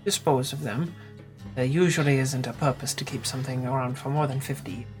dispose of them. There usually isn't a purpose to keep something around for more than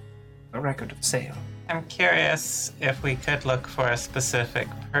 50 years. A record of sale. I'm curious if we could look for a specific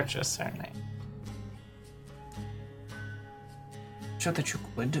purchaser name. Sure that you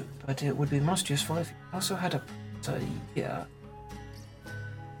could, but it would be most useful if you also had a year.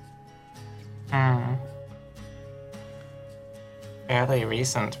 Fairly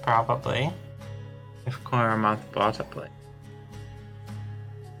recent, probably. If Coromont bought a place.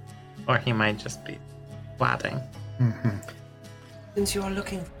 Or he might just be plotting. Since you are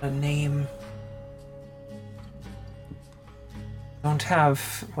looking for a name, don't have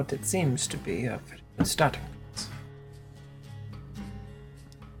what it seems to be a very good starting place.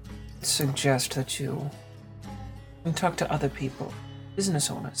 I suggest that you can talk to other people,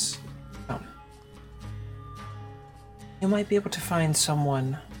 business owners. You might be able to find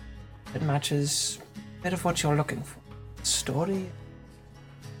someone that matches a bit of what you're looking for. A story,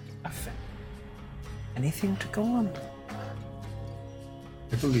 anything to go on.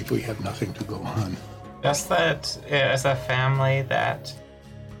 I believe we have nothing to go on. Just that it was a family that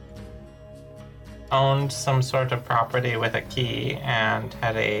owned some sort of property with a key and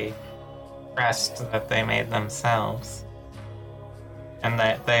had a crest that they made themselves. And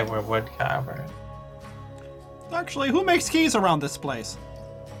that they were wood carvers. Actually, who makes keys around this place?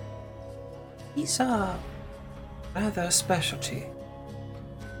 These are rather a specialty.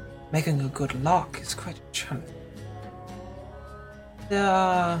 Making a good lock is quite a challenge. There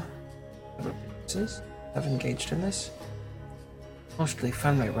are several businesses that have engaged in this, mostly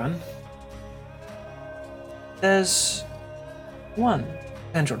family run. There's one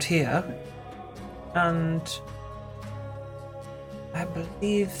central here, and I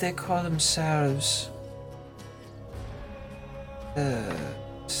believe they call themselves the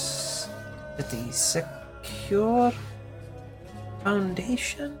Secure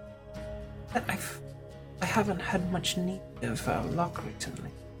Foundation. I haven't had much need of luck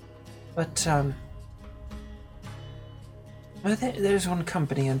recently, but well, there's one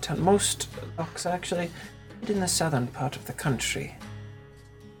company in town. Most locks actually in the southern part of the country.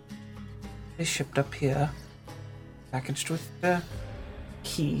 They shipped up here, packaged with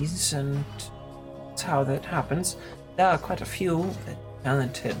keys, and that's how that happens. There are quite a few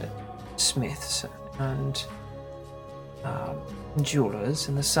talented smiths and jewelers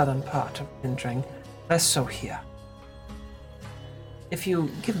in the southern part of Lindring, less so here. If you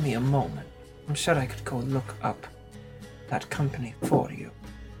give me a moment, I'm sure I could go look up that company for you.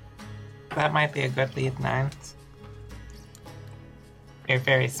 That might be a good lead, Nines. You're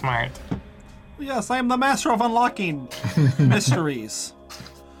very smart. Yes, I am the master of unlocking mysteries.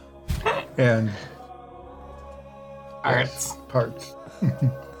 And Arts. parts.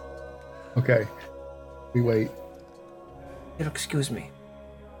 Okay. We wait. You'll excuse me.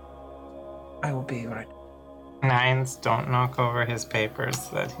 I will be right. Nines, don't knock over his papers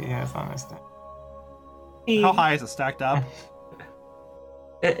that he has on his desk. How high is it stacked up?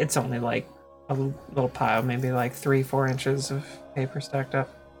 It's only like a little pile, maybe like 3-4 inches of paper stacked up.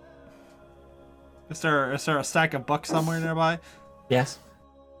 Is there a stack of books somewhere nearby? Yes.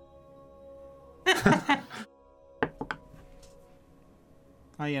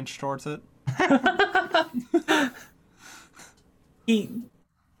 I inch towards it. He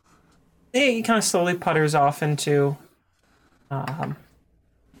kind of slowly putters off into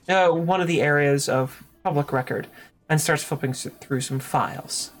one of the areas of public record and starts flipping through some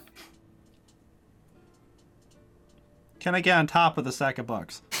files. Can I get on top of the stack of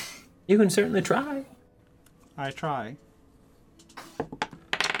books? You can certainly try. I try.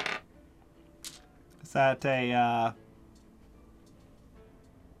 Is that a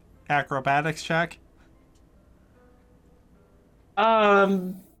acrobatics check?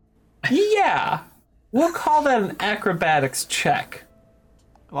 Yeah. We'll call that an acrobatics check.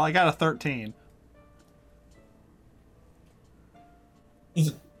 Well, I got a 13.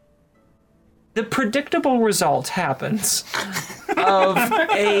 The predictable result happens of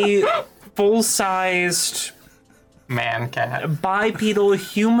a full-sized Man cat. bipedal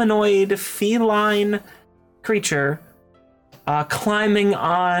humanoid feline creature climbing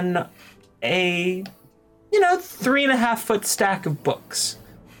on a 3.5-foot stack of books.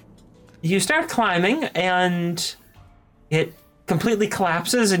 You start climbing and it completely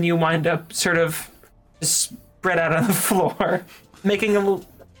collapses and you wind up sort of spread out on the floor, making a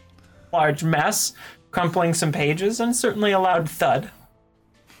large mess, crumpling some pages, and certainly a loud thud.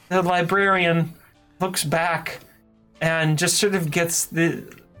 The librarian looks back and just sort of gets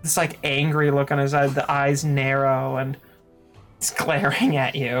this like angry look on his eye. The eyes narrow and he's glaring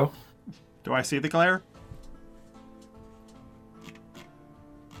at you. Do I see the glare?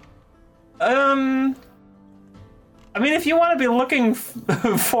 I mean, if you want to be looking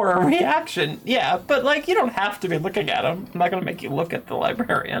for a reaction, yeah, but like you don't have to be looking at him. I'm not gonna make you look at the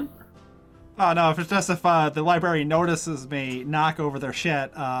librarian. Oh no, if it's just if the librarian notices me knock over their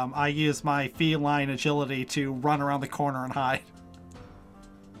shit, I use my feline agility to run around the corner and hide.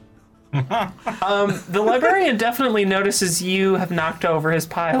 The librarian definitely notices you have knocked over his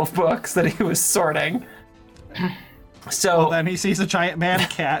pile of books that he was sorting. So Then he sees a giant man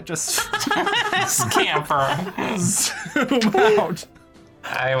cat just Scamper. zoom out.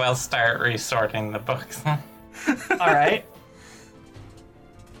 I will start resorting the books. all right.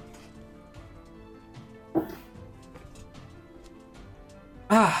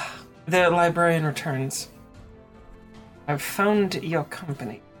 The librarian returns. I've found your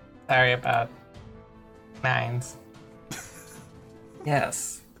company. Sorry about Nines.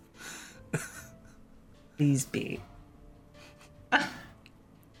 Yes. Please be.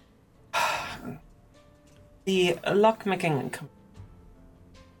 The lockmaking company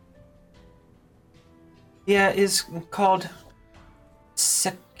here is called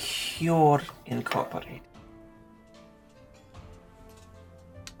Secure Incorporated.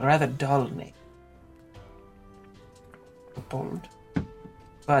 A rather dull name. Bold.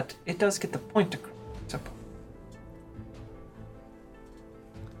 But it does get the point across, I suppose.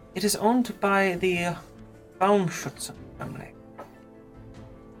 It is owned by the Baumschützen family.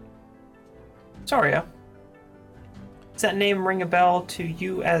 Soria. Does that name ring a bell to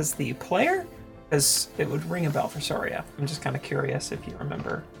you as the player? Because it would ring a bell for Soria. I'm just kind of curious if you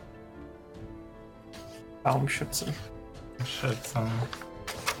remember Baumschützen. Should some.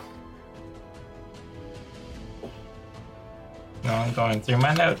 No, I'm going through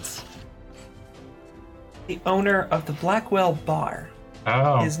my notes. The owner of the Blackwell Bar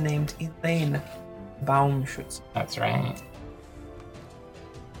Oh, is named Elaine Baumschutz. that's right.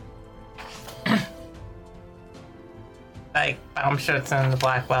 Like Baumschützen, the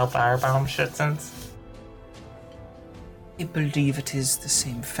Blackwell Bar Baumschützens. I believe it is the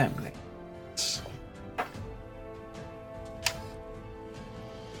same family.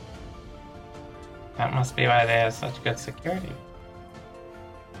 That must be why they have such good security.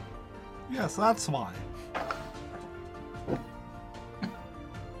 Yes, that's why.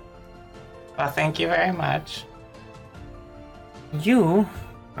 Well, thank you very much. You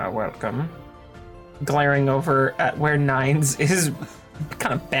are welcome. Glaring over at where Nines is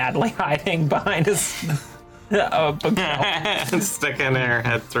kind of badly hiding behind his bookshelf. Sticking her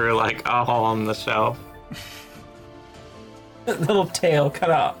head through like a hole in the shelf. Little tail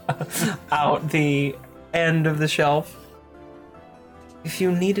cut out the end of the shelf. If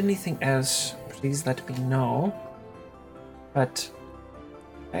you need anything else, please let me know. But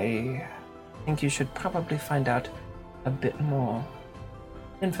I think you should probably find out a bit more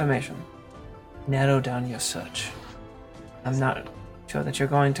information. Narrow down your search. I'm not sure that you're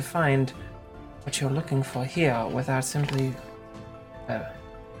going to find what you're looking for here without simply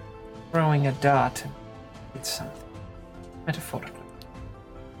throwing a dart and hit something. Metaphorically.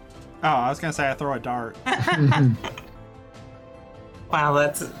 Oh, I was gonna say I throw a dart.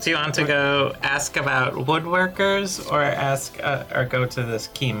 Well, do you want to go ask about woodworkers or ask or go to this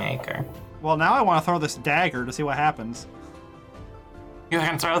key maker? Well, now I want to throw this dagger to see what happens. You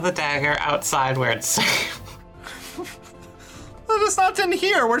can throw the dagger outside where it's safe. But it's not in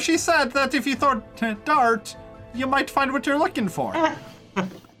here where she said that if you throw a dart, you might find what you're looking for.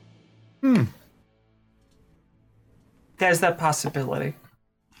 There's that possibility.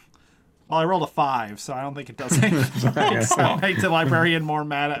 Well, I rolled a 5, so I don't think it does anything. So make the librarian more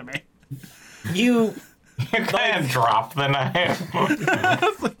mad at me. You You kind of drop the knife.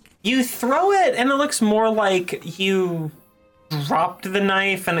 You throw it, and it looks more like you dropped the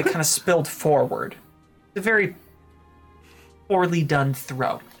knife and it kind of spilled forward. It's a very poorly done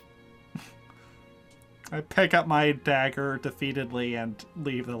throw. I pick up my dagger defeatedly and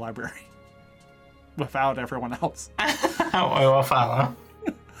leave the library. Without everyone else. We will follow.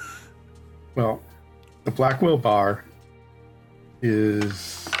 Well, the Blackwell Bar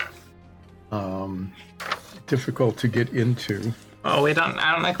is difficult to get into. Well, I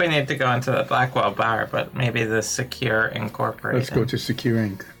don't think we need to go into the Blackwell Bar, but maybe the Secure Incorporated. Let's go to Secure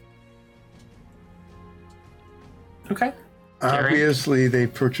Inc. Okay. Obviously, they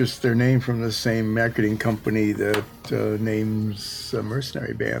purchased their name from the same marketing company that names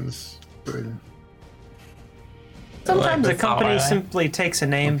mercenary bands. Sometimes Like a the company Solid. simply takes a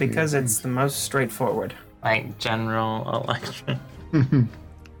name because it's the most straightforward. Like General Electric.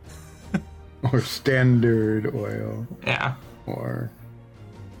 Or Standard Oil, Yeah. or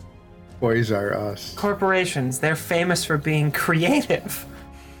Toys R Us. Corporations, they're famous for being creative.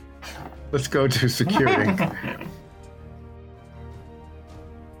 Let's go to Secure Inc.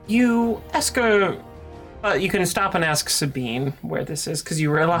 You ask her, you can stop and ask Sabine where this is, because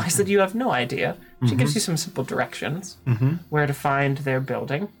you realize that you have no idea. She gives you some simple directions where to find their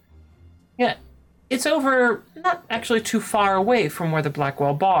building. Yeah, it's over, not actually too far away from where the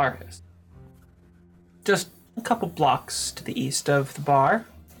Blackwell Bar is. Just a couple blocks to the east of the bar.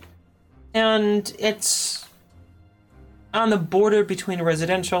 And it's on the border between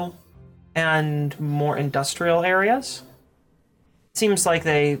residential and more industrial areas. Seems like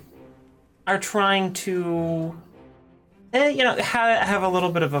they are trying to, have a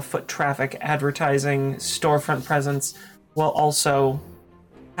little bit of a foot traffic advertising storefront presence while also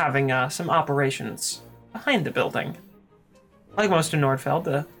having some operations behind the building. Like most of Nordfeld,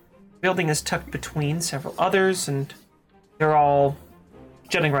 the building is tucked between several others, and they're all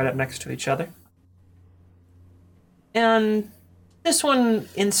jutting right up next to each other. And this one,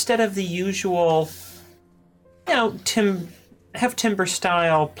 instead of the usual, timber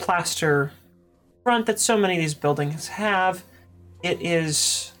style plaster front that so many of these buildings have, it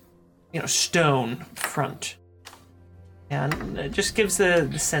is, stone front. And it just gives the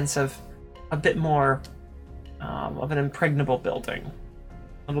sense of a bit more of an impregnable building.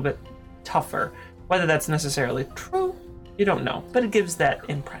 A little bit tougher. Whether that's necessarily true, you don't know, but it gives that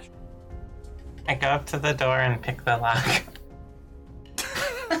impression. I go up to the door and pick the lock.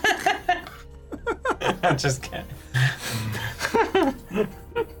 I'm just kidding.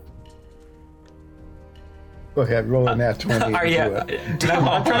 Go ahead, roll on that 20. Are you? Do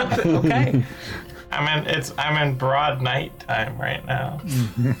it. Okay. I'm in broad night time right now.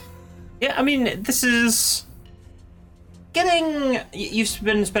 Yeah, I mean, this is You've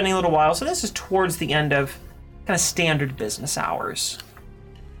been spending a little while, so this is towards the end of kind of standard business hours.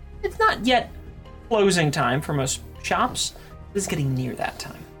 It's not yet closing time for most shops. This is getting near that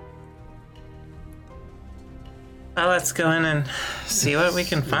time. Well, let's go in and see what we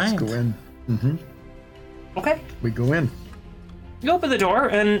can find. Let's go in. Okay. We go in. You open the door,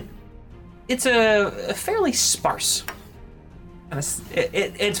 and it's a fairly sparse.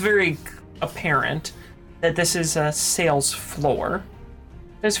 It's very apparent that this is a sales floor.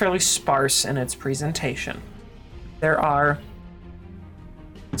 It's fairly sparse in its presentation. There are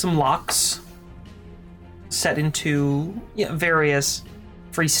some locks set into various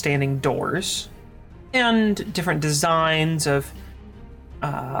freestanding doors and different designs of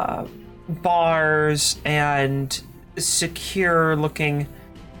bars and secure-looking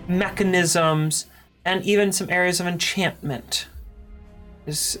mechanisms and even some areas of enchantment.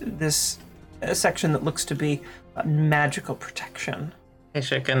 There's this section that looks to be magical protection. I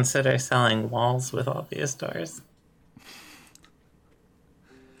should consider selling walls with all these doors.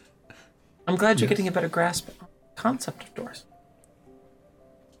 I'm glad you're getting a better grasp on the concept of doors.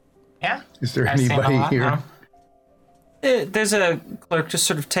 Yeah. Is there I've seen a anybody lot here? now. There's a clerk just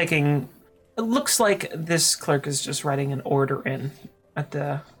sort of taking... It looks like this clerk is just writing an order in at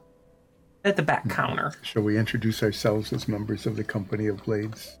the back counter. Shall we introduce ourselves as members of the Company of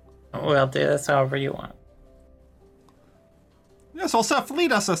Blades? We'll do this however you want. Yes, well, Seth,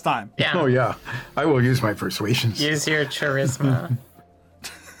 lead us this time. Yeah. Oh, yeah. I will use my persuasions. Use your charisma.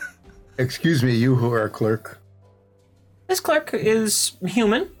 Excuse me, you who are a clerk. This clerk is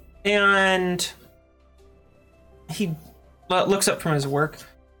human, and he looks up from his work,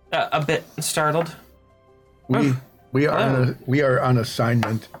 a bit startled. We are on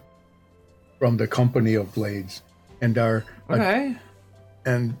assignment from the Company of Blades, and are Okay.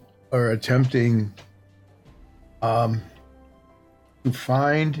 attempting to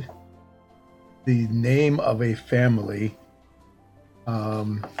find the name of a family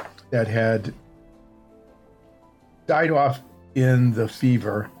that had died off in the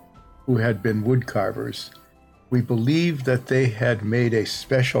fever, who had been woodcarvers. We believe that they had made a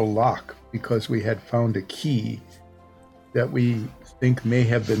special lock because we had found a key that we think may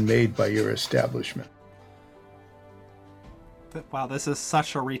have been made by your establishment. Wow, this is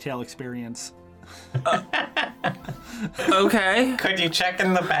such a retail experience. Okay. Could you check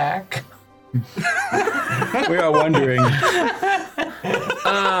in the back? We are wondering.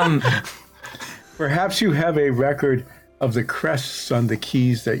 Perhaps you have a record of the crests on the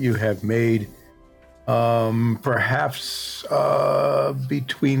keys that you have made. Perhaps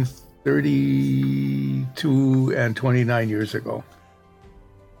between 32 and 29 years ago.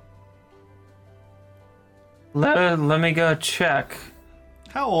 Let me go check.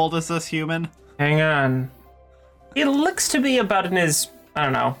 How old is this human? Hang on. He looks to be about in his, I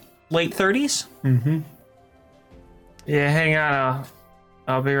don't know, late 30s? Mm-hmm. Yeah, hang on.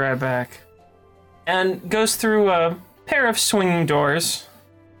 I'll be right back. And goes through a pair of swinging doors.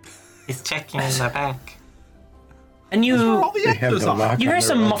 He's checking in the back. And Where you all the They have extras the are. lock you on hear their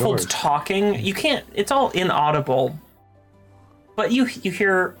some own muffled doors. talking. You can't, it's all inaudible. But you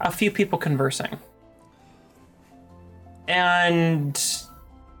hear a few people conversing. And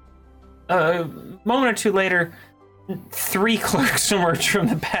a moment or two later, 3 clerks emerge from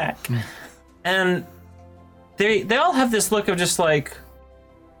the back. And they all have this look of just like,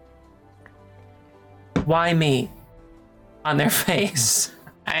 why me? On their face.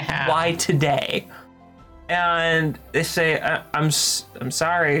 I have. Why today? And they say, I'm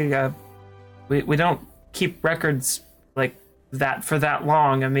sorry, we don't keep records like that for that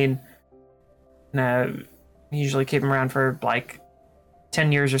long. I mean, usually keep them around for like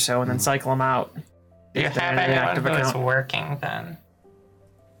 10 years or so and then cycle them out. Do you If they're have in an anyone active who is account. working then?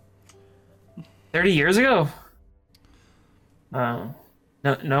 30 years ago? No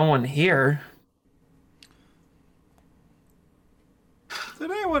one here.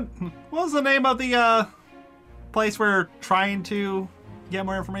 Did anyone? What was the name of the place we're trying to get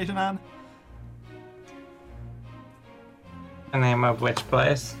more information on? The name of which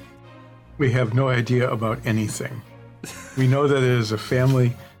place? We have no idea about anything. We know that it is a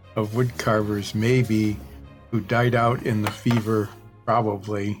family of woodcarvers, maybe, who died out in the fever,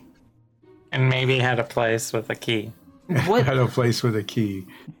 probably, And maybe had a place with a key. What had a place with a key.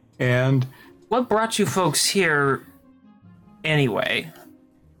 And what brought you folks here anyway?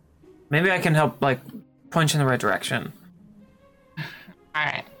 Maybe I can help like point you in the right direction.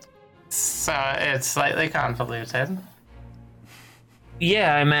 Alright. So it's slightly convoluted.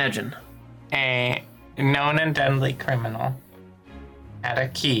 Yeah, I imagine. A known and deadly criminal had a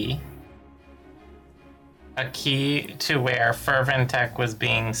key a key to where Ferventech was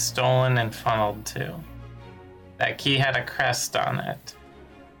being stolen and funneled to. That key had a crest on it.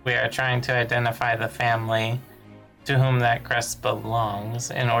 We are trying to identify the family to whom that crest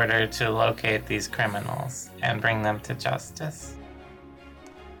belongs in order to locate these criminals and bring them to justice.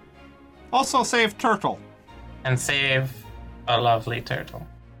 Also save Turtle. And save a lovely turtle.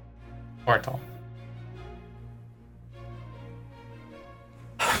 Portal.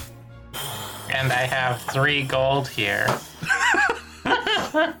 And I have 3 gold here.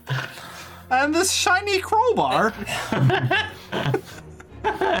 And this shiny crowbar.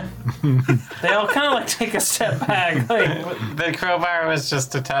 They all kind of like take a step back. Like The crowbar was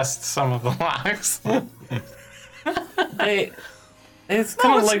just to test some of the locks. it's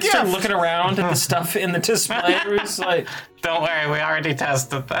kind of it's like a start gift. looking around at the stuff in the display. It's like Don't worry, we already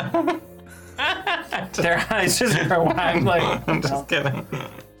tested them. their eyes just go wide. Like I'm just kidding.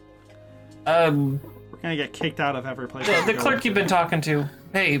 We're gonna get kicked out of every place. the clerk you've been talking to.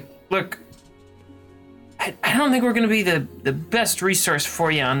 Hey, look. I don't think we're gonna be the best resource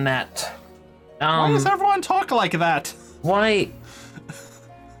for you on that. Why does everyone talk like that? Why?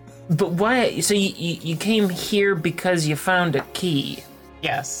 But why? So you came here because you found a key,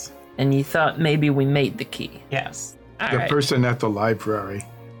 Yes. and you thought maybe we made the key. Yes. All The right. person at the library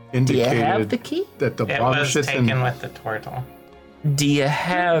Do you have indicated the key? that the It bomb was shits taken in. with the turtle. Do you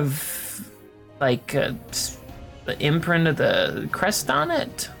have like the imprint of the crest on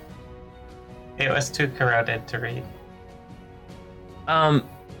it? It was too corroded to read.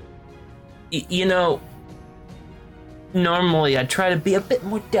 You know, normally I try to be a bit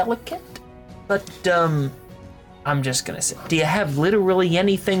more delicate, but I'm just gonna say, do you have literally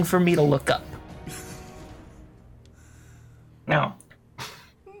anything for me to look up? No.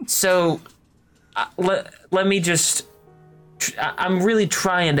 So, let me just. I'm really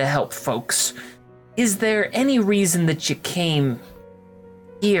trying to help folks. Is there any reason that you came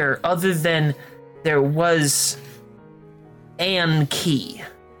here other than there was an key?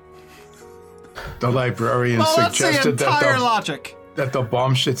 The librarian Well, that's the suggested entire logic. that the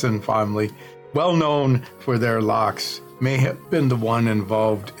Baumschützen family, well known for their locks, may have been the one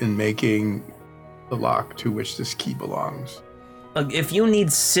involved in making the lock to which this key belongs. Look, if you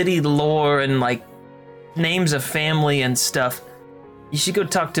need city lore and like names of family and stuff, you should go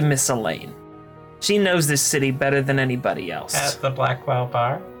talk to Miss Elaine. She knows this city better than anybody else. At the Blackwell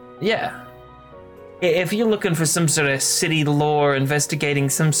Bar. Yeah. If you're looking for some sort of city lore, investigating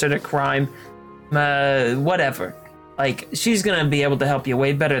some sort of crime, whatever, like, she's gonna be able to help you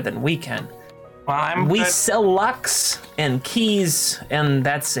way better than we can. Well, I'm We good. sell locks and keys, and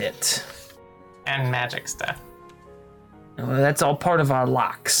that's it. And magic stuff. Well, that's all part of our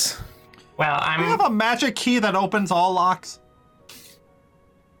locks. Well, Do you have I'm a magic key that opens all locks?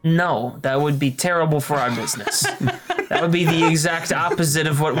 No, that would be terrible for our business. That would be the exact opposite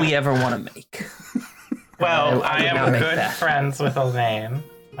of what we ever want to make. well, I I would not am make good that. friends with Elaine.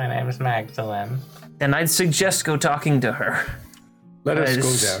 My name is Magdalene. Then I'd suggest go talking to her. Let us go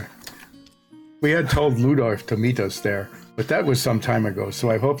Yes. there. We had told Ludolf to meet us there, but that was some time ago, so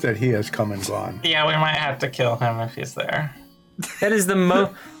I hope that he has come and gone. Yeah, we might have to kill him if he's there. That is the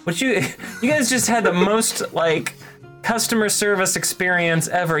what you guys just had the most like customer service experience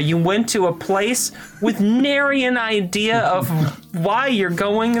ever. You went to a place with nary an idea of why you're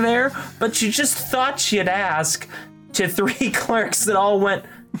going there, but you just thought you'd ask to 3 clerks that all went,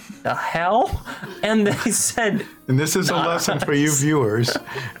 the hell? And they said, And this is a lesson for you viewers.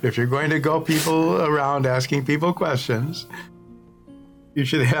 If you're going to go people around asking people questions, you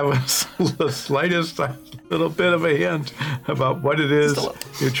should have the slightest little bit of a hint about what it is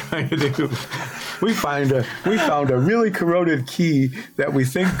you're trying to do. We found a really corroded key that we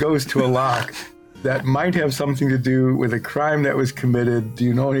think goes to a lock that might have something to do with a crime that was committed. Do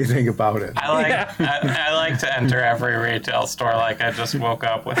you know anything about it? I like to enter every retail store like I just woke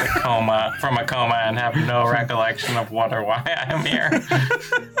up with from a coma and have no recollection of what or why I'm here.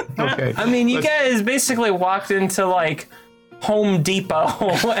 Okay. I mean, you guys basically walked into like Home Depot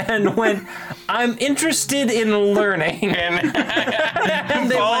and went, I'm interested in learning. And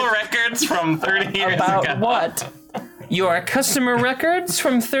they full went, records from 30 years about ago. what? Your customer records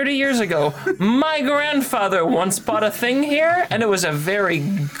from 30 years ago. My grandfather once bought a thing here, and it was a very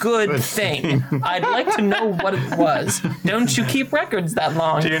good thing. I'd like to know what it was. Don't you keep records that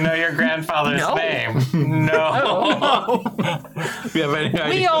long? Do you know your grandfather's No. name? No. Do you have any idea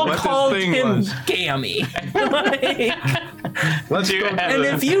We all what called this thing him was? Gammy. Let's Do you go. have And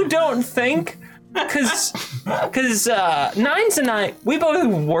a- if you don't think, because Nines and I, we both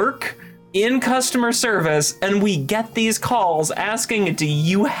work in customer service, and we get these calls asking, do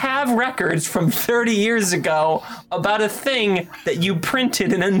you have records from 30 years ago about a thing that you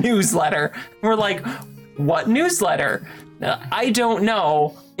printed in a newsletter? We're like, what newsletter? I don't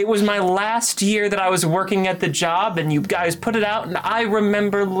know. It was my last year that I was working at the job, and you guys put it out, and I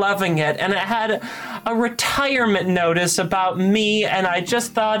remember loving it. And it had a retirement notice about me, and I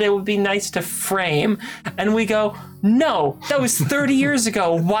just thought it would be nice to frame. And we go, no, that was 30 years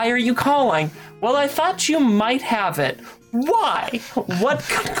ago. Why are you calling? Well, I thought you might have it. Why? What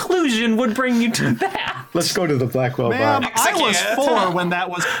conclusion would bring you to that? Let's go to the Blackwell Ma'am, bar. I was 4 when that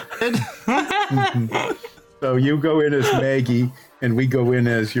was So you go in as Maggie, and we go in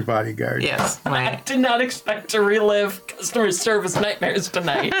as your bodyguard. Yes, I my did not expect to relive customer service nightmares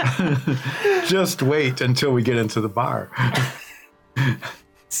tonight. Just wait until we get into the bar.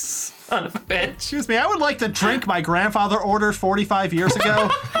 Son of a bitch. Excuse me, I would like to drink my grandfather ordered 45 years ago.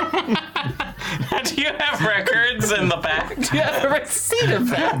 Do you have records in the back? Do you have a receipt of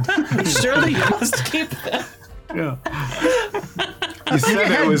that? Surely you must keep them. Yeah. You said It it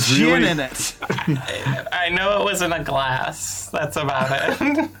had was gin really. in it. I know it was in a glass. That's about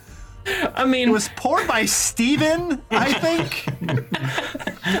it. I mean, It was poured by Steven, I think.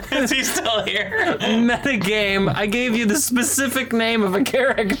 Is he still here? metagame, I gave you the specific name of a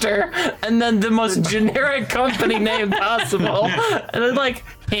character and then the most generic company name possible. And then, like,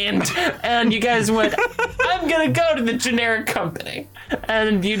 hint. And you guys went, I'm gonna go to the generic company.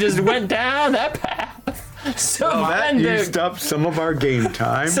 And you just went down that path. So That then used up some of our game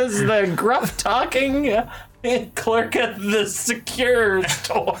time. says the gruff talking clerk at the secure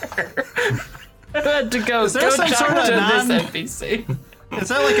store. I had to go there talk some sort of to non- this NPC. Is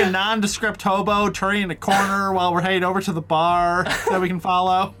that like a nondescript hobo turning a corner while we're heading over to the bar that we can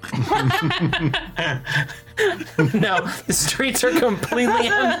follow? No, the streets are completely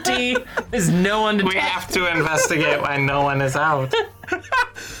empty. There's no one to We talk have to investigate why no one is out.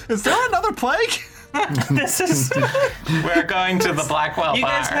 Is there another plague? This is. We're going to the Blackwell You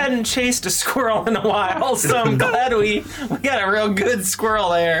bar. guys hadn't chased a squirrel in a while, so I'm glad we got a real good squirrel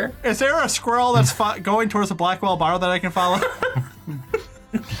there. Is there a squirrel that's going towards the Blackwell bar that I can follow?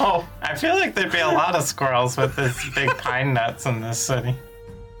 Oh, I feel like there'd be a lot of squirrels with this big pine nuts in this city.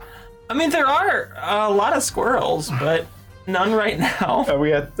 I mean, there are a lot of squirrels, but none right now. Are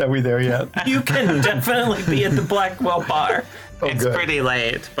we there yet? You can definitely be at the Blackwell bar. Oh, It's good. pretty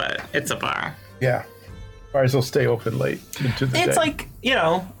late, but it's a bar. Yeah. Bars will stay open late into the day. It's like,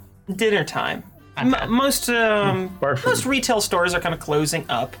 dinner time. Most Bar food. most retail stores are kind of closing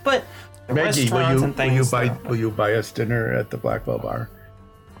up, but Maggie, restaurants and things. will you buy us dinner at the Blackwell bar?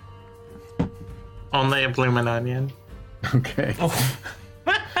 Only a bloomin' onion. Okay.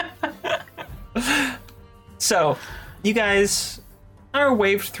 So, you guys are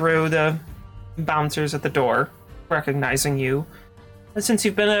waved through the bouncers at the door, recognizing you, since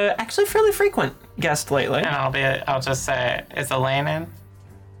you've been a actually fairly frequent guest lately. And I'll just say, is Elaine in?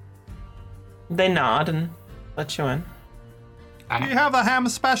 They nod and let you in. You have a ham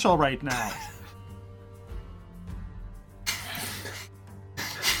special right now.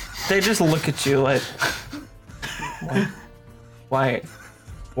 They just look at you like,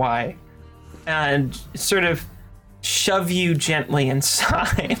 why? And sort of shove you gently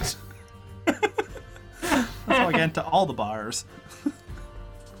inside. That's how I get into all the bars.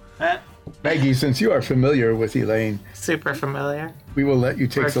 Maggie, since you are familiar with Elaine, Super familiar. we will let you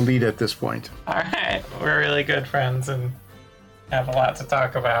take the lead at this point. All right, we're really good friends and have a lot to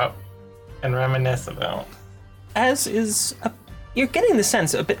talk about and reminisce about. As is, you're getting the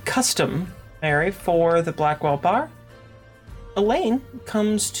sense a bit customary for the Blackwell bar. Elaine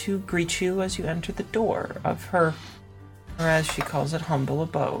comes to greet you as you enter the door of her, or as she calls it, humble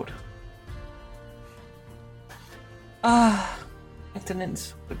abode. Magdalene,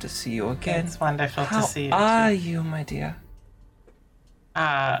 it's good to see you again. It's wonderful How to see you. are you, my dear?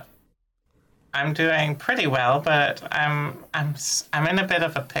 I'm doing pretty well, but I'm in a bit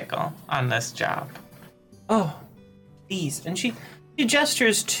of a pickle on this job. Oh, these. And she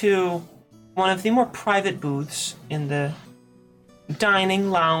gestures to one of the more private booths in the dining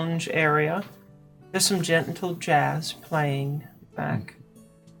lounge area. There's some gentle jazz playing back,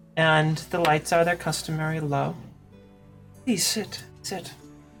 and the lights are their customary low. Please sit.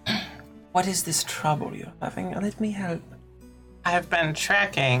 What is this trouble you're having? Let me help. I've been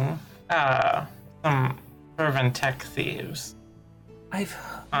tracking some fervent tech thieves I've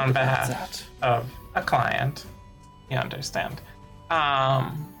heard on about behalf that. of a client. You understand.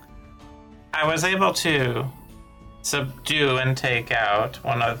 I was able to subdue and take out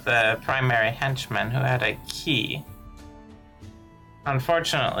one of the primary henchmen who had a key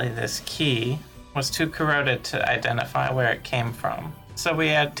Unfortunately, this key was too corroded to identify where it came from, so we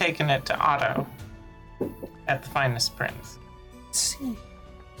had taken it to Otto at the Finest Prince. See.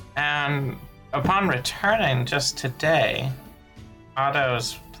 And upon returning just today,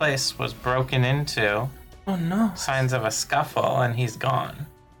 Otto's place was broken into, Oh no. signs of a scuffle, and he's gone.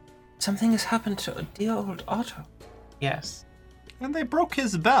 Something has happened to dear old Otto. Yes. And they broke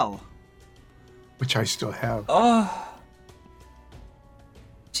his bell. Which I still have. Oh.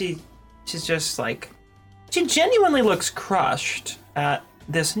 She's just like, she genuinely looks crushed at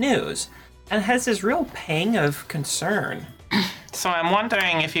this news and has this real pang of concern. So I'm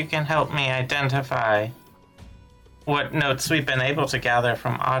wondering if you can help me identify what notes we've been able to gather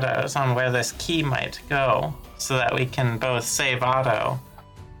from Otto's on where this key might go, so that we can both save Otto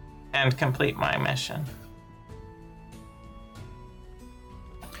and complete my mission.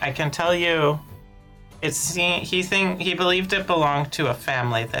 I can tell you, he believed it belonged to a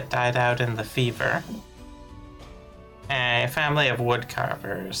family that died out in the fever. A family of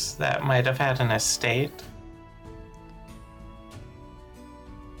woodcarvers that might have had an estate.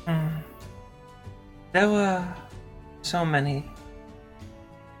 There were so many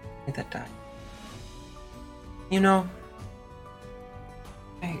that died. You know,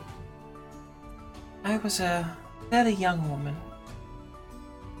 I was a very young woman.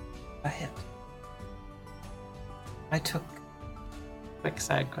 A hit. I took. Quick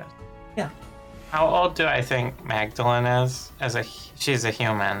side question. Yeah. How old do I think Magdalene is? She's a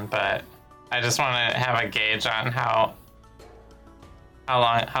human, but I just want to have a gauge on how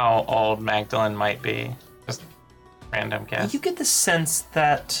old Magdalene might be. Just random guess. You get the sense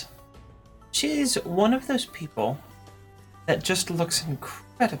that she's one of those people that just looks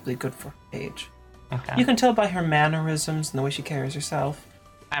incredibly good for her age. Okay. You can tell by her mannerisms and the way she carries herself.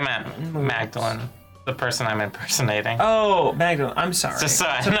 I meant Magdalene, the person I'm impersonating. Oh, Magdalene. I'm sorry. Just so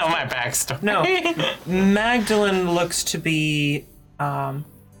I know my backstory. No, Magdalene looks to be, in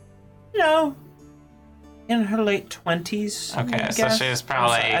her late 20s. Okay, I so guess. she's I'm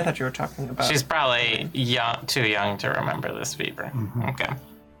probably. sorry, I thought you were talking about. She's probably too young to remember this fever. Okay.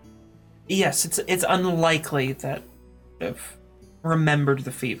 Yes, it's unlikely that have remembered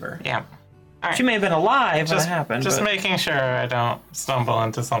the fever. Yeah. All right. She may have been alive when it happened. Just but... making sure I don't stumble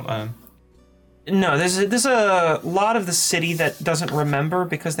into something. No, there's a lot of the city that doesn't remember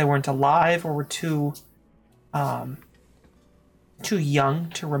because they weren't alive or were too young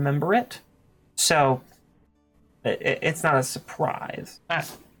to remember it. So it's not a surprise. All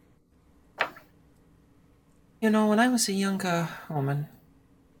right. You know, when I was a younger woman,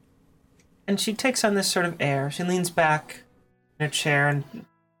 and she takes on this sort of air, she leans back in her chair and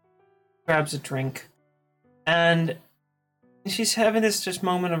grabs a drink, and she's having this just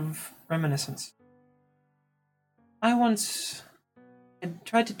moment of reminiscence. I once had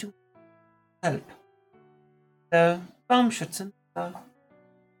tried to do help. The Baumschützen are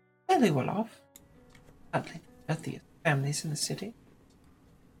fairly well off, sadly, wealthiest families in the city.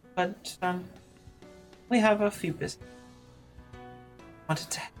 But we have a few business. Wanted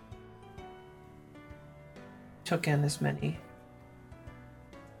to took in as many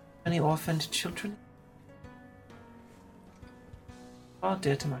orphaned children. All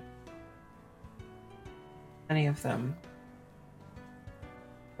dear to my. Many of them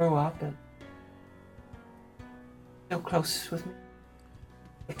grew up and still close with me.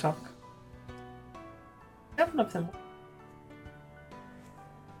 We talk. 7 of them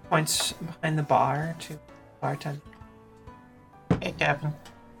points behind the bar to bartender. Hey, Captain.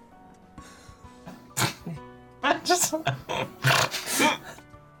 Just.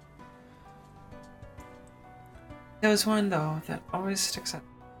 There was one though that always sticks out.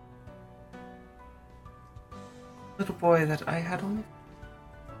 Little boy that I had only.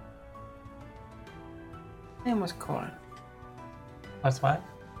 His name was Corin. What's what?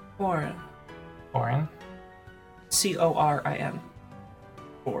 Corin. Corin? Corin.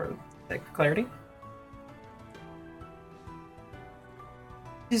 For like clarity.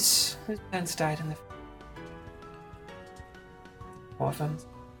 His parents died in the orphans.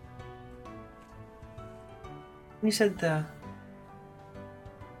 And he said the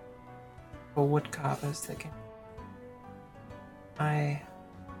wood carvers that came. I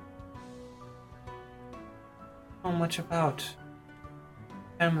don't know much about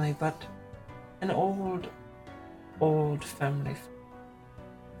family, but an old family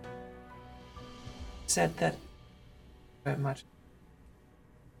said that very much.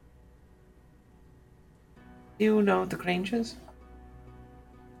 Do you know the Granges?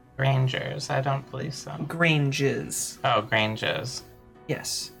 Grangers? I don't believe so. Granges. Oh, Granges.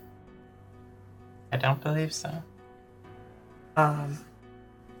 Yes. I don't believe so. Well,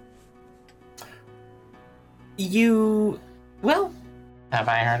 Have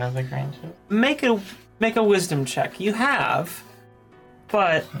I heard of the Granges? make a wisdom check. You have,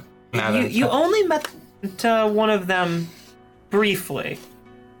 but Not you until- only met one of them briefly.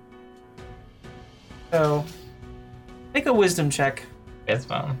 So make a wisdom check.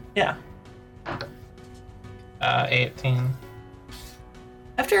 Wisdom. Yeah. 18.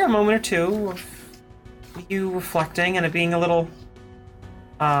 After a moment or two of you reflecting and it being a little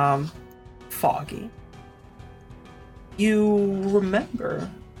foggy, you remember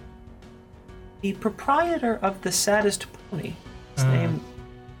the proprietor of the Saddest Pony. His name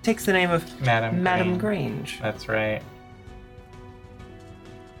takes the name of Madam Grange. That's right.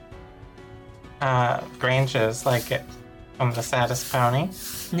 Granges, like it from the Saddest Pony.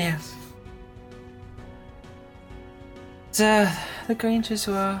 Yes. The Granges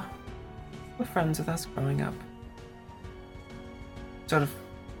were friends with us growing up. Sort of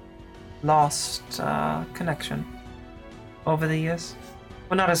lost connection over the years.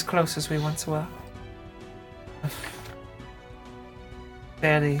 We're not as close as we once were.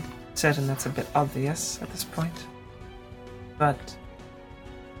 Fairly certain that's a bit obvious at this point. But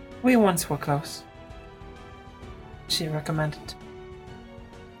we once were close. She recommended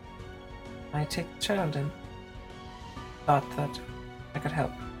I take the child in. Thought that I could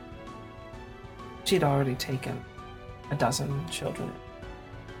help. She'd already taken a dozen children,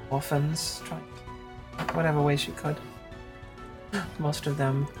 orphans, tried whatever way she could. Most of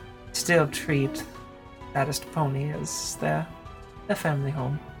them still treat Saddest Pony as their family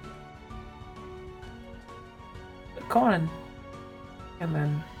home. But Corin came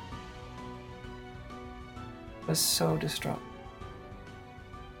in, was so distraught,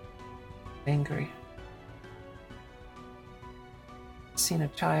 angry. Seen a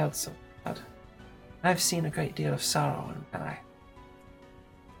child so sad. I've seen a great deal of sorrow in my life.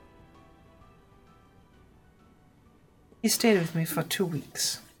 He stayed with me for 2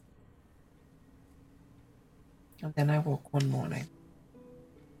 weeks. And then I woke one morning.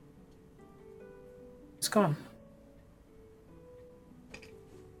 It's gone.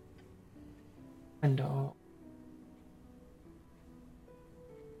 Window.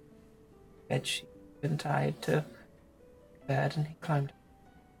 Bedsheet been tied to bed and he climbed.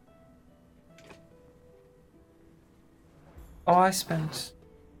 Oh, I spent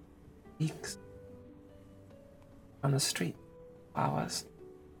weeks on the street, hours.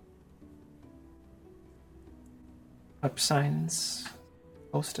 Up signs,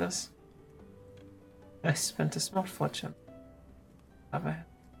 posters. I spent a small fortune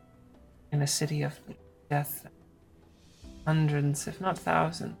in a city of death. Hundreds, if not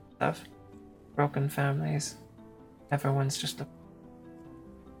thousands, of broken families. Everyone's just looking.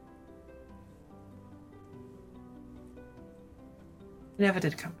 He never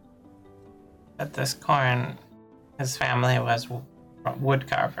did come. But this Corin, his family was wood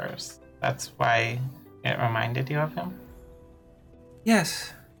carvers. That's why it reminded you of him?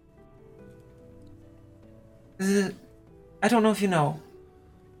 Yes. I don't know if you know.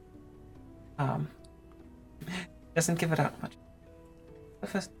 Doesn't give it out much. The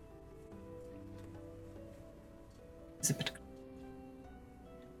first is a bit.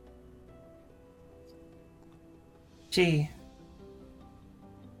 She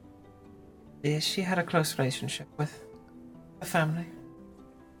had a close relationship with the family.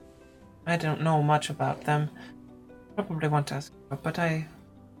 I don't know much about them. Probably want to ask her, but I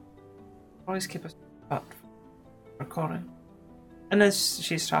always keep a spot for Corin. And as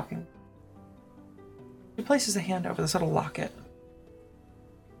she's talking, she places a hand over this little locket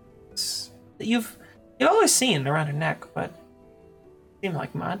that you've always seen around her neck, but seemed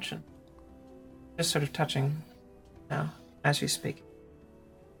like much, and just sort of touching now as you speak.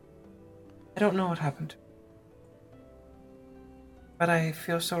 I don't know what happened to her, but I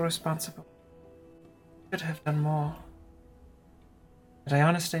feel so responsible. Should have done more, but I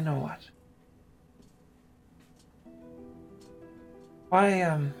honestly know what. Why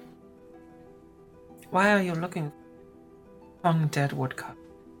are you looking for a dead woodcut?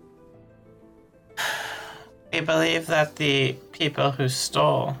 We believe that the people who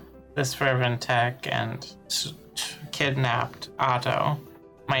stole this Ferventech and kidnapped Otto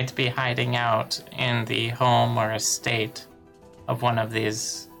might be hiding out in the home or estate of one of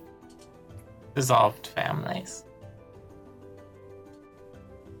these dissolved families.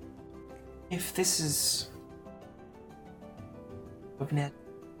 If this is of net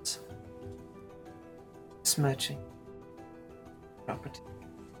smirching property,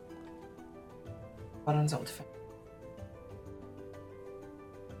 Corin's old family.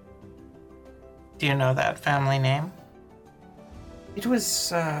 Do you know that family name? It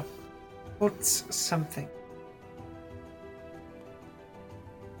was, what's something?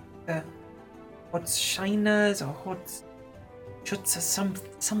 What's Shiners or what's Schutz or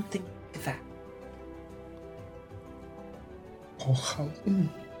something like that. Hochhausen?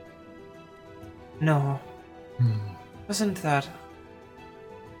 No. Wasn't that?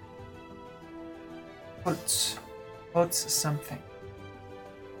 What's something?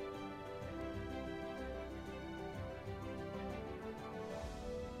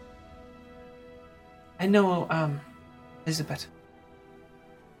 I know, Elizabeth.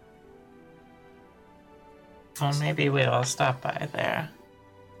 Well, maybe we'll stop by there.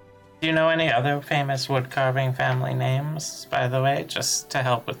 Do you know any other famous wood carving family names, by the way, just to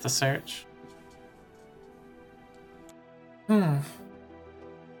help with the search? I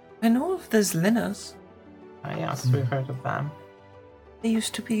know of those Linners. Oh, yes, we've heard of them. They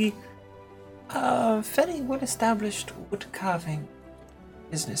used to be a very well-established wood carving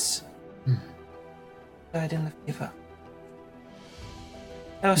business. Died in the fever.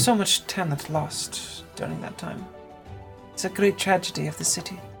 There was so much talent lost during that time. It's a great tragedy of the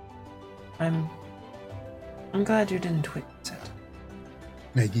city. I'm glad you didn't witness it.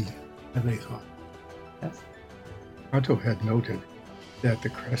 Maggie, have a thought. Yes. Otto had noted that the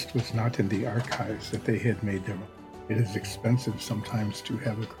crest was not in the archives, that they had made their own. It is expensive sometimes to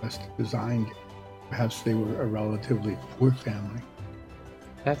have a crest designed. Perhaps they were a relatively poor family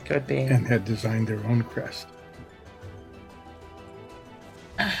That could be. and had designed their own crest.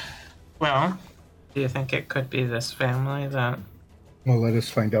 Well, do you think it could be this family then? Well, let us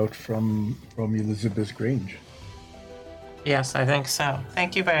find out from Elizabeth Grange. Yes, I think so.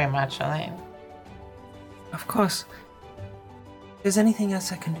 Thank you very much, Elaine. Of course. If there's anything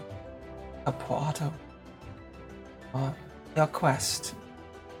else I can do, a poor Otto, or your quest,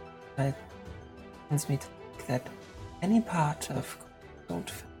 it leads me to think that any part of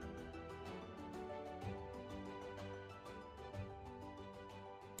Goldfield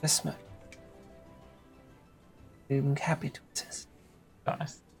this much, I'm happy to assist.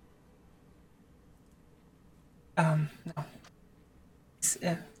 Honest. No.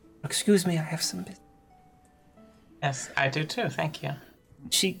 Excuse me, I have some business. Yes, I do too. Thank you.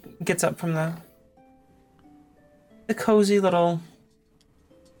 She gets up from the cozy little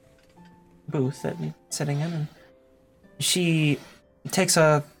booth that we're sitting in, and she takes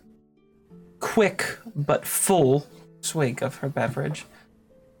a quick but full swig of her beverage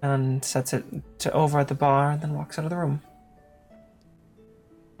and sets it over at the bar, and then walks out of the room.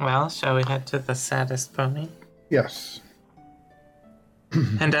 Well, shall we head to the saddest pony? Yes.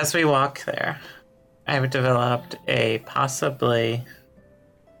 And as we walk there, I've developed a possibly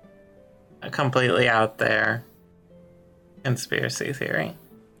a completely out there conspiracy theory.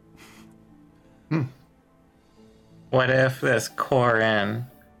 What if this Corin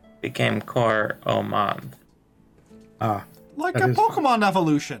became Cor Omond? Ah. Like That a is- Pokemon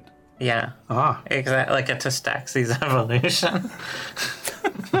evolution. Yeah, Ah. exactly, like a Testaxis evolution.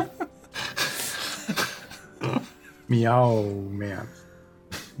 Meow man.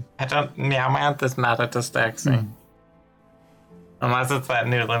 Meowmanth is not a Testaxi. Unless it's that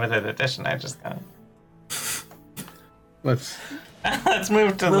new limited edition I just got. Let's. Let's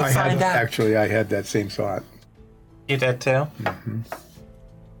move to We'll the find out. Actually, I had that same thought. You did too?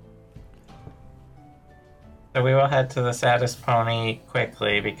 So we will head to the saddest pony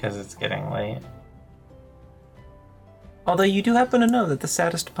quickly because it's getting late. Although you do happen to know that the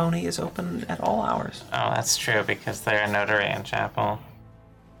saddest pony is open at all hours. Oh, that's true because they're a notary in chapel.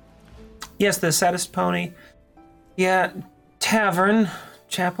 Yes, the saddest pony. Yeah, tavern,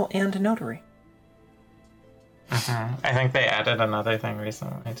 chapel, and notary. I think they added another thing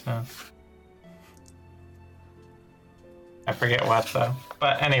recently too. I forget what though.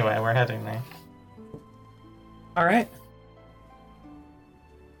 But anyway, we're heading there. All right.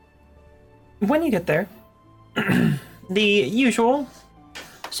 When you get there, the usual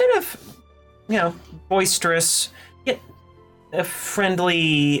sort of, boisterous yet a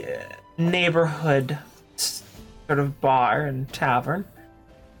friendly neighborhood sort of bar and tavern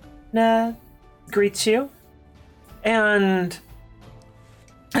greets you. And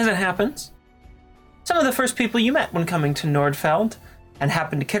as it happens, some of the first people you met when coming to Nordfeld and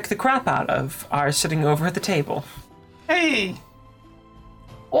happened to kick the crap out of are sitting over at the table. Hey!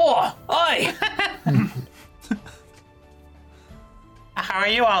 Oh, hi! How are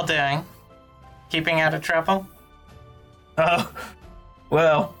you all doing? Keeping out of trouble? Oh,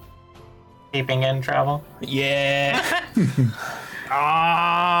 well, Keeping in trouble? yeah.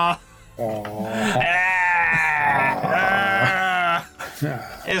 Ah.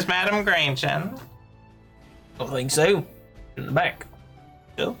 Is Madame Grange in? I think so. in the back.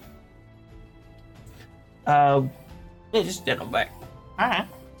 So, yeah, just in the back. All right.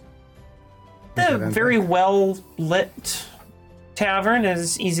 The very well lit tavern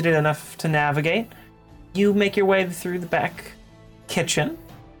is easy enough to navigate. You make your way through the back kitchen,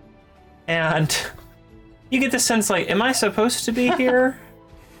 and you get the sense like, am I supposed to be here?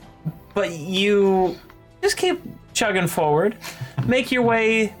 But you just keep chugging forward, make your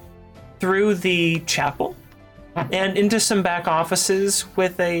way through the chapel and into some back offices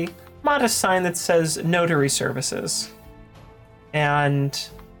with a modest sign that says notary services. And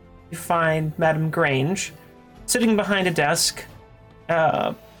you find Madame Grange sitting behind a desk,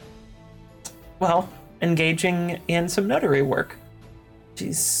 engaging in some notary work.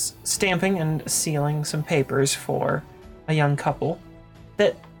 She's stamping and sealing some papers for a young couple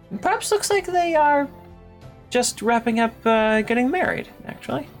that perhaps looks like they are just wrapping up getting married,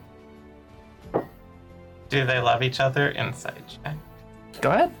 actually. Do they love each other? Insight check.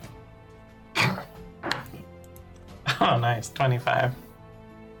 Go ahead. Oh, nice. 25.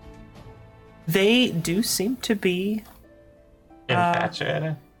 They do seem to be...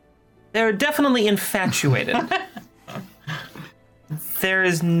 Infatuated. They're definitely infatuated. There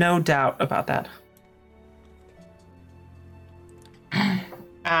is no doubt about that.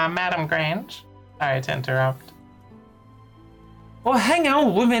 Madam Grange. Sorry to interrupt. Well, hang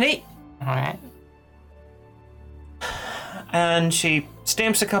on a minute. All right. And she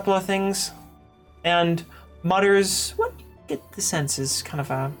stamps a couple of things and mutters what you get the sense is kind of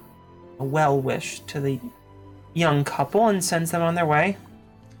a well wish to the young couple and sends them on their way.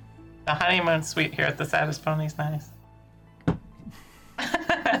 The honeymoon suite here at the Saddest Pony's nice.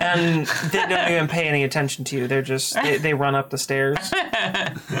 And they don't even pay any attention to you. They're just, they run up the stairs.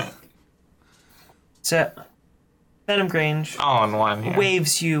 So, Madame Grange All in one here.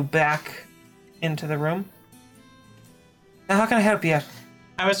 waves you back into the room. Now, how can I help you?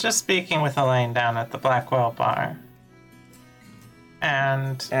 I was just speaking with Elaine down at the Blackwell bar.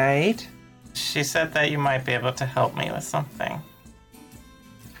 And Right? she said that you might be able to help me with something.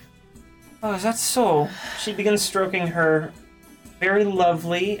 Oh, is that so? She begins stroking her very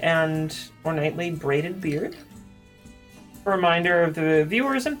lovely and ornately braided beard. A reminder of the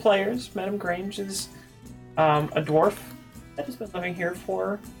viewers and players, Madame Grange is a dwarf that has been living here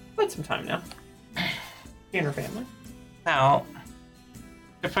for quite some time now. She and her family. Now,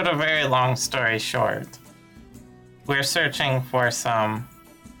 to put a very long story short, we're searching for some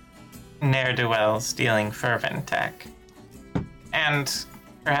ne'er-do-wells stealing fervent tech. And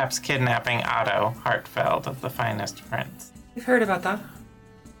perhaps kidnapping Otto Hartfeld of the Finest Prince. We've heard about that.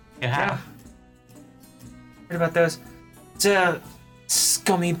 You have? Heard about those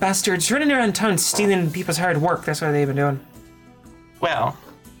scummy bastards running around town stealing people's hard work. That's what they've been doing. Well,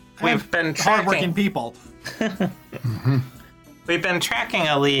 we've been Hardworking tracking, people. we've been tracking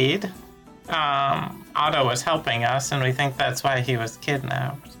a lead. Otto was helping us, and we think that's why he was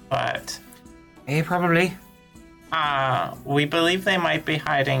kidnapped. But Probably. we believe they might be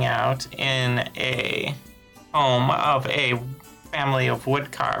hiding out in a home of a family of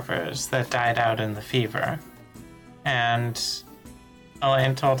woodcarvers that died out in the fever. And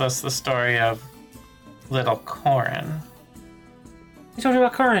Elaine told us the story of little Corin. She told you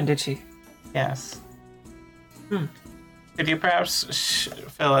about Corin, did she? Yes. Could you perhaps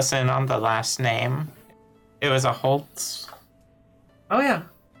fill us in on the last name? It was a Holtz. Oh, yeah.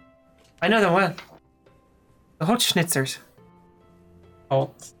 I know them well. The Holzschnitzers.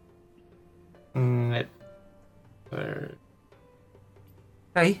 Holtz. Schnitzer.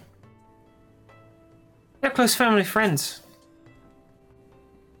 Hey. They're close family friends.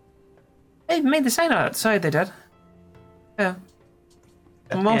 They made the sign outside, they did. Yeah.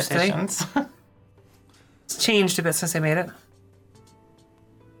 Mostly. Additions. It's changed a bit since they made it.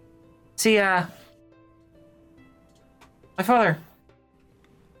 See, my father,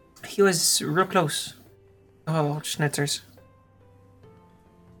 he was real close. Oh, Schnitzers.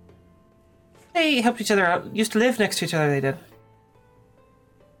 They helped each other out. Used to live next to each other, they did.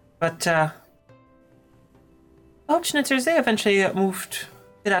 But, Schnitzers, they eventually moved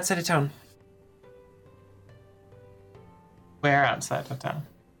a bit outside of town. Where outside of town?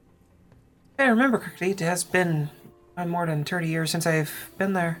 If I remember correctly, it has been more than 30 years since I've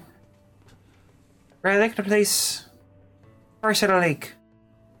been there. Right, like the place far side of the lake.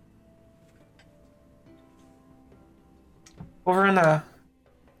 Over on the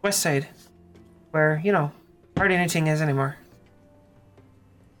west side, where, you know, hardly anything is anymore.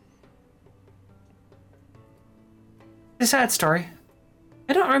 It's a sad story.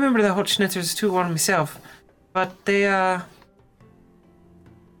 I don't remember the Holzschnitzers too well myself, but they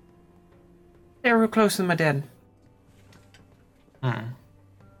were close with my dad.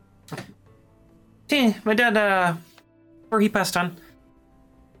 See, my dad, before he passed on,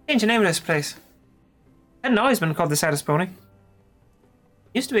 changed the name of this place. Hadn't always been called the Saddest Pony.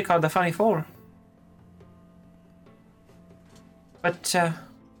 Used to be called the Funny Foal. But,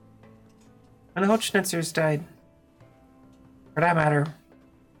 when the Holzschnitzers died, for that matter,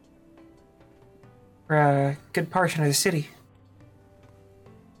 for a good portion of the city,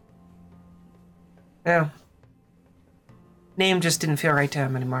 well, name just didn't feel right to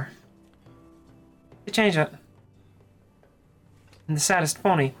him anymore. They changed it. And the Saddest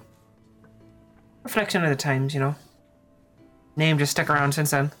Pony. Reflection of the times, you know. Name just stuck around since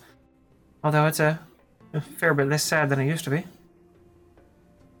then. Although it's a fair bit less sad than it used to be.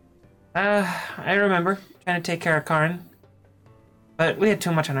 I remember trying to take care of Karin, but we had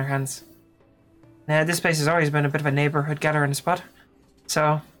too much on our hands. This place has always been a bit of a neighborhood gathering spot,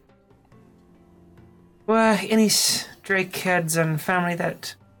 so well, any stray kids and family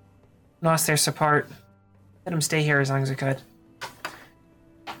that lost their support, let them stay here as long as we could.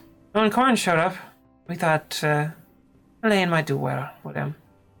 When Karin showed up, we thought Elaine might do well with him.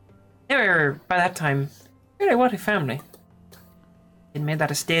 They were, by that time, really what a family. He'd made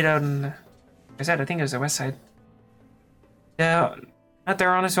that estate out in, like I said, I think it was the west side. Yeah, out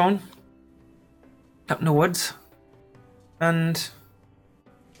there on his own, up in the woods, and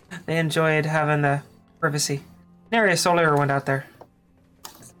they enjoyed having the privacy. Nary a soul ever went out there.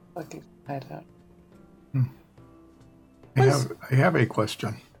 Fucking hideout. I have a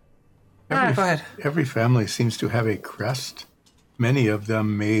question. Go ahead. Every family seems to have a crest. Many of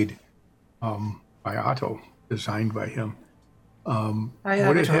them made by Otto, designed by him.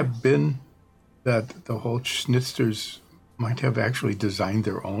 Would it have been that the Holzschnitzers might have actually designed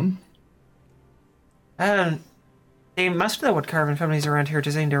their own? They must have the wood carving families around here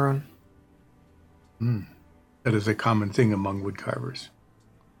designed their own. That is a common thing among wood carvers.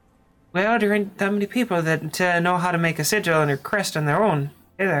 Well, there ain't that many people that know how to make a sigil and a crest on their own,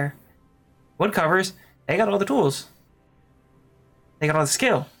 either. Woodcarvers, they got all the tools. They got all the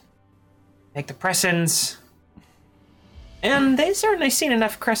skill. Make the pressings. And they certainly seen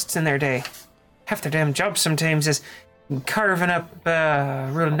enough crests in their day. Half their damn job sometimes is carving up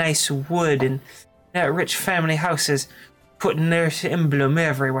real nice wood in rich family houses, putting their emblem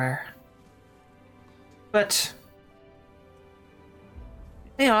everywhere. But,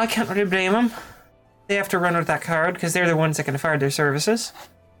 you know, I can't really blame them. They have to run with that crowd because they're the ones that can afford their services.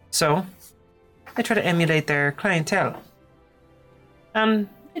 So, they try to emulate their clientele. And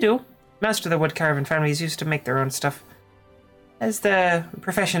they do. Most of the wood carving families used to make their own stuff. As the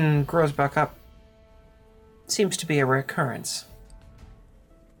profession grows back up, it seems to be a recurrence.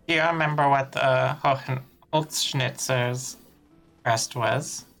 Do you remember what the Holzschnitzer's crest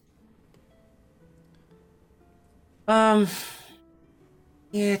was? Yeah,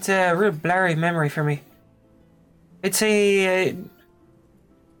 it's a real blurry memory for me. I'd say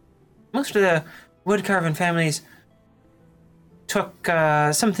most of the wood carving families took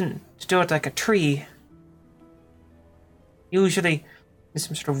something to do with like a tree. Usually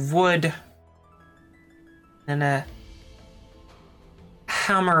some sort of wood and a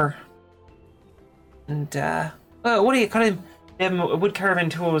hammer and what do you call them? Them wood carving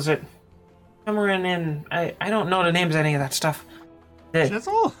tools that hammering in. I don't know the names of any of that stuff.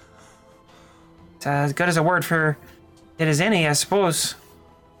 Chisel? It's as good as a word for it as any, I suppose.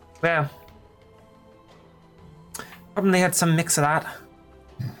 Well, probably had some mix of that.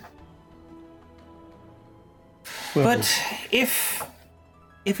 Well, But if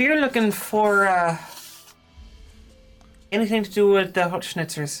you're looking for anything to do with the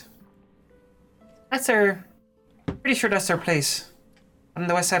Holzschnitzers, that's their, pretty sure that's their place on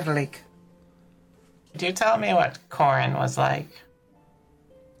the west side of the lake. Could you tell me what Corin was like?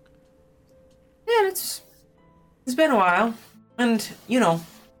 Yeah, it's been a while, and you know,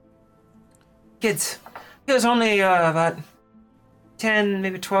 kids. He was only about 10,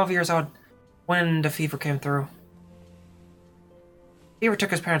 maybe 12 years old when the fever came through. Fever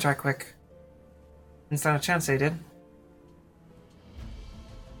took his parents right quick. Didn't stand a chance they did.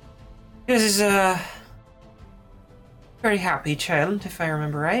 He was a very happy child, if I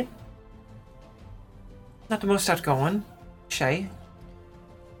remember right. Not the most outgoing, shy.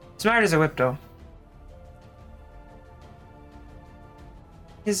 Smart as a whip, though.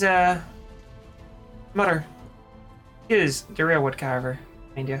 His mother, he was the real wood carver,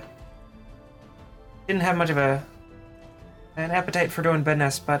 mind you. Didn't have much of an appetite for doing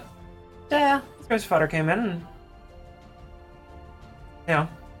business, but yeah, his father came in and, you know,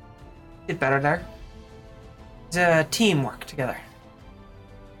 did better there. It's a teamwork together.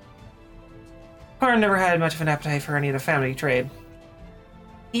 Corin never had much of an appetite for any of the family trade.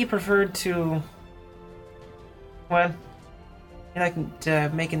 he preferred to, well, he liked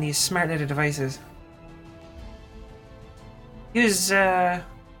making these smart little devices. He was, yeah,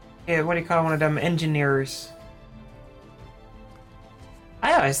 what do you call one of them, engineers?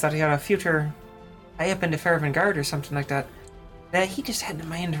 I always thought he had a future high up into Fairhaven Guard or something like that. He just had the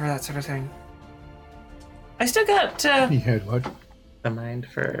mind for that sort of thing. I still got, He had what? The mind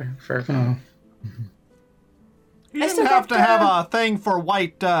for Oh. He I didn't still have got, to have a thing for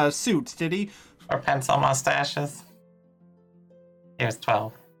white suits, did he? or pencil mustaches. He was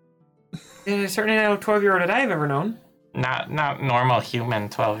 12. certainly not a 12-year-old that I've ever known. Not normal human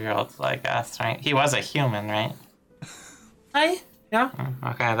 12-year-olds like us, right? He was a human, right? Yeah.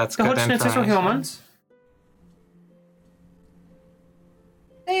 Okay, that's The good Hodgsonites were information. humans.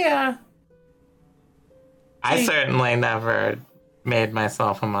 They, I certainly never made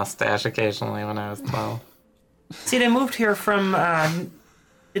myself a mustache occasionally when I was 12. see, they moved here from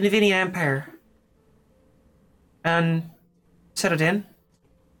the Navinian Empire and settled in.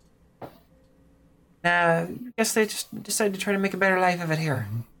 I guess they just decided to try to make a better life of it here.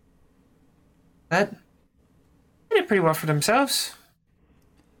 But they did pretty well for themselves.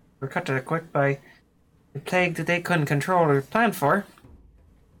 Were cut to the quick by a plague that they couldn't control or plan for.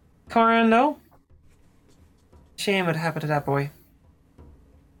 Corin, though, shame what happened to that boy.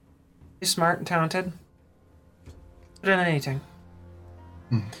 He's smart and talented. Better than anything.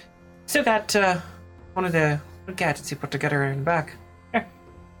 Still got one of the gadgets he put together in the back. Here.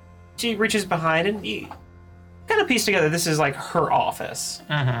 She reaches behind and you kind of piece together this is like her office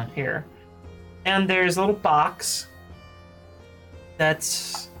here. And there's a little box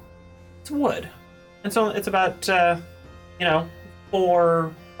it's wood. And so it's about,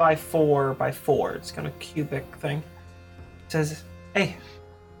 4 by 4 by 4. It's kind of a cubic thing. It says, hey,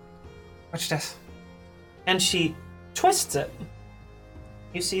 watch this. And she twists it.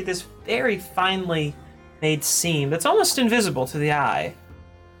 You see this very finely made seam that's almost invisible to the eye,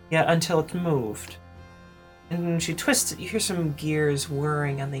 yet until it's moved. And when she twists it, you hear some gears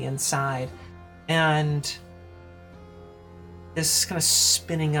whirring on the inside, and this kind of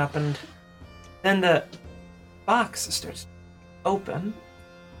spinning up, and then the box starts to open,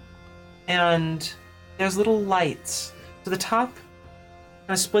 and there's little lights. So the top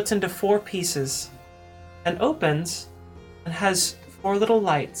kind of splits into 4 pieces and opens and has 4 little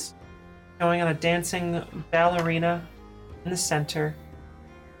lights going on a dancing ballerina in the center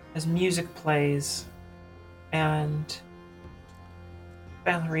as music plays, and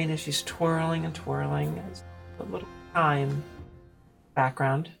ballerina, she's twirling and twirling as a little chime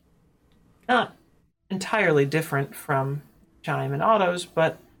background. Not entirely different from chime and autos,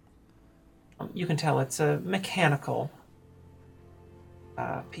 but you can tell it's a mechanical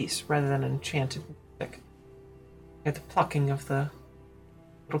piece rather than enchanted music. You get the plucking of the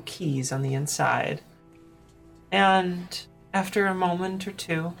little keys on the inside. And after a moment or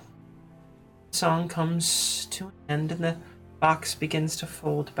two, the song comes to an end and the box begins to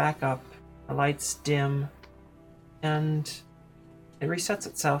fold back up. The lights dim and it resets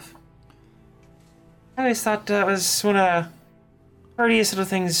itself. I always thought that was one of the prettiest little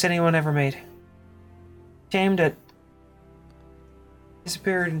things anyone ever made. Shame that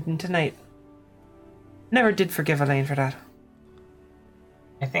disappeared into night. Never did forgive Elaine for that.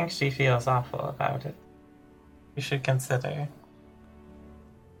 I think she feels awful about it. You should consider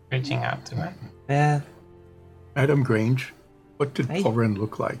reaching out to her. Yeah. Adam Grange, what did Hey. Corin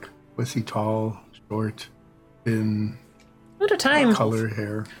look like? Was he tall, short, thin, At a time, color,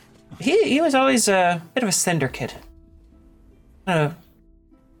 hair? he was always a bit of a slender kid.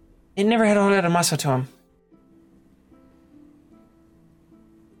 He never had a whole lot of muscle to him.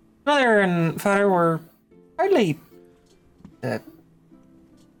 Mother and father were hardly the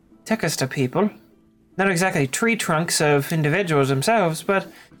thickest of people. Not exactly tree trunks of individuals themselves, but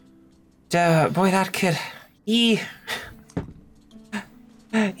boy, that kid, he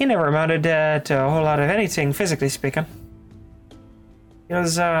never amounted to a whole lot of anything, physically speaking. He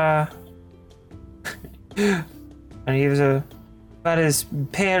was, and he was about as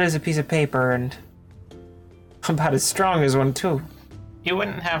pale as a piece of paper, and about as strong as one, too. You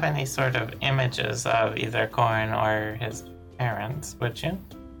wouldn't have any sort of images of either Corin or his parents, would you?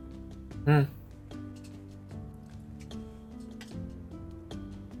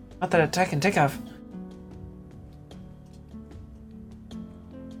 Not that I can think of.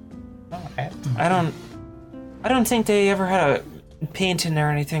 Okay. I don't think they ever had a painting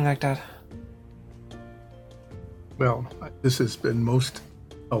or anything like that. Well, this has been most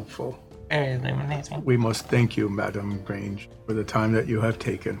helpful. Very illuminating. We must thank you, Madam Grange, for the time that you have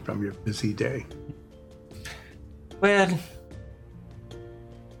taken from your busy day. Well,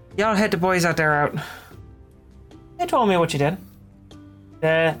 y'all had the boys out there out. They told me what you did.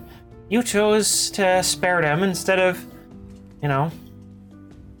 That you chose to spare them instead of, you know,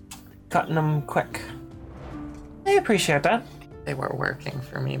 cutting them quick. I appreciate that. They were working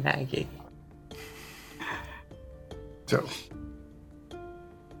for me, Maggie. So,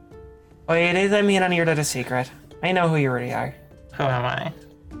 Wait, let me in on your little secret. I know who you really are. Who am I?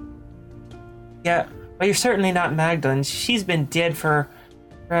 Yeah, well, you're certainly not Magdalene. She's been dead for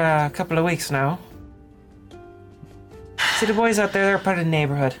a couple of weeks now. See, the boys out there, they're part of the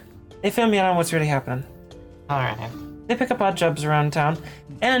neighborhood. They fill me in on what's really happening. Alright. They pick up odd jobs around town,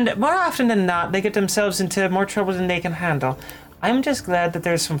 and more often than not, they get themselves into more trouble than they can handle. I'm just glad that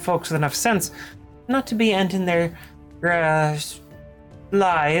there's some folks with enough sense not to be ending their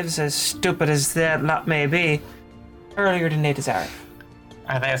lives, as stupid as that lot may be, earlier than they deserve.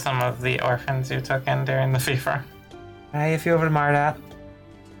 Are they some of the orphans you took in during the fever? Hey, if you ever admire that,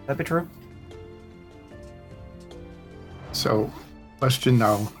 that'd be true. so question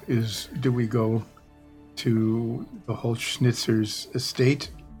now is, do we go to the whole Schnitzer's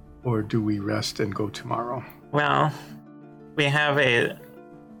estate, or do we rest and go tomorrow? Well, we have a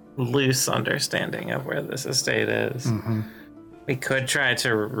loose understanding of where this estate is. Mm-hmm. We could try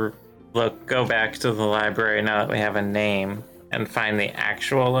to go back to the library now that we have a name and find the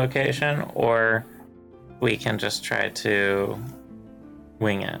actual location, or we can just try to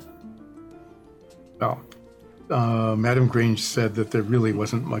wing it. Well, Madam Grange said that there really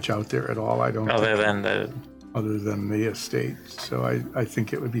wasn't much out there at all. I don't Other think, than the estate. So I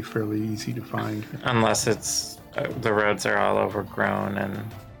think it would be fairly easy to find. unless it's the roads are all overgrown, and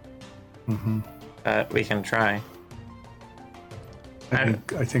we can try. I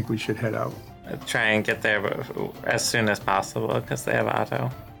think we should head out. Try and get there as soon as possible because they have auto.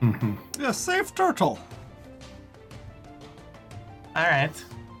 Yeah, save turtle. All right,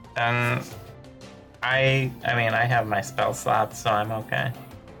 then. I mean, I have my spell slots, so I'm okay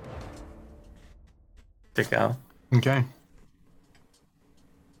to go. Okay.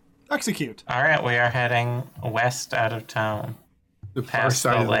 Execute. All right, we are heading west out of town, The far past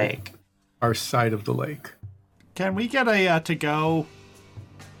side the of lake. our side of the lake. Can we get a to-go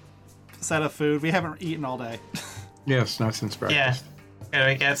set of food? We haven't eaten all day. Yes, not since breakfast. Yeah, can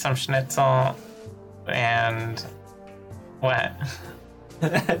we get some schnitzel and what?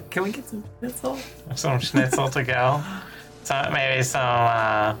 Can we get some schnitzel? Some schnitzel to go. Maybe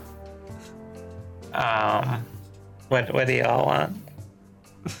some. What do y'all want?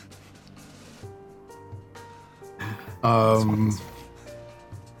 Some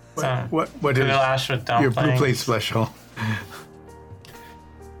What is goulash with your dumplings. blue plate special?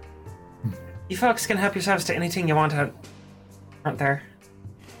 You folks can help yourselves to anything you want out front there.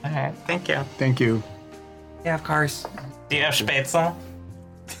 All right, thank you. Thank you. Yeah, of course. Do you have spätzle?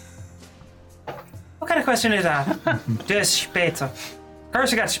 What kind of question is that? Just Spätzle. Of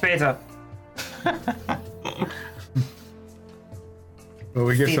course I got Spätzle. Well,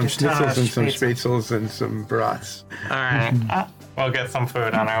 we get some schnitzels and some Spätzle. spätzles and some brats. All right, we'll get some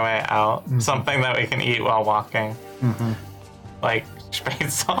food on our way out. Something that we can eat while walking, like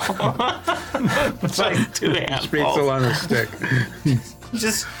spätzle. It's like 2 handfuls. Spätzle on a stick.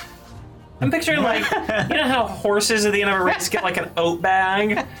 Just, I'm picturing like, you know how horses at the end of a race get like an oat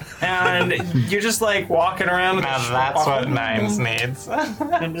bag, and you're just like walking around with Now a that's what Nimes needs. Do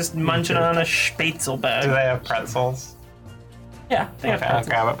and just munching on a Spätzle bag. they have pretzels? Yeah, they have Okay, I'll pretzels.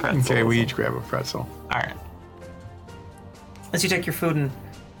 grab a pretzel. Okay, we each grab a pretzel. All right. As you take your food and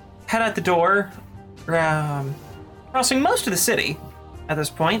head out the door, crossing most of the city at this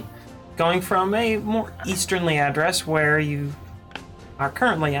point, going from a more easternly address where you are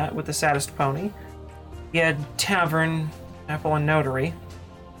currently at with the Saddest Pony. You had Tavern, Apple, and Notary.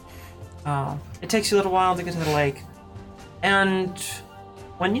 It takes you a little while to get to the lake, and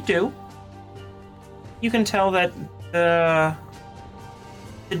when you do, you can tell that the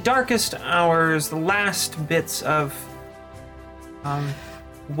darkest hours, the last bits of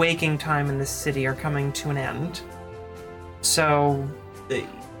waking time in this city are coming to an end. So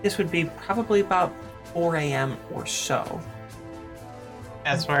this would be probably about 4 a.m. or so.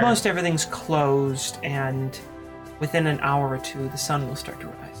 As we're Most everything's closed, and within an hour or two, the sun will start to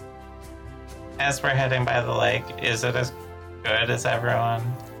rise. as we're heading by the lake, is it as good as everyone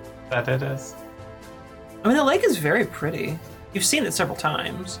said it is? I mean, the lake is very pretty. You've seen it several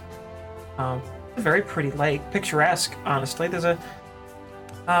times. A very pretty lake, picturesque. Honestly, there's a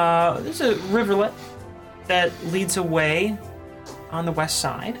rivulet that leads away on the west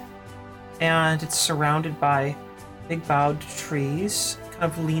side, and it's surrounded by big bowed trees, kind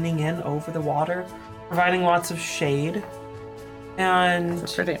of leaning in over the water, providing lots of shade. And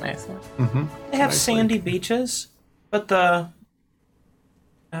It's a pretty nice one. they have Nice sandy beaches, but the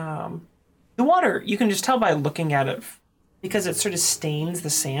water, you can just tell by looking at it, because it sort of stains the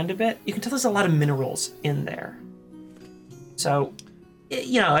sand a bit. You can tell there's a lot of minerals in there. So,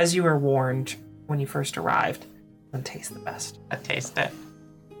 you know, as you were warned when you first arrived, it doesn't taste the best. I taste it.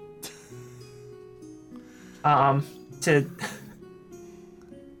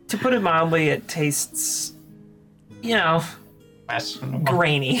 To put it mildly, it tastes, you know, Questionable.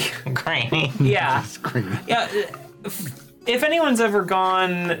 grainy. Grainy. Yeah. It's green. Yeah. If anyone's ever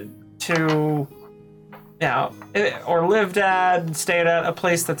gone to, or lived at, stayed at a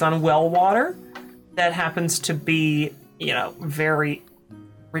place that's on well water that happens to be, you know, very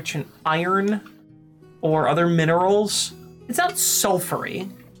rich in iron or other minerals, it's not sulfury,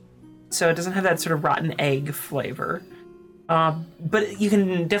 so it doesn't have that sort of rotten egg flavor. But you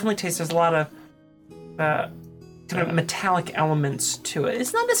can definitely taste there's a lot of kind of metallic elements to it.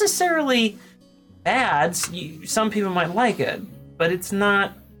 It's not necessarily bad. Some people might like it, but it's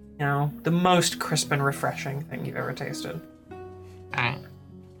not, you know, the most crisp and refreshing thing you've ever tasted. Alright.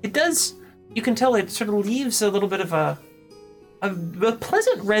 It does, you can tell it sort of leaves a little bit of a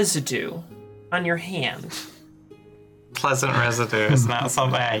pleasant residue on your hand. Pleasant residue is not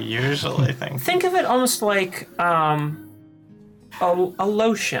something I usually think. Think of it almost like a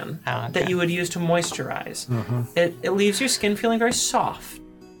lotion Oh, okay. that you would use to moisturize. It leaves your skin feeling very soft.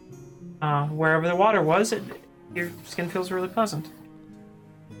 Wherever the water was, your skin feels really pleasant.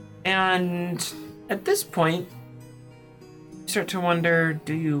 And at this point, you start to wonder,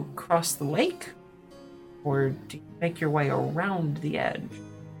 do you cross the lake? Or do you make your way around the edge?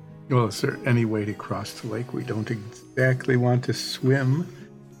 Well, is there any way to cross the lake? We don't exactly want to swim.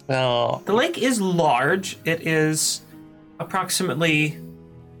 Well, The lake is large. It is approximately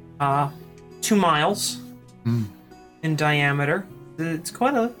 2 miles in diameter. It's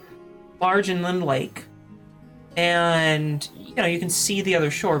quite a large inland lake. And, you know, you can see the other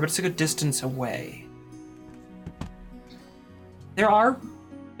shore, but it's a good distance away.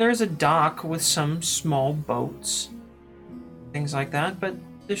 There's a dock with some small boats, things like that, but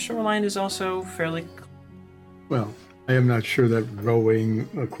the shoreline is also fairly Well, I am not sure that rowing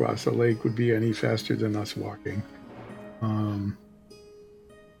across a lake would be any faster than us walking.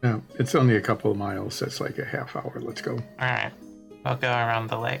 No, it's only a couple of miles. That's like a half hour. Let's go. alright. I'll go around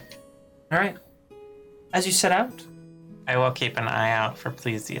the lake. All right. As you set out, I will keep an eye out for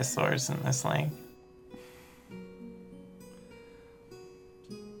plesiosaurs in this lake.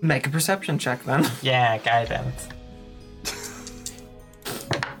 make a perception check then. Yeah, guidance.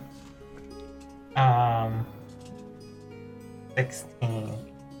 16.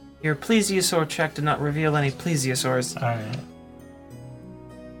 Your plesiosaur check did not reveal any plesiosaurs. Alright.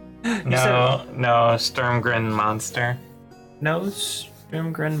 No Sturmgren monster. No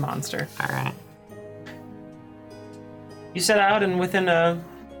Sturmgren monster. Alright. You set out, and within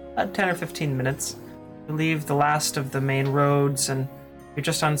about 10 or 15 minutes, you leave the last of the main roads, and you're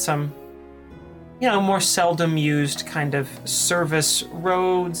just on some, you know, more seldom used kind of service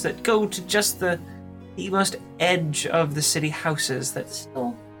roads that go to just the most edge of the city houses that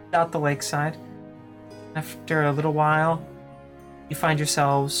still dot the lakeside. After a little while, you find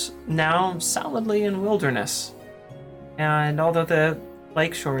yourselves now solidly in wilderness. And although the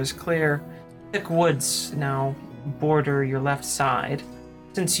lakeshore is clear, thick woods now border your left side,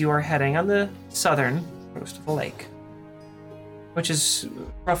 since you are heading on the southern coast of the lake, which is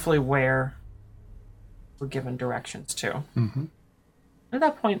roughly where we're given directions to. Mm-hmm. At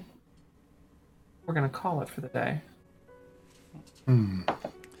that point, we're going to call it for the day. Hmm.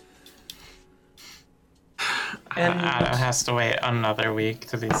 And Adam has to wait another week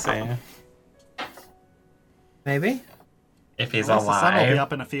to be safe. maybe, If he's Unless the sun will be alive.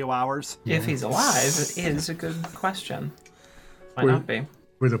 up in a few hours. if he's alive, it is a good question. Might We're- not be.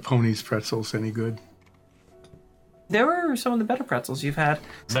 Were the ponies' pretzels any good? There were some of the better pretzels you've had.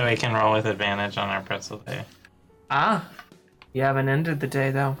 So we can roll with advantage on our pretzel day. Ah, you haven't ended the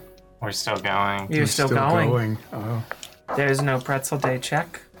day though. We're still going. You're still going. Oh, There's no pretzel day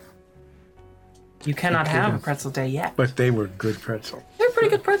check. You cannot Okay, have a then. pretzel day yet. but they were good pretzels. They're pretty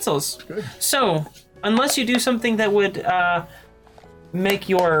good pretzels. Good. So, unless you do something that would make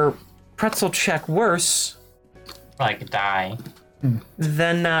your pretzel check worse, Like die.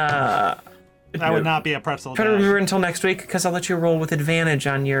 then That would not be a pretzel. try to day. remember until next week, because I'll let you roll with advantage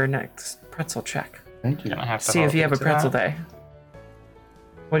on your next pretzel check. Thank you. Gonna have to See if hold you have a to pretzel that. day.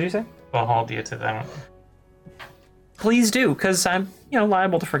 What did you say? We'll hold you to that. Please do, because I'm,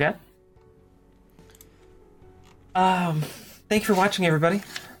 liable to forget. Thank you for watching, everybody.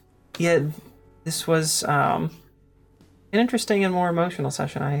 Yeah, this was an interesting and more emotional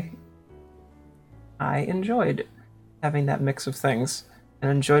session. I enjoyed having that mix of things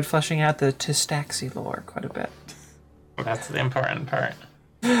and enjoyed fleshing out the Tistaxi lore quite a bit. That's the important part.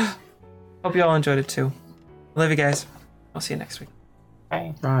 Hope you all enjoyed it too. Love you guys. I'll see you next week.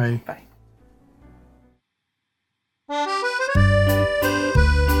 Bye. Bye. Bye.